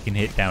bugs you can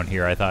hit down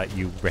here. I thought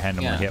you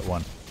randomly Yeah. hit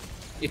one.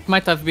 It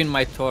might have been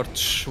my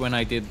torch when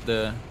I did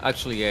the...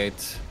 Actually, yeah,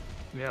 it's...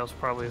 Yeah, it was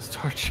probably his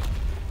torch.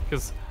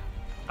 Because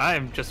I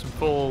am just in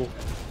full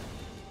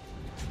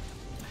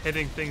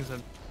hitting things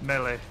in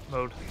melee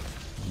mode.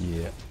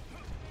 Yeah.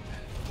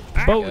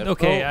 Ah, But Good.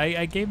 okay,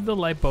 Oh. I gave the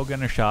light bow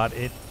gun a shot.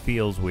 It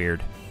feels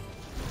weird.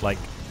 Like,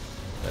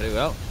 Very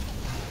well.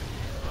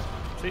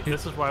 See,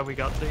 this is why we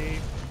got the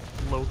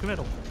low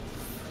committal.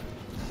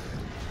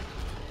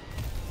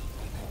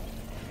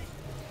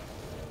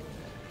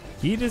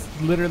 he just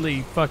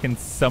literally fucking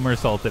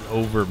somersaulted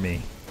over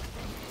me.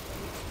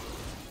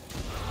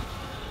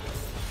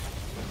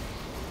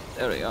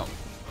 There we go.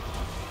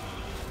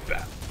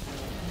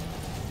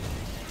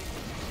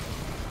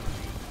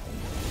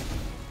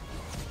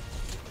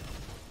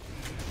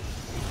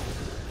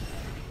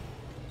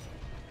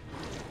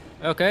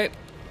 Okay.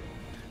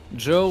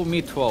 Joe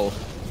Meatwall.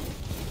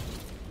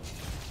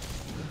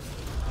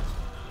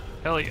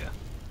 Hell yeah.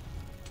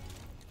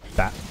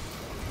 That.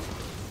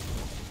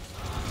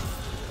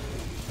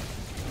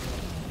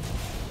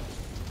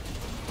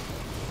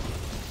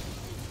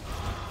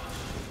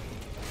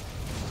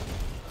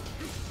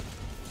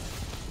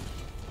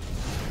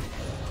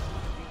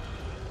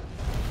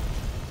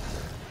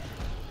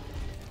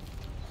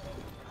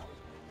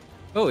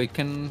 Oh, it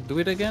can do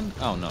it again?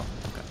 Oh, no.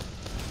 Okay.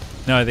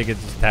 No, I think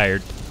it's just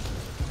tired.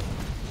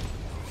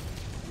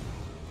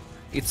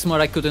 It's more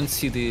I couldn't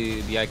see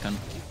the icon.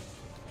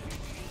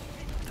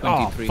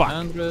 Oh, fuck.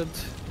 2300.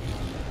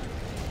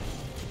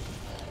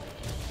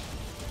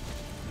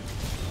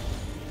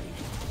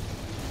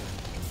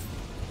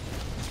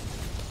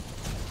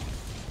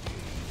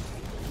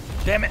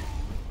 Damn it.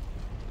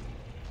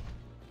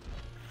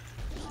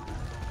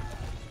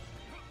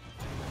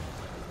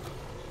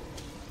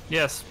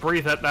 Yes,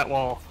 breathe at that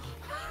wall.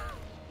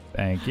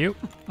 Thank you.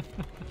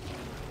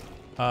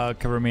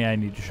 Cover me. I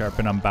need to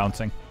sharpen. I'm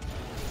bouncing.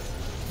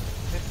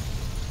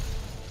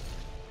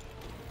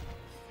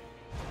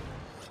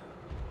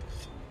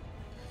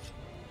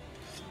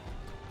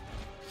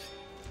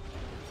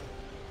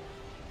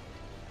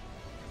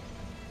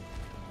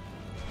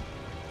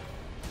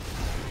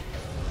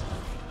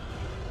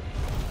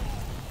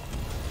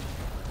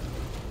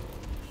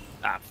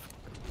 Ah.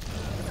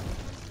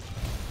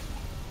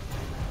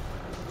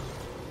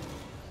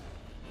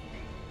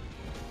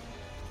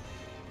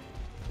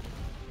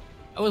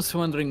 I was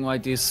wondering why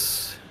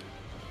this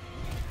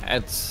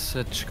had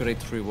such great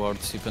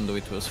rewards, even though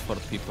it was 4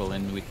 people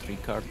and with 3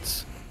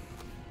 cards.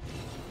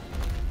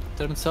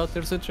 Turns out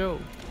there's a Joe.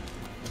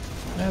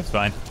 That's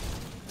fine.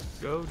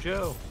 Go,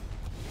 Joe.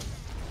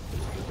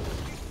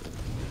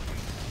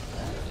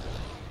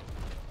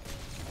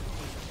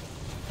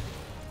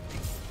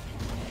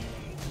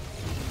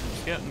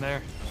 He's getting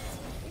there.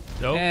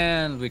 Nope.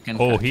 And we can.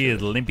 Oh, catch he it.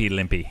 is limpy.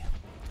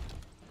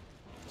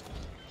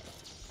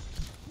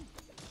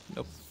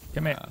 Nope.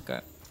 Come here.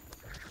 Okay.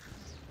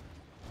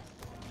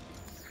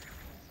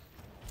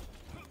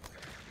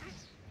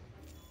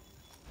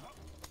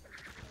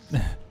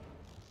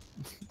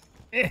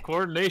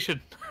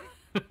 Coordination.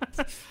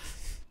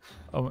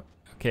 Oh,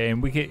 okay,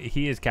 and we can.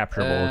 He is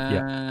capturable.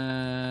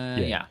 Yeah.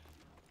 Yeah.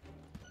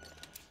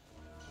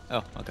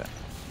 Oh, okay.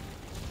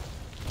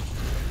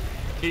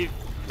 He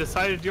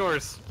decided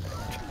yours.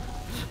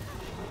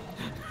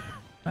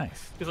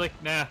 Nice. He's like,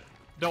 nah,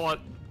 don't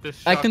want this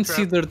shock I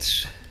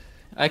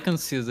trap.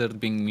 considered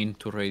being mean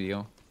to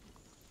radio.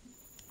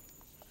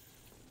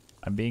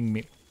 I'm being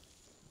me.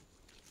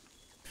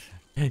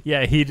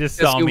 Yeah, he just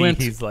Yes, saw you me.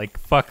 went- He's like,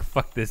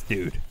 fuck this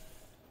dude.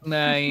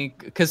 Like,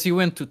 because you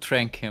went to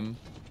trank him.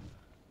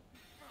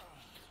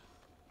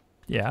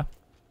 Yeah.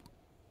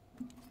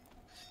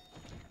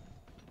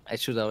 I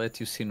should have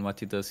let you see what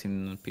he does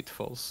in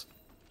Pitfalls.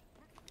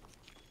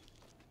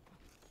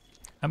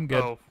 I'm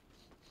good. Oh,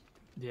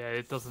 yeah,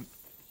 it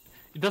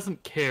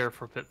doesn't care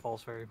for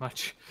pitfalls very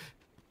much.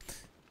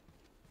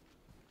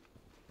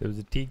 There was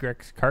a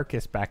T-Rex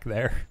carcass back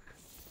there.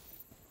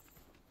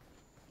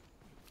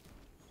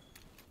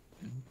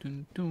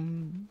 Dun,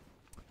 dun.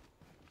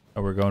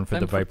 Oh, we're going for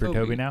Time the for Viper Toby.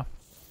 Toby now?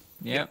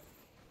 Yeah.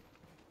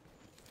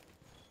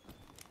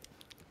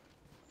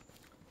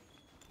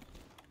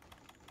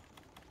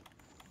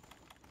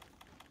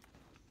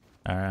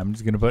 Alright, I'm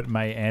just gonna put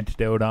my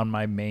antidote on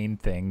my main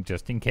thing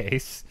just in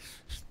case.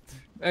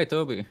 Hey,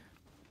 Toby.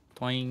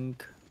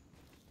 Twink.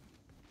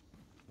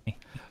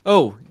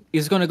 Oh,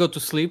 he's gonna go to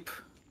sleep.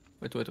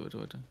 Wait.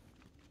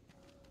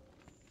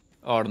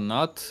 Or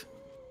not.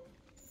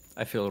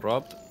 I feel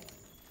robbed.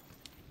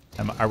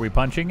 Are we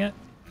punching it?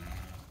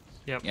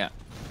 Yep. Yeah.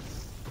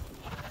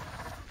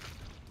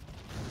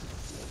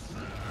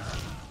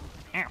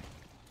 Ow.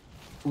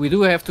 We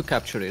do have to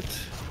capture it.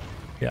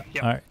 Yeah.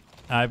 Yep. Alright.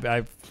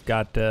 I've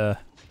got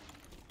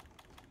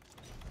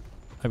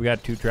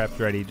 2 traps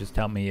ready. Just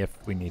tell me if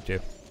we need to.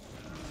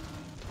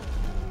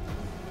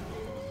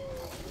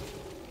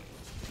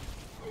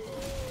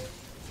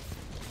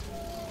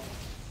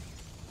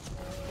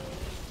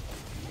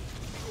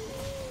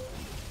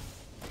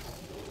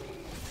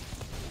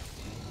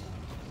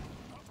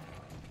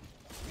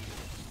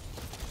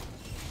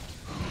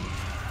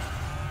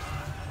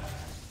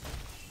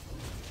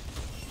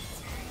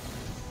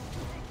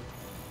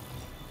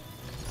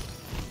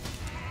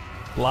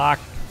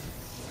 Blocked.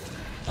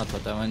 Not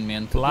what I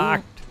meant to do.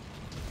 Blocked.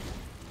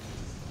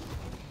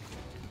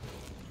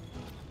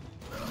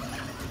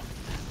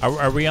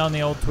 Are we on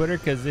the old Twitter?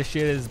 Because this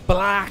shit is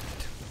blocked.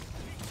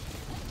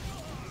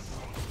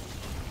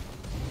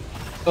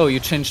 Oh, you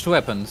changed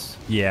weapons.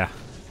 Yeah.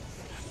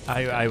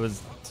 I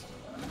was...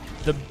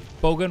 The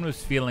bowgun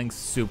was feeling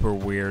super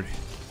weird.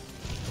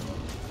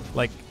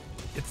 Like,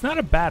 it's not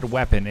a bad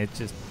weapon. It's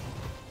just...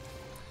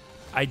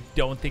 I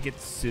don't think it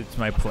suits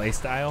my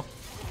playstyle.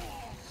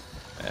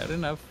 Fair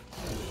enough.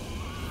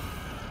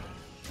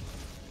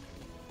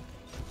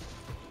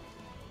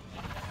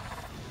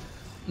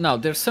 Now,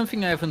 there's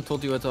something I haven't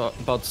told you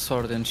about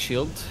Sword and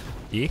Shield.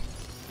 Yeah?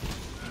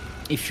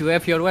 If you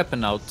have your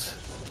weapon out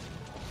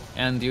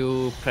and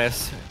you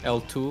press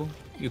L2,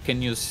 you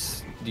can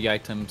use the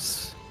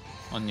items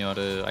on your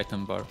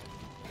item bar.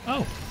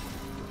 Oh.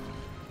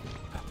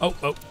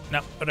 Oh,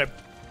 no. Whatever.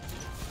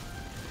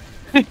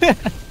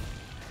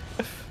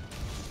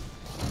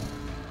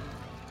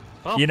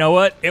 Well, You know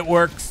what? It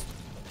works.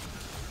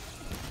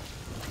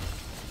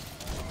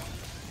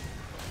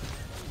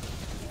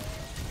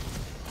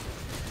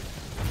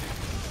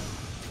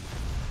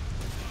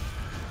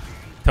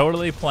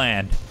 Totally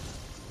planned.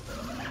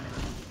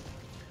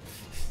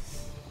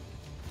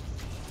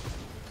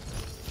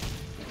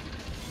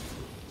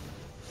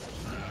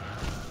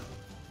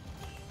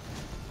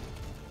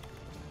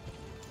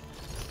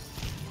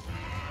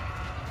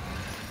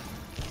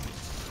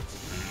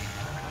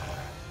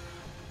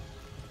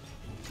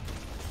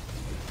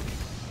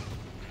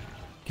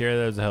 Kira,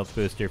 there's a health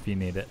booster if you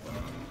need it.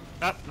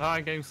 Ah, no,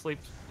 I'm getting sleep.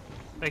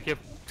 Thank you.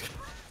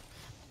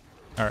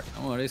 All right.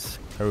 No worries.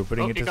 Are we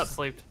putting Oh, it you to... got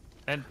sleeped.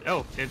 And,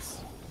 oh, it's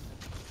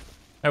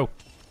Oh.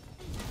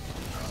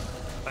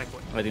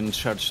 backward. I didn't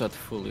charge that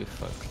fully,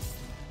 fuck.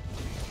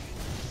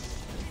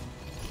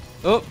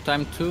 Oh,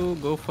 time to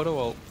go for the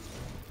wall.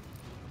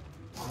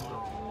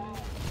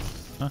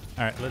 Huh? All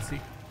right, let's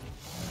see.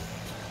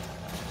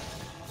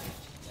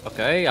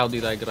 Okay, how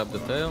did I grab the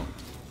tail?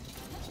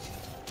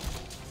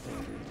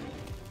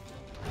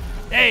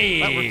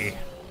 Hey!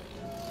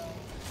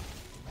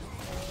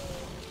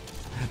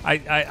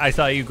 I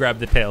saw you grab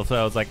the tail, so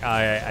I was like,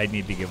 I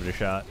need to give it a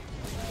shot.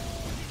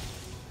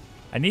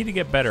 I need to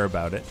get better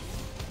about it.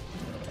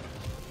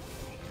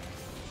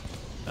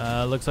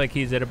 Looks like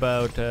he's at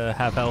about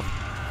half health.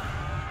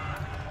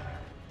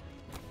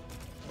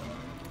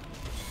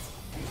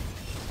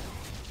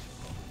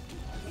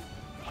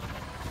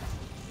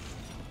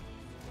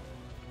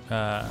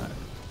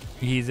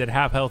 He's at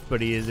half health, but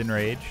he is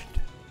enraged.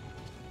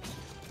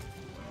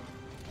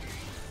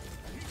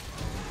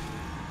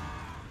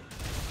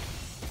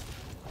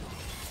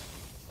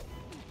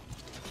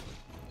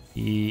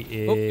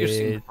 He Oh, you're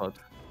seeing is. pod.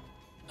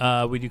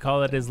 Would you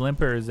call that his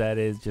limp, or is that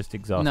his just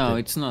exhausted? No,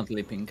 it's not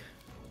leaping.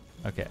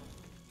 Okay.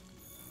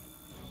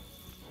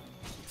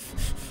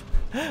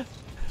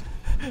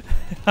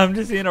 I'm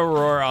just seeing a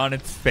roar on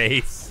its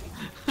face.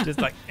 Just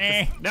like,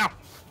 eh. No!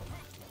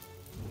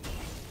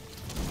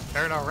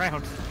 Turn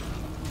around.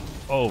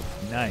 Oh,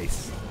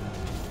 nice.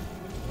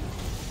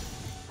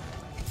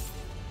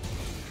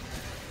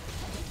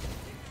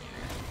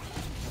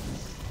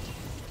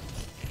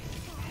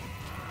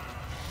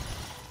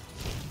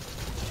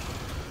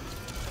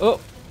 Oh!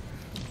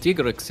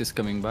 Tigrex is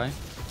coming by.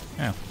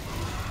 Yeah.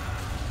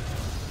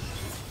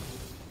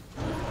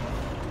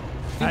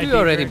 Did Hi, you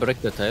already Tigrex.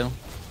 break the tail?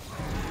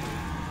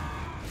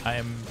 I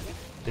am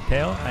the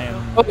tail. I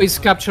am. Oh, he's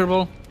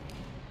capturable.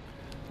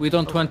 We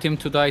don't want him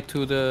to die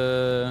to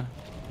the...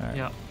 Alright.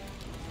 Yeah.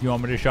 You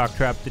want me to shock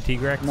trap the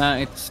T-Rex? Nah,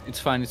 it's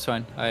fine, it's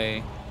fine.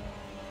 Do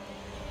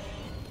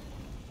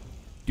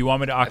you want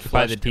me to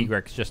occupy the flashed him.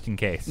 T-Rex just in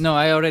case? No,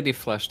 I already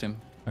flashed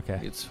him. Okay.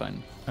 It's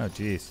fine. Oh,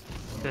 jeez.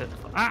 Good.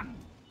 Ah!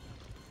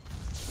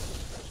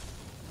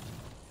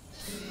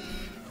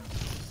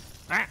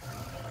 Ah!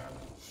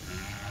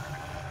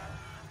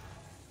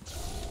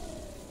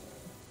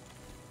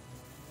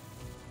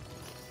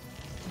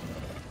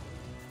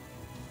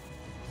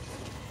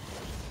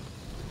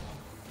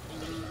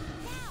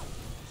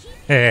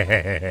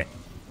 There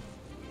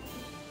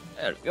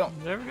we go.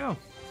 There we go.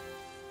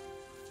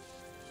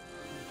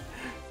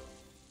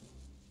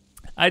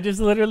 I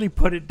just literally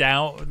put it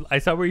down. I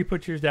saw where you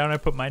put yours down. I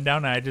put mine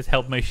down, and I just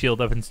held my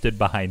shield up and stood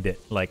behind it.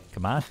 Like,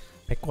 come on,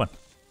 pick one.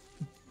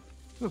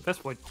 Ooh,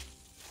 best point.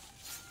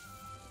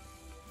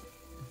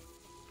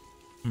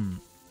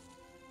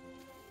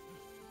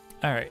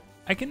 All right.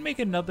 I can make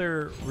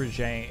another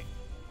Rajang.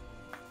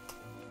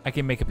 I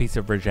can make a piece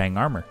of Rajang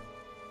armor.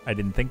 I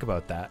didn't think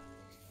about that.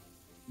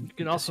 You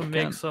can also you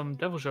make can. some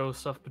Devil Show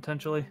stuff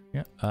potentially.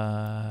 Yeah.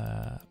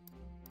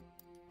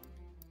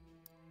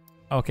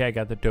 Okay, I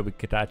got the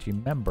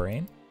Tobikatachi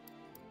membrane.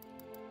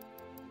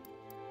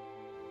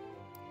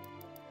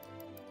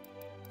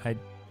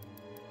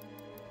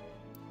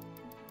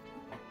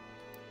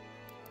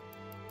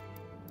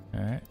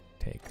 Alright,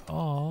 take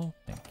all.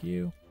 Thank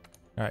you.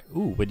 Alright,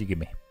 ooh, what'd you give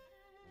me?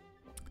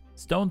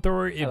 Stone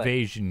Thrower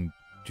Evasion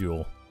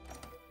Jewel.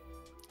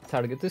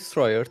 Target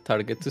destroyer,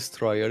 target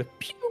destroyer.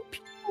 Pew,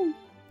 pew.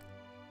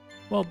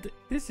 Well,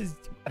 this is...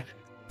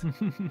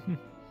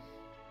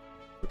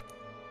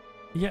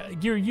 Yeah,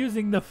 you're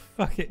using the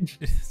fucking...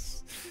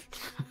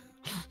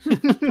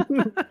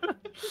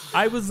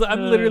 I'm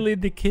literally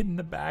the kid in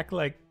the back,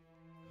 like...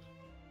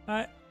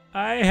 I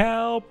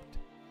helped.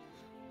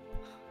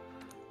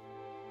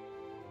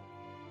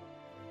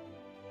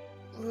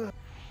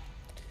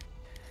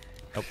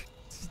 Oh.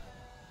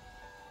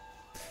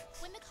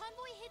 When the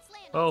convoy hits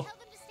land, Oh. tell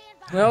them to stand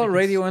by. Well,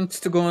 Radio wants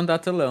to go on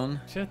that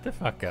alone. Shut the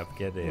fuck up.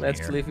 Get in Let's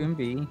here. leave him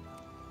be.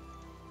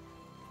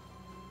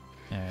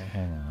 Alright,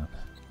 hang on.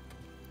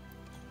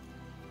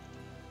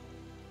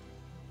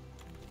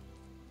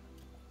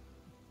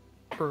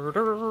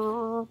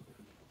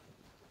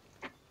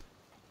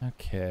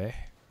 Okay.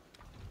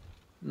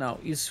 Now,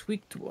 he's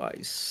weak to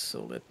ice,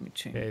 so let me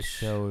change. Okay,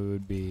 so it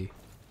would be...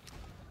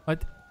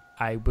 What?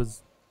 I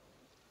was...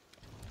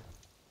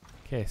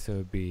 Okay, so it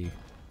would be...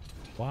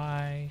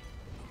 Y,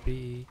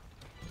 B...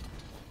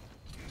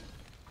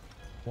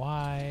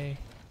 Y...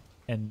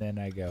 And then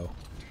I go...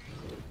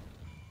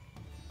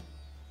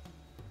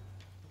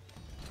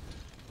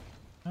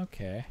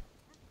 Okay.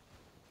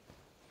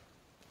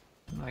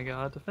 I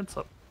got defense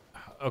up.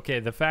 Okay,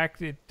 the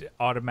fact it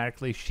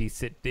automatically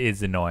sheaths it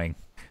is annoying.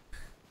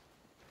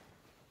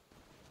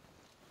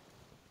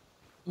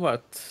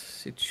 What?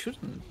 It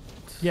shouldn't.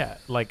 Yeah,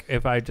 like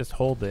if I just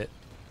hold it,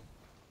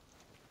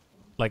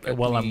 like Let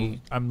while me-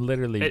 I'm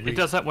literally. It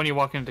does that when you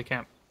walk into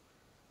camp.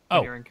 When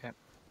Oh. you're in camp.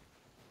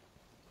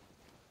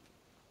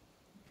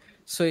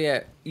 So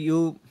yeah,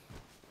 you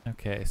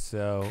Okay,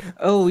 so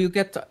Oh, you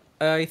get.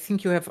 I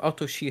think you have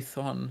auto sheath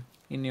on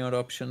in your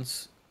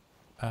options.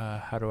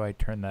 how do I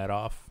turn that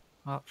off?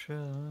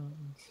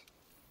 Options.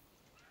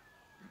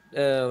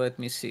 Let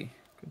me see.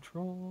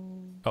 Control.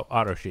 Oh,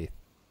 auto sheath.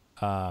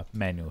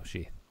 Manual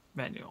sheath.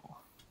 Manual.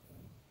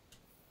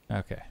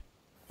 Okay.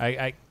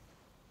 I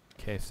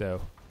okay, so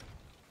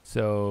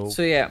So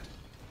yeah,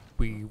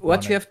 we what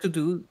wanna- you have to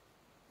do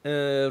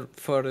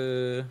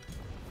for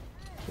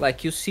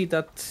like you see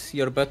that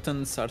your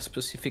buttons are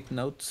specific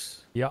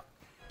notes. Yeah.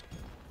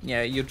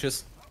 Yeah,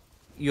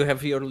 you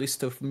have your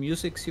list of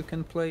musics you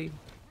can play.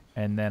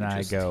 And then You I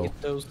just go,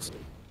 hit those.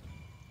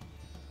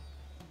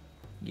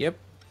 Yep.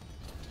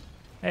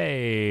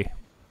 hey.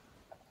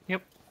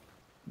 Yep.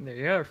 There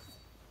you are.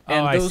 Oh,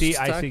 And I those see.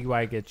 I stack- see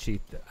why I get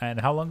sheath. And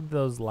how long do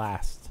those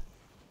last?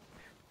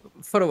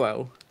 For a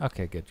while.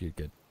 Okay, good,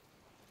 good.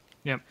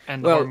 Yep.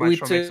 And Well, the hard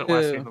maestro with, makes it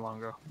last uh, even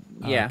longer.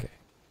 Yeah. Okay.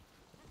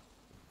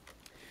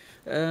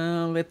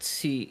 Let's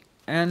see.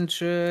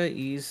 Anja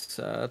is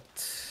at.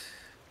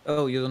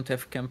 Oh, you don't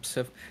have camp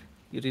stuff.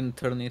 You didn't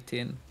turn it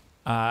in.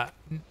 I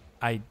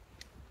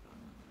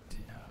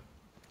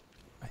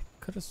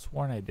could have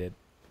sworn I did.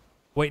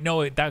 Wait,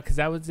 no, that's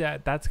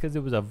because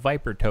it was a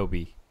Viper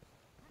Toby,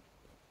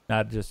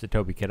 not just a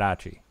Toby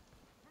Kadachi.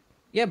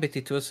 Yeah, but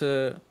it was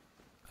a.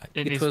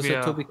 It It needs to was be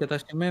a Toby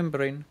Kadashi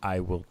membrane. I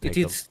will It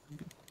take. is.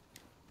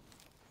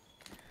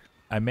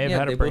 I may have Yeah,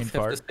 had they a brain both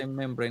have fart. the same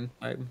membrane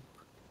type.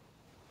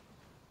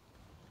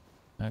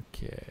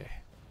 Okay.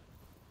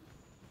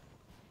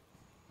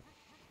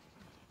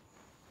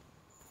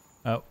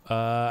 Oh,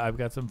 I've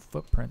got some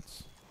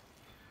footprints.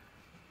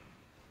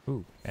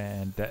 Ooh,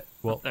 and that.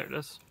 Well, There it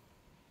is.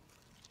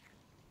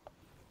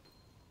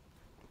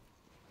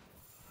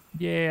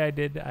 yeah, I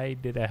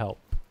did a help.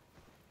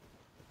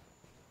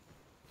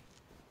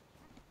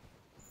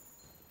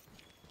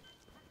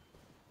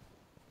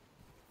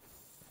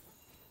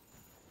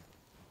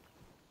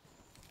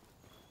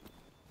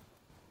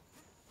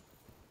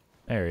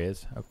 There he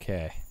is.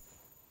 Okay.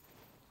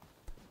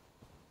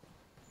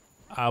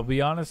 I'll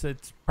be honest,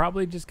 it's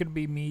probably just going to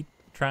be me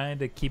trying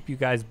to keep you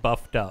guys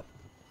buffed up.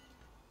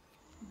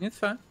 It's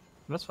fine.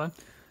 That's fine.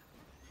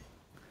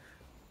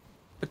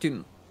 But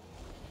you.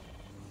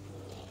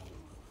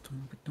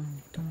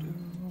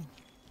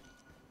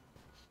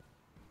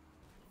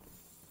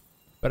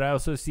 But I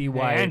also see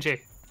why. Hey,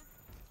 Angie.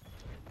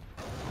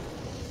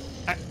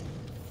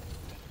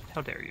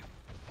 How dare you?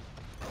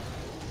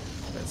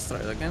 Let's try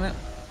it again.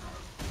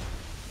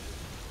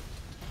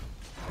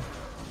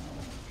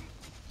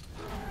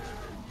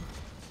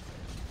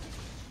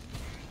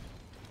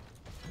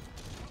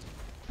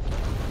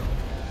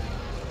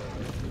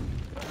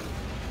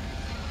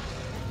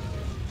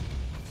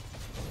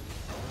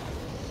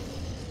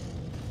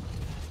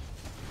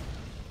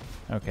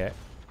 Okay.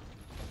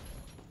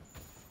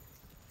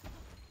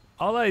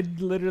 All I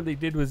literally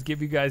did was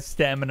give you guys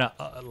stamina,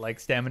 like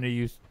stamina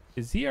use.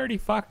 Is he already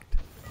fucked?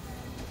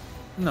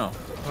 No.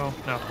 Oh,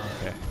 no.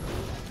 Okay.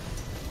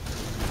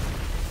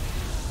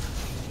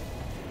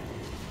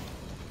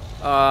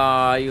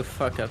 Ah, you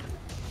fucker.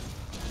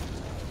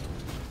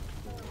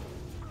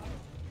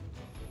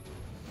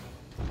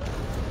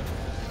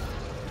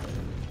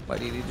 Why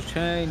did it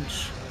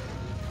change?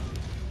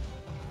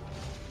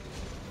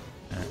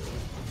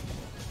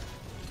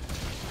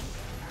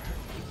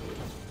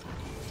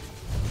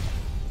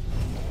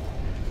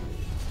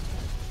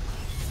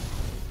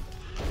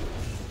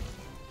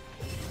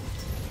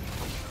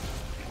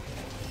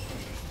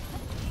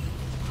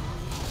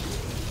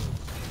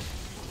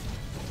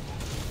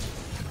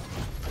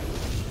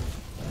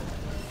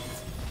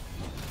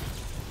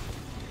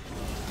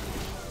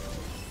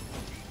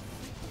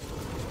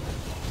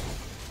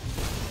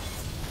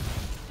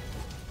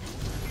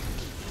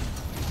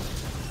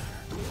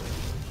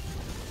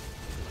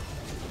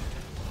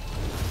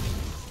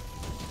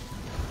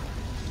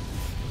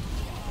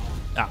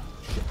 Ah,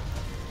 shit.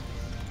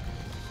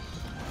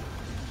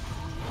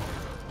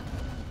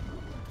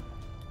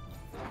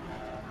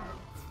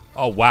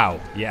 Oh, wow.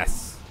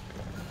 Yes.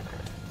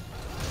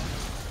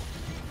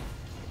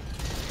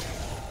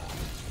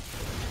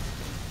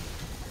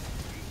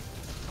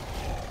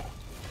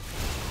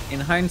 In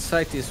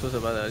hindsight, this was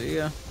a bad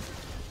idea.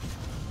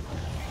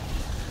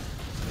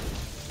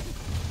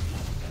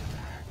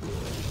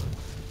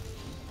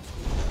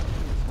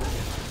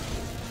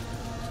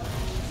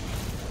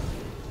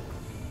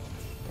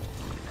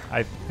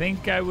 I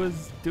think I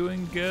was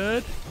doing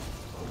good.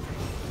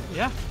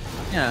 Yeah.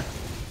 Yeah.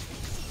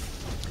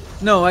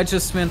 No, I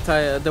just meant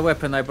the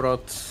weapon I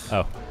brought.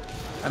 Oh.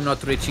 I'm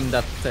not reaching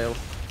that tail.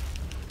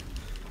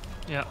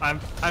 Yeah, I'm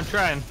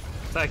trying.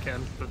 If I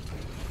can, but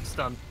it's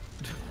done.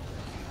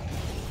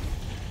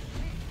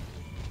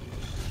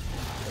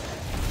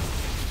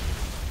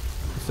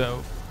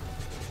 So.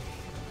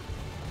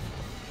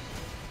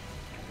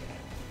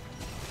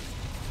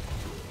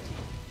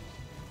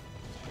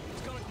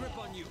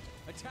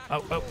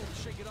 Oh.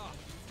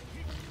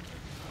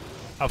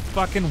 A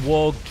fucking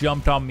wolf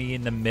jumped on me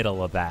in the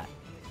middle of that.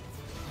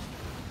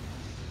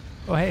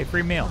 Oh, hey,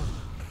 free meal.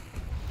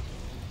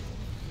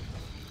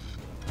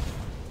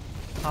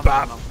 Not Bop.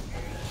 bad enough.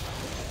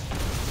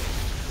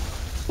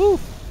 Woo.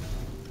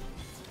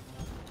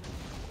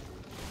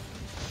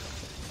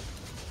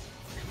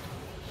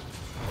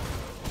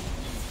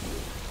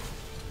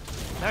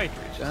 Now he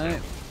reaches Giant.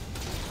 down.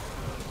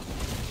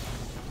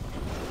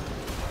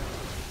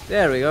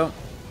 There we go.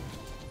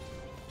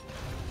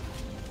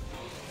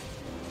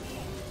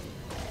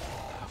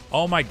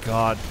 Oh my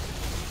god.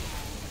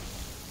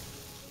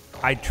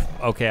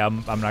 Okay,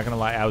 I'm not gonna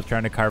lie. I was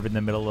trying to carve in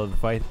the middle of the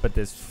fight, but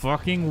this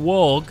fucking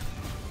Wulg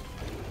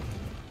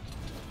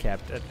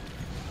kept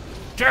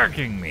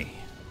jerking me.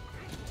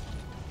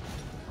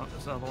 Oh,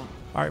 there's another one.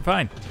 All right,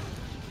 fine.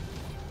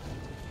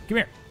 Come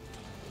here.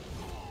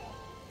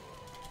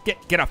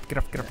 Get up, get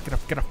up, get up, get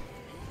up, get up.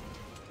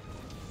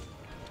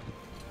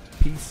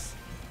 Piece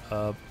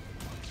of.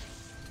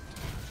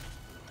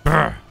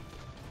 Brr.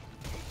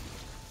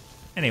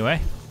 Anyway.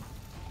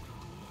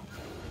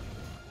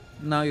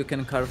 Now you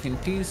can carve in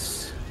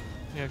peace.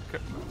 Yeah.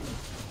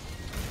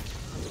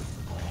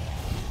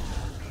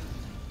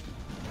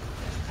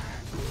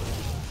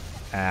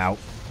 Ow.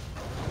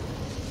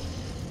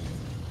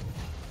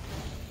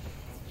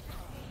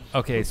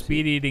 Okay,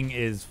 speed eating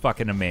is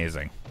fucking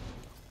amazing.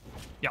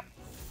 Yep.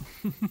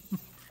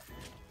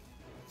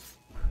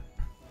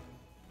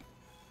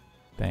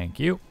 Thank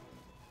you.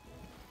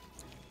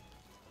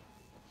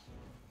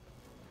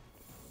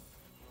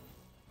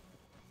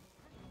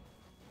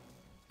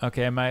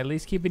 Okay, am I at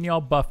least keeping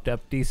y'all buffed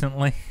up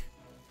decently?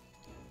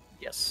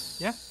 Yes.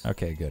 Yeah.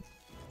 Okay, good.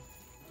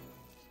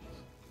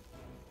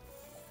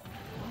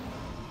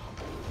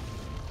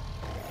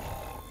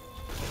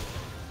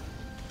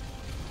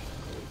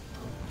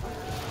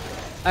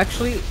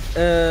 Actually,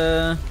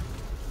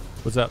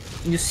 What's up?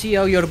 you see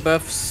how your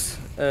buffs,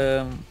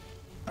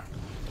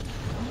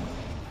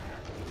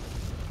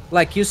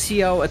 like you see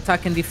how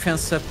attack and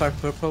defense up are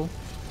purple.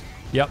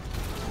 Yep.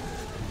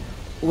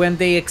 When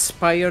they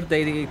expire,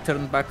 they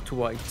turn back to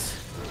white.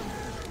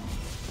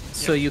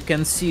 So you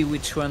can see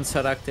which ones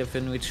are active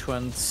and which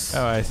ones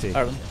Oh, I see.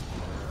 aren't.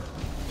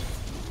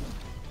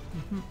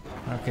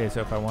 Okay,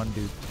 so if I want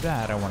to do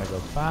that, I want to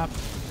go bop,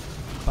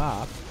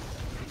 bop.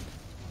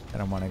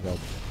 Then I want to go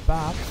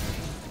bop.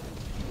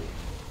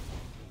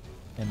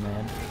 And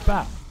then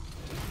bop.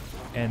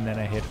 And then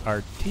I hit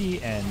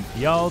RT, and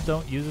y'all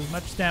don't use as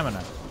much stamina.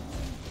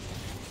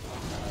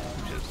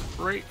 Which is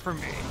great for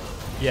me.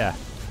 Yeah.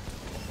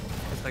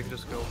 Guess I could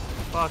just go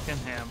fucking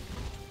ham.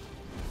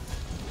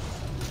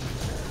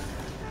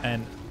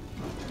 And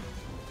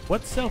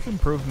what's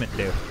self-improvement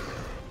do?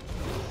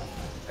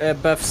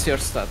 Buffs your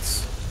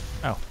stats.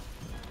 Oh.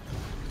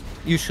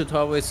 You should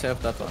always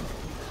have that on.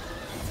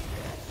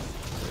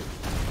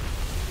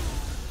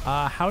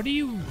 How do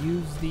you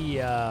use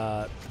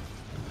the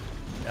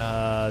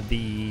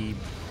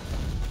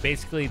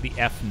basically the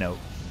F note?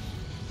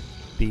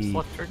 The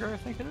Left trigger, I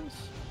think it is.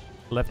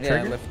 left Yeah,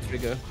 trigger? left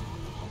trigger.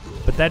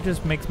 But that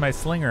just makes my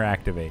slinger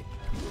activate.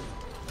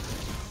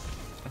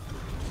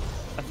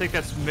 I think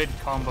that's mid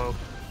combo.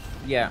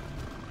 Yeah.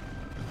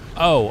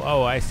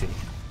 Oh, I see.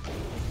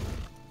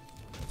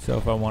 So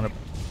if I want to...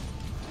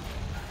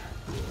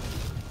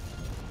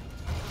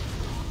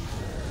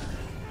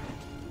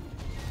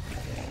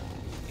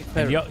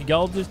 And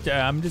y'all just,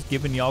 I'm just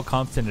giving y'all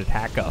constant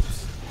attack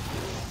ups.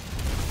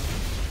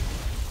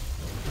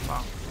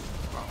 Wow.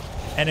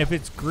 And if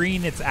it's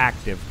green, it's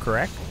active,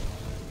 correct?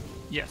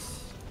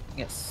 Yes.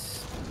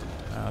 Yes.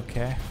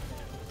 Okay.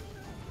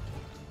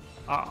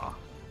 Ah.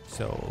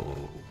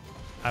 So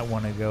I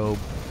want to go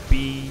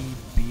B,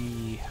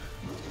 B.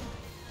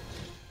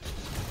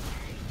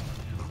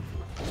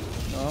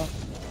 No.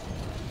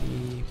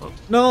 B.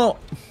 No.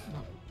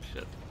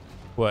 Shit.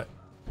 What?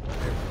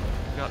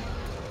 Got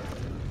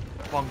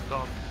bunked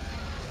off.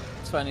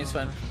 It's fine. It's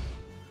fine.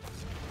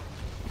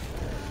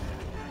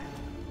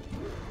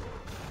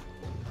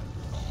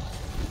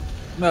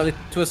 Well, it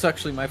was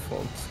actually my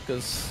fault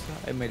because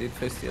I made it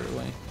face the other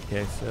way.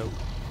 Okay, so.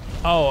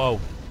 Oh.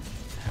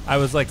 I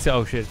was like,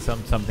 oh shit,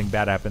 something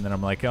bad happened. Then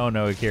I'm like, oh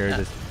no, here it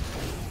is.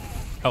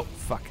 Oh,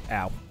 fuck.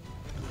 Ow.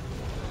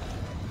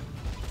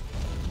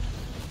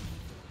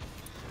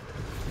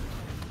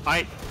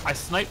 I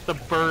sniped the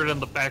bird in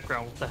the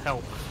background with the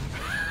help.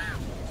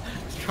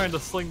 Just trying to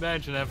sling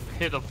damage and have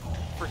hit a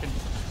freaking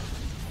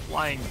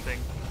flying thing.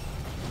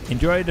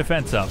 Enjoy a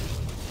defense up.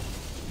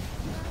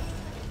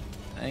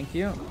 Thank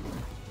you.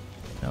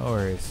 No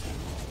worries.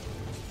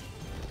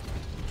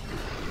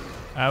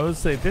 I would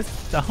say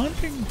the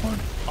hunting one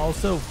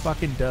also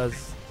fucking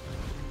does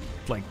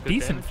like Good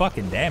decent damage.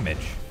 fucking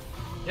damage.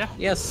 Yeah.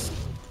 Yes.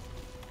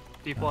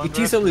 People It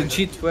is a underestimate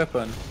it. legit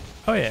weapon.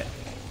 Oh yeah.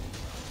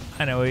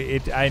 I know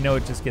it. I know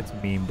it just gets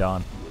memed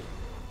on.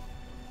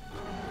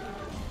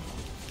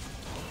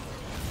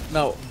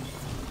 No.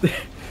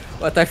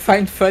 What I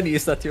find funny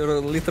is that you're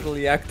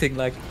literally acting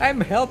like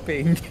I'm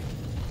helping.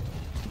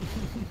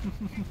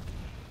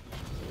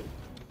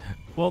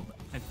 Well,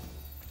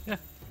 Yeah.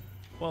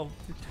 well,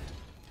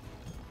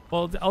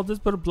 I'll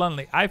just put it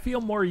bluntly. I feel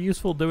more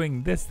useful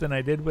doing this than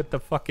I did with the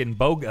fucking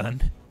bow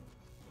gun.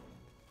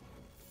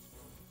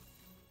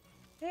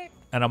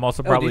 And I'm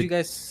also Oh, probably... did you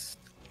guys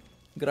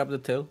grab the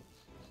tail?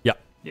 Yeah.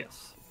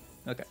 Yes.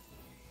 Okay.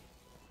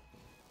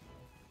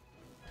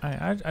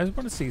 I just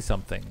want to see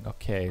something.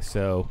 Okay,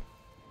 so...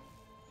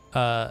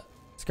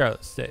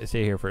 Scarlet,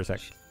 stay here for a sec.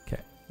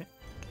 Okay.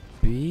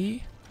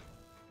 B...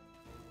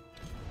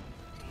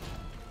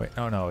 Wait,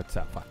 no, it's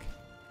that. Fuck.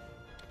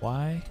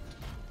 Y...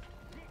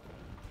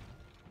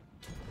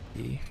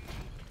 E...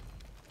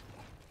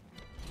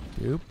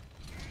 Doop.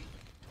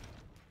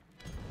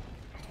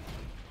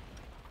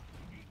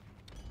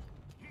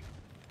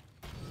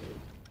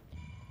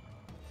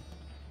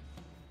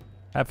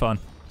 Have fun.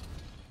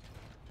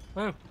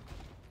 Oh.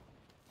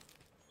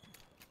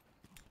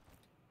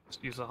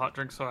 Just use a hot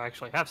drink so I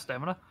actually have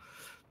stamina.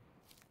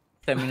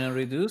 Stamina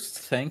reduced,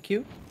 thank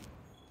you.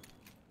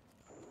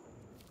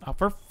 Oh,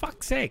 for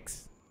fuck's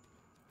sakes.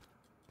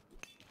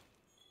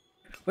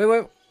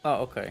 Wait. Oh,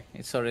 okay.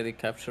 It's already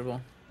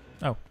capturable.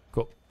 Oh,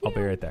 cool. I'll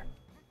be right there.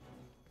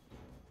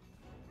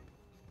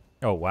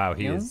 Oh, wow.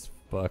 He No? is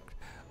fucked.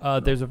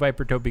 There's a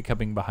Viper Toby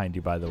coming behind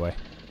you, by the way.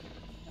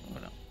 Oh,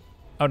 no.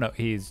 Oh, no.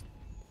 He's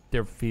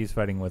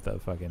fighting with a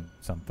fucking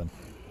something.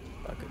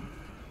 Okay.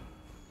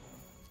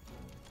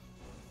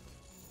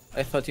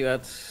 I thought you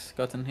had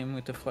gotten him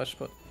with a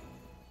flashbot.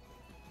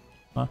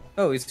 Huh?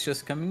 Oh, he's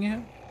just coming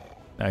here?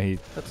 No, he...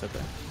 That's okay.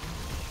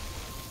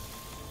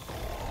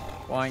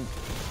 Fine.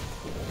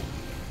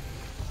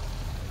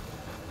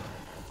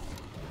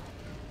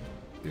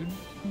 The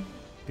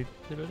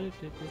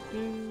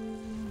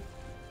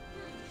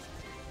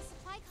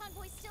supply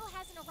convoy still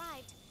hasn't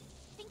arrived.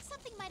 Think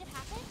something might have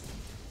happened?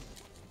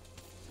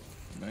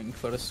 Going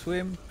for a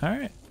swim. All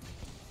right.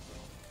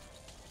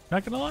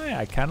 Not gonna lie,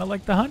 I kind of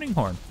like the hunting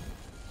horn.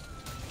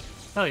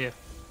 Hell yeah.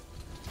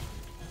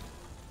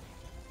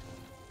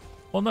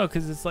 Well, no,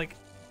 because it's like,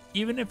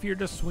 even if you're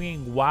just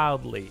swinging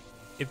wildly,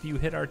 if you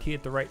hit RT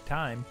at the right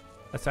time,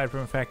 aside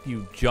from the fact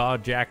you jaw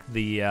jack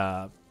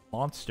the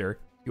monster,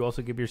 you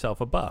also give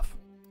yourself a buff.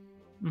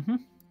 Mm-hmm.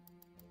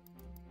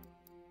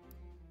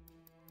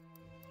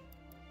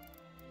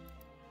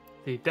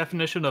 The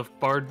definition of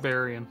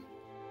barbarian.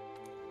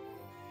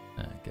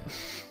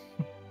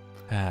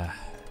 Okay.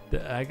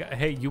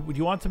 Hey, you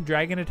want some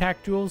dragon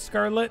attack jewels,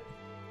 Scarlet?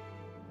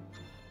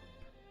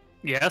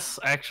 Yes,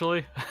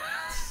 actually.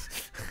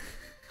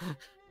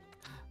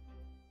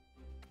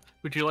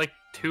 Would you like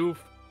 2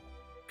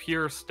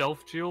 pure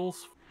stealth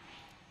jewels?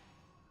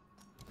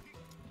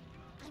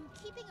 I'm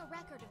keeping a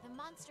record of the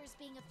monsters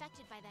being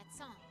affected by that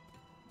song.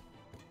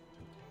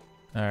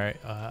 All right.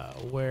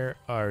 Where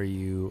are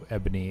you,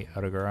 Ebony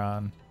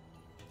Aldebaran?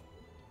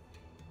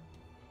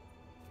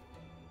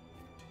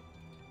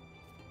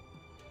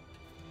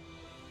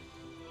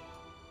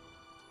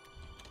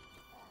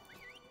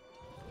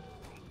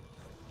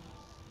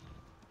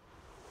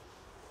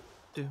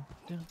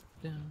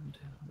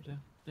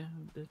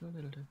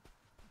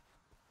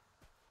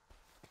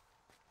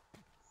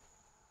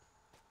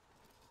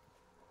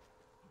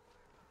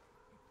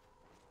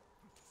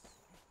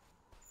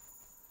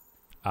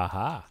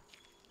 Aha.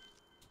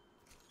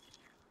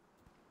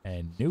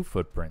 And new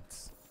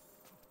footprints.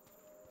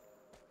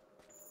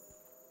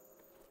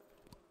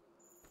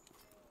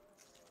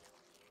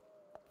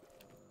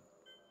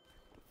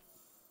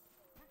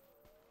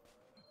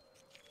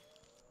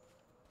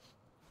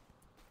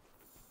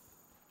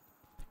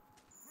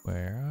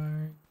 Where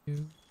are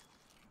you?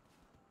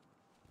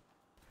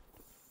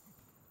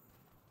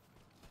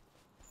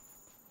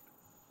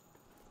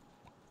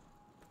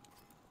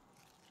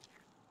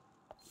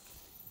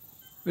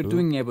 We're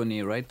doing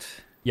ebony, right?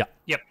 Yeah.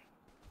 Yep.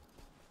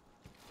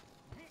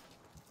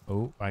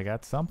 Oh, I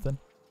got something.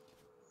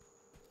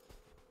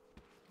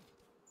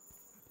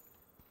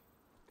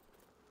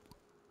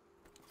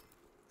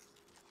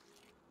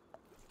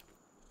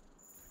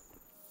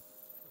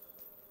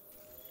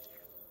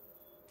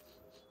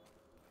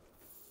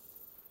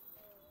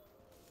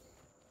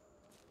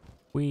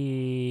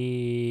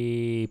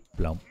 Wee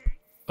plump.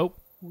 Oh,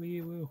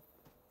 Wee woo.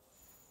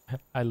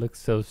 I look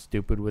so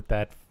stupid with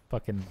that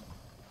fucking.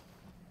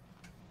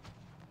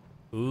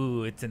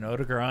 Ooh, it's an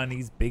Odogaron.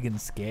 He's big and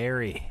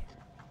scary.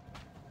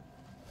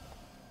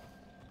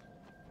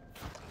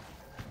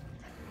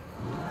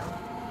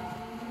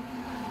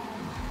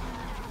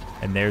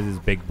 And there's his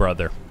big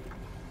brother.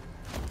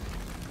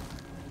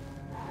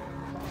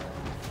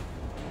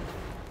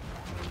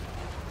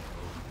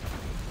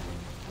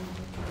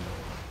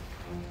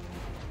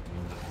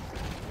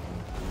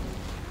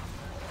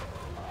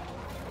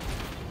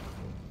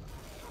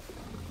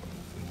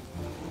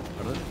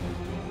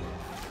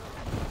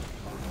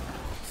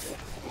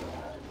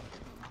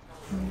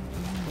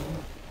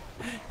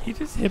 He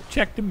just hip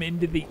checked him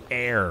into the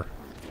air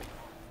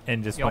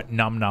and just went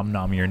nom nom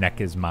nom, your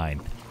neck is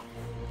mine.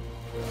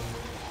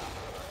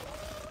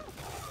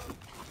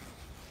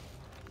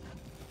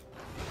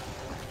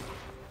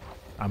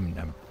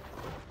 I'm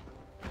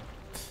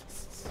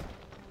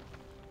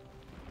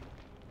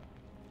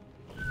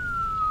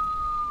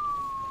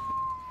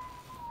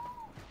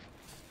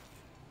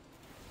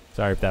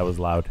sorry if that was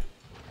loud.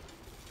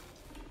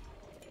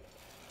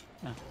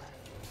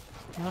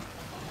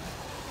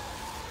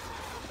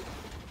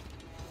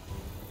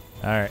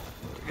 All right.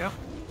 There we go.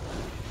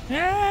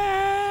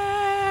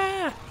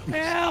 Ah!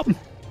 Help! Okay.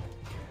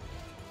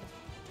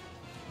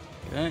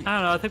 I don't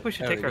know. I think we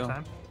should There take we our go.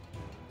 time.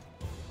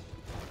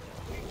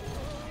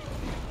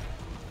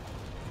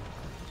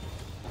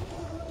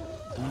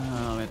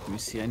 Let me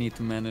see. I need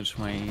to manage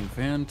my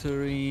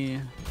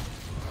inventory.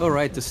 Oh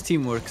right, the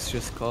Steamworks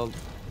just called.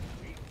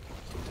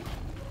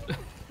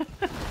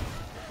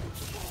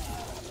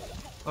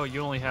 Oh,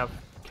 you only have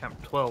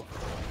Camp 12.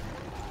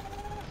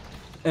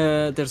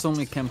 There's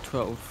only Camp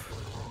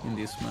 12 in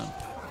this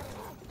map.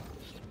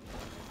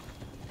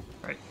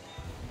 Right.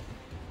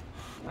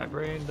 My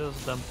brain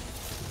does dumb.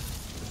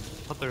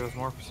 Thought there was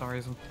more for some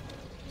reason.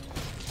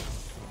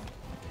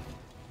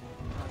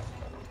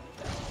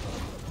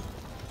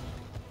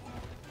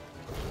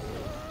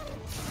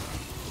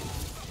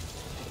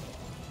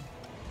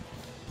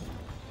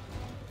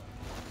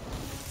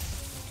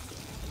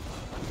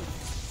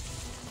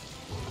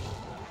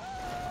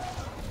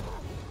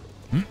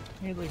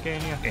 Hey,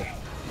 Legania.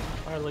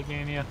 Hi,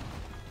 Legania.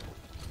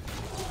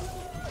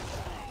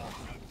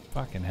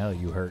 Fucking hell,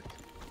 you hurt.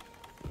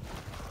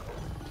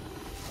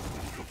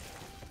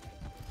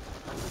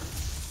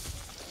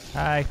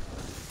 Hi.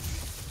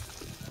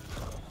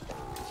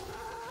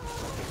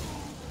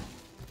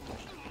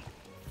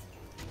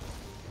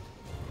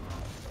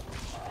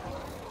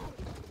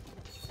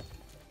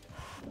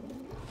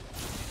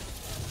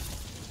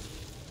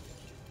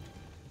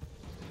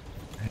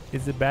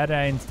 Is it bad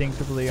I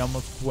instinctively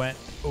almost went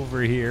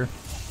over here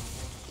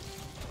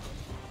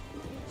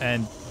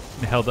and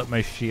held up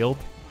my shield?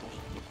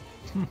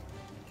 At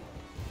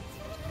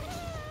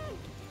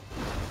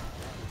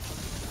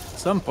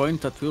some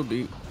point that will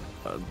be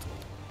bad.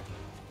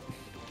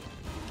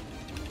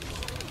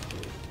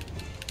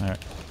 All right.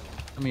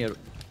 Come here.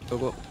 Go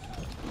go.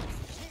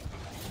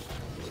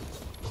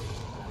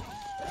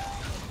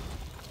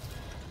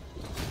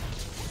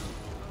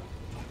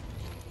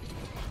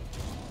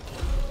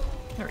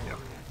 There we go.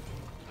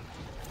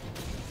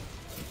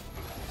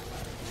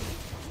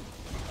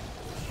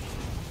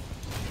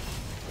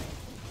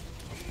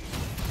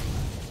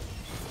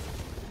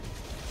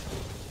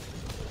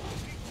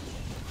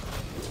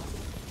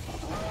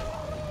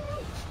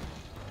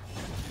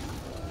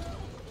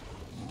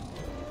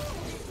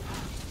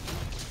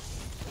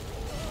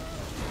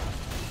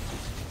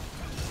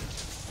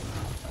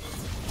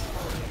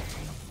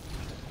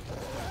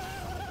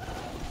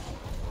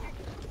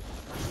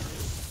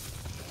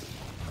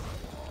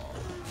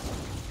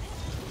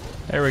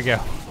 There we go.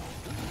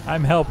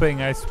 I'm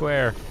helping, I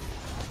swear.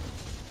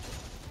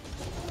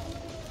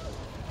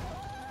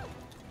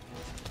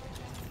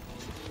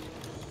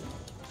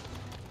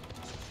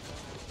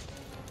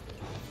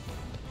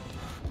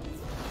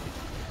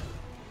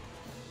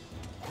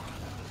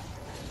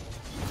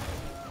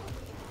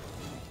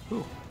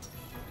 Ooh.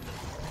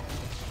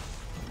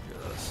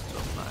 Just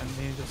don't mind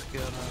me, just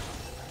gonna...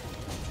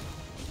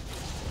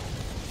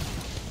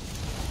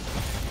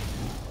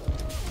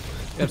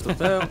 Here's the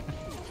tail.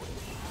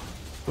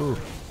 Ooh,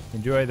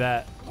 enjoy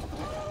that.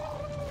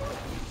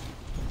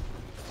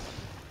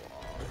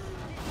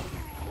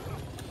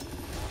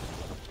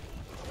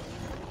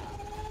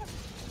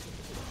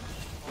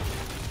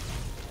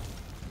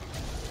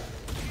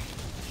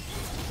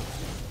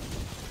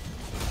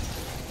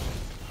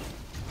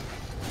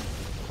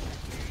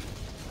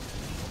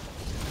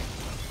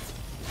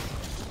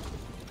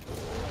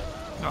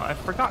 No, I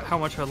forgot how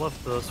much I love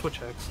the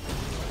Switch X.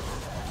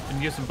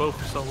 Been using both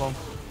for so long.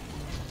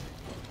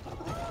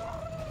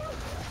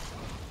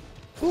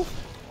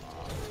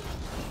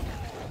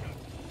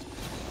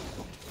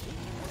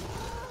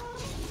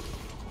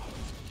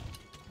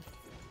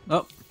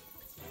 Oh,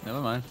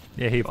 never mind.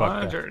 Yeah, he fucked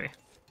Fun up. journey.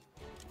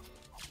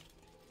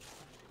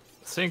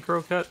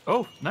 Synchro cut.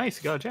 Oh, nice.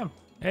 You got a gem.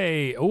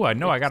 Hey, oh, I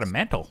know I got a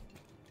mantle.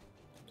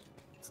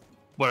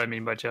 What I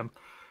mean by gem.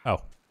 Oh,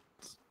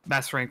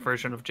 Master rank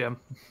version of gem.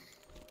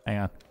 hang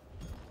on.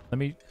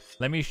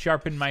 Let me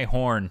sharpen my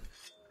horn.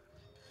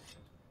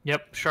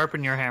 Yep,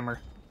 sharpen your hammer.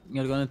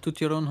 You're gonna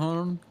toot your own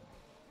horn?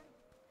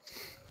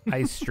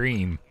 I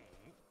stream.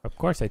 Of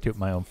course I toot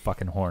my own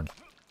fucking horn.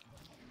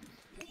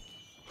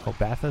 Oh,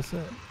 Bathos.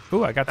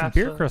 Ooh, I got some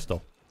beer Bathos.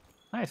 crystal.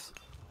 Nice.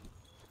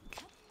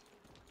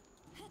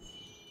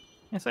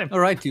 Yeah, same.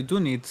 Alright, you do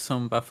need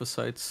some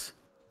Baphocytes.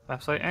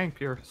 Lapsite and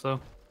pure, so.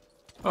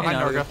 Oh, Hey, hi,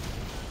 now Narga.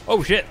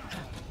 Oh shit!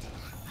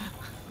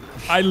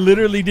 I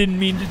literally didn't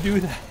mean to do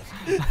that.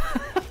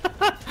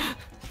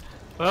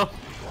 Well,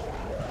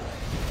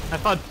 have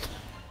fun.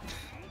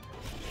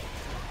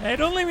 Hey,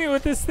 don't leave me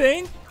with this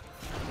thing.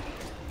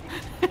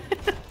 Okay,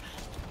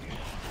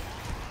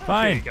 you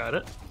Fine. got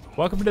it.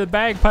 Welcome to the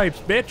bagpipes,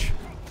 bitch.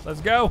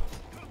 Let's go.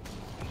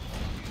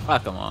 Ah,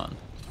 come on.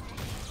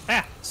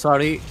 Ah!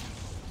 Sorry.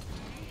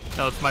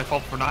 No, it's my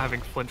fault for not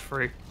having flinch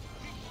free.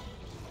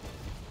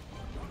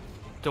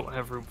 Don't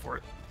have room for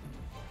it.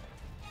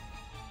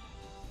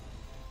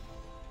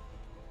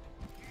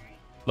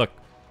 Look.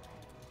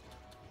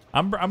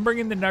 I'm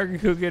bringing the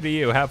Nargacuga to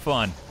you. Have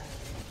fun.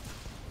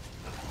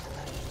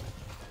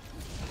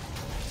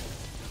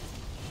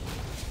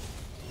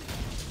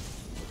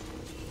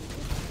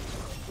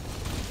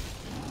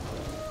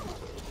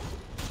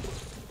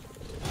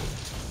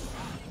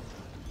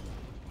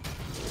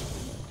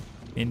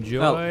 Enjoy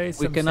Well, we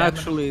some can salmon.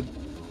 actually.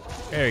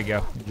 There you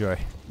go. Enjoy.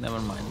 Never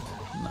mind.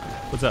 No.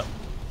 What's up?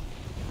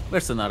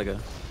 Where's the Narga?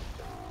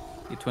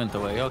 It went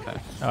away. Okay.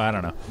 Oh, I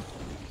don't know.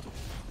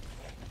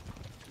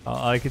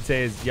 All I could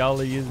say is y'all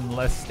are using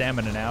less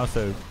stamina now,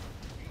 so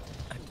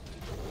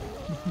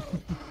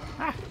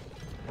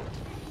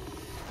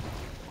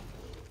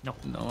No,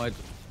 I.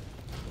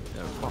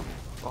 There we go.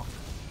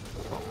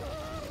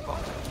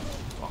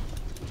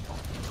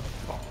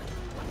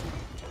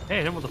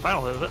 Hey, then with the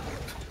final hit of it.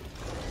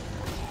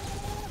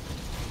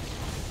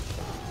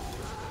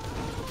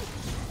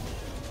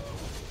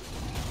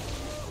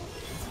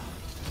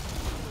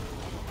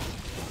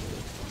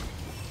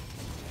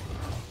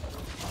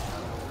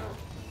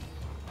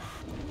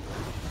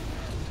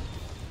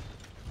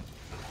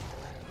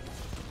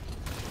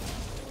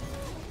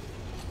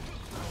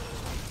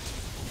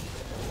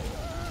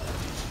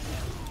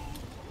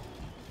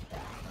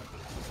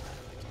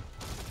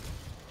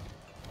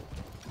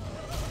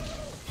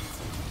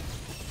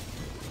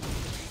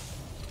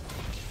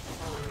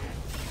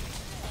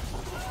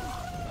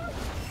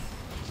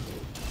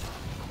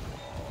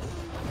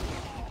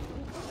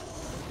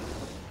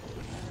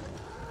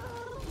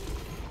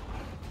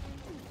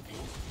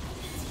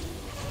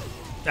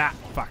 ah,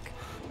 fuck.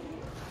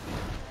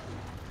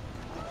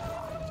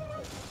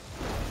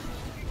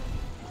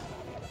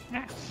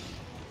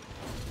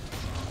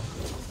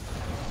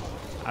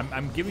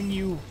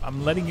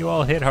 I'm letting you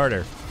all hit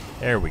harder.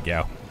 There we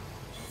go.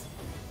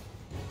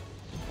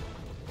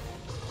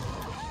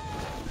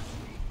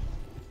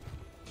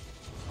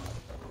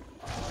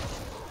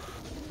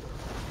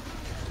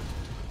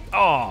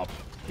 Oh,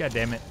 god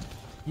damn it.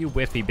 You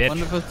whiffy bitch.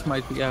 One of us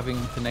might be having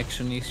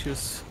connection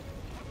issues.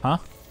 Huh?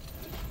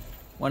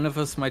 One of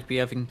us might be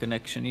having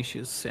connection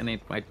issues, and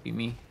it might be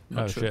me.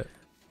 Not Oh sure. shit.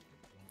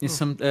 Is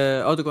some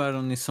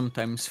Aldebaran is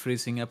sometimes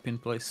freezing up in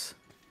place.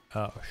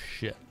 Oh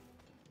shit.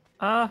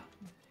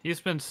 He's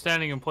been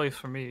standing in place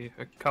for me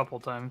a couple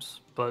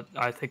times, but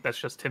I think that's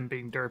just him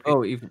being derpy.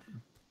 Oh, even.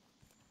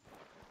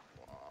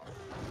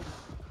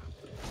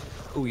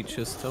 Oh, he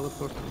just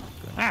teleported.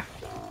 Okay. Ah!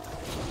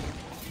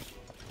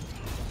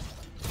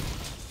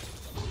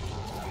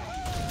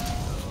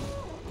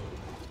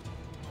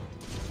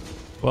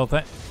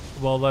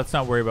 Well, let's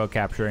not worry about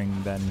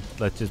capturing then.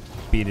 Let's just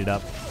beat it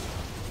up.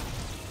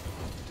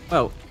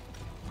 Well,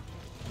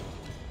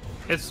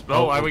 It's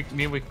I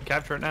mean we can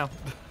capture it now.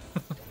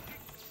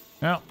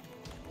 No.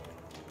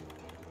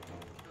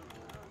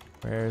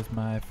 Where's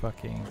my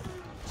fucking...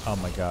 Oh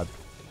my god.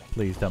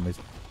 Please tell me...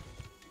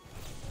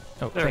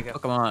 Oh, There we go. oh,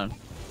 come on.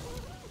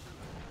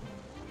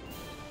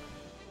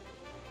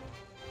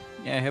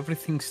 Yeah,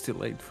 everything's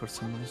delayed for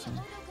some reason.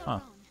 Huh.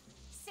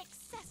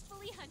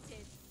 Successfully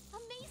hunted.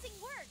 Amazing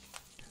work.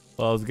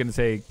 Well, I was gonna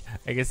say,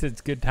 I guess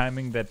it's good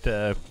timing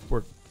that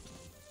we're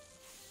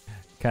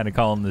kind of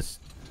calling this...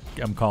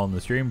 I'm calling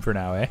the stream for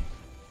now, eh?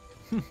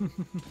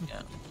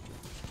 Yeah.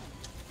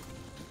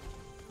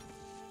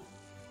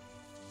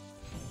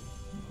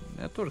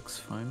 That works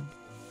fine.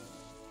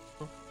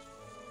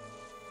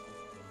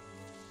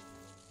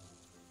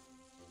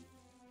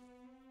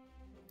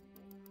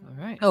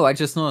 Alright. Oh, I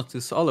just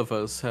noticed all of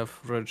us have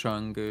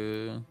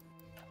Rajang.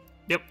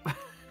 Yep.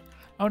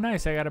 Oh,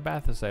 nice. I got a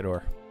Bathosite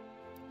ore.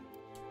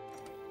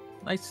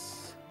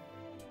 Nice.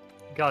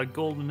 Got a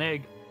golden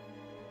egg.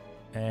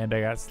 And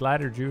I got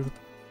Slider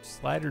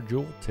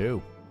Jewel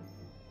too.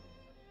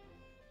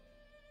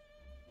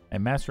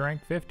 And Master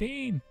Rank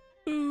 15.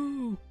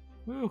 Ooh.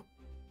 Woo.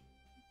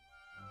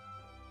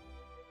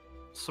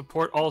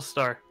 Support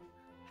All-Star.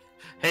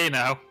 Hey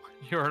now,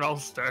 you're an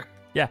All-Star.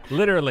 Yeah,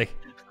 literally.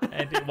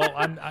 And well,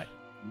 I'm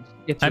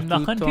Get your the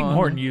foot hunting on.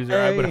 horn user.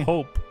 Hey.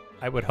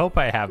 I would hope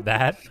I have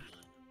that.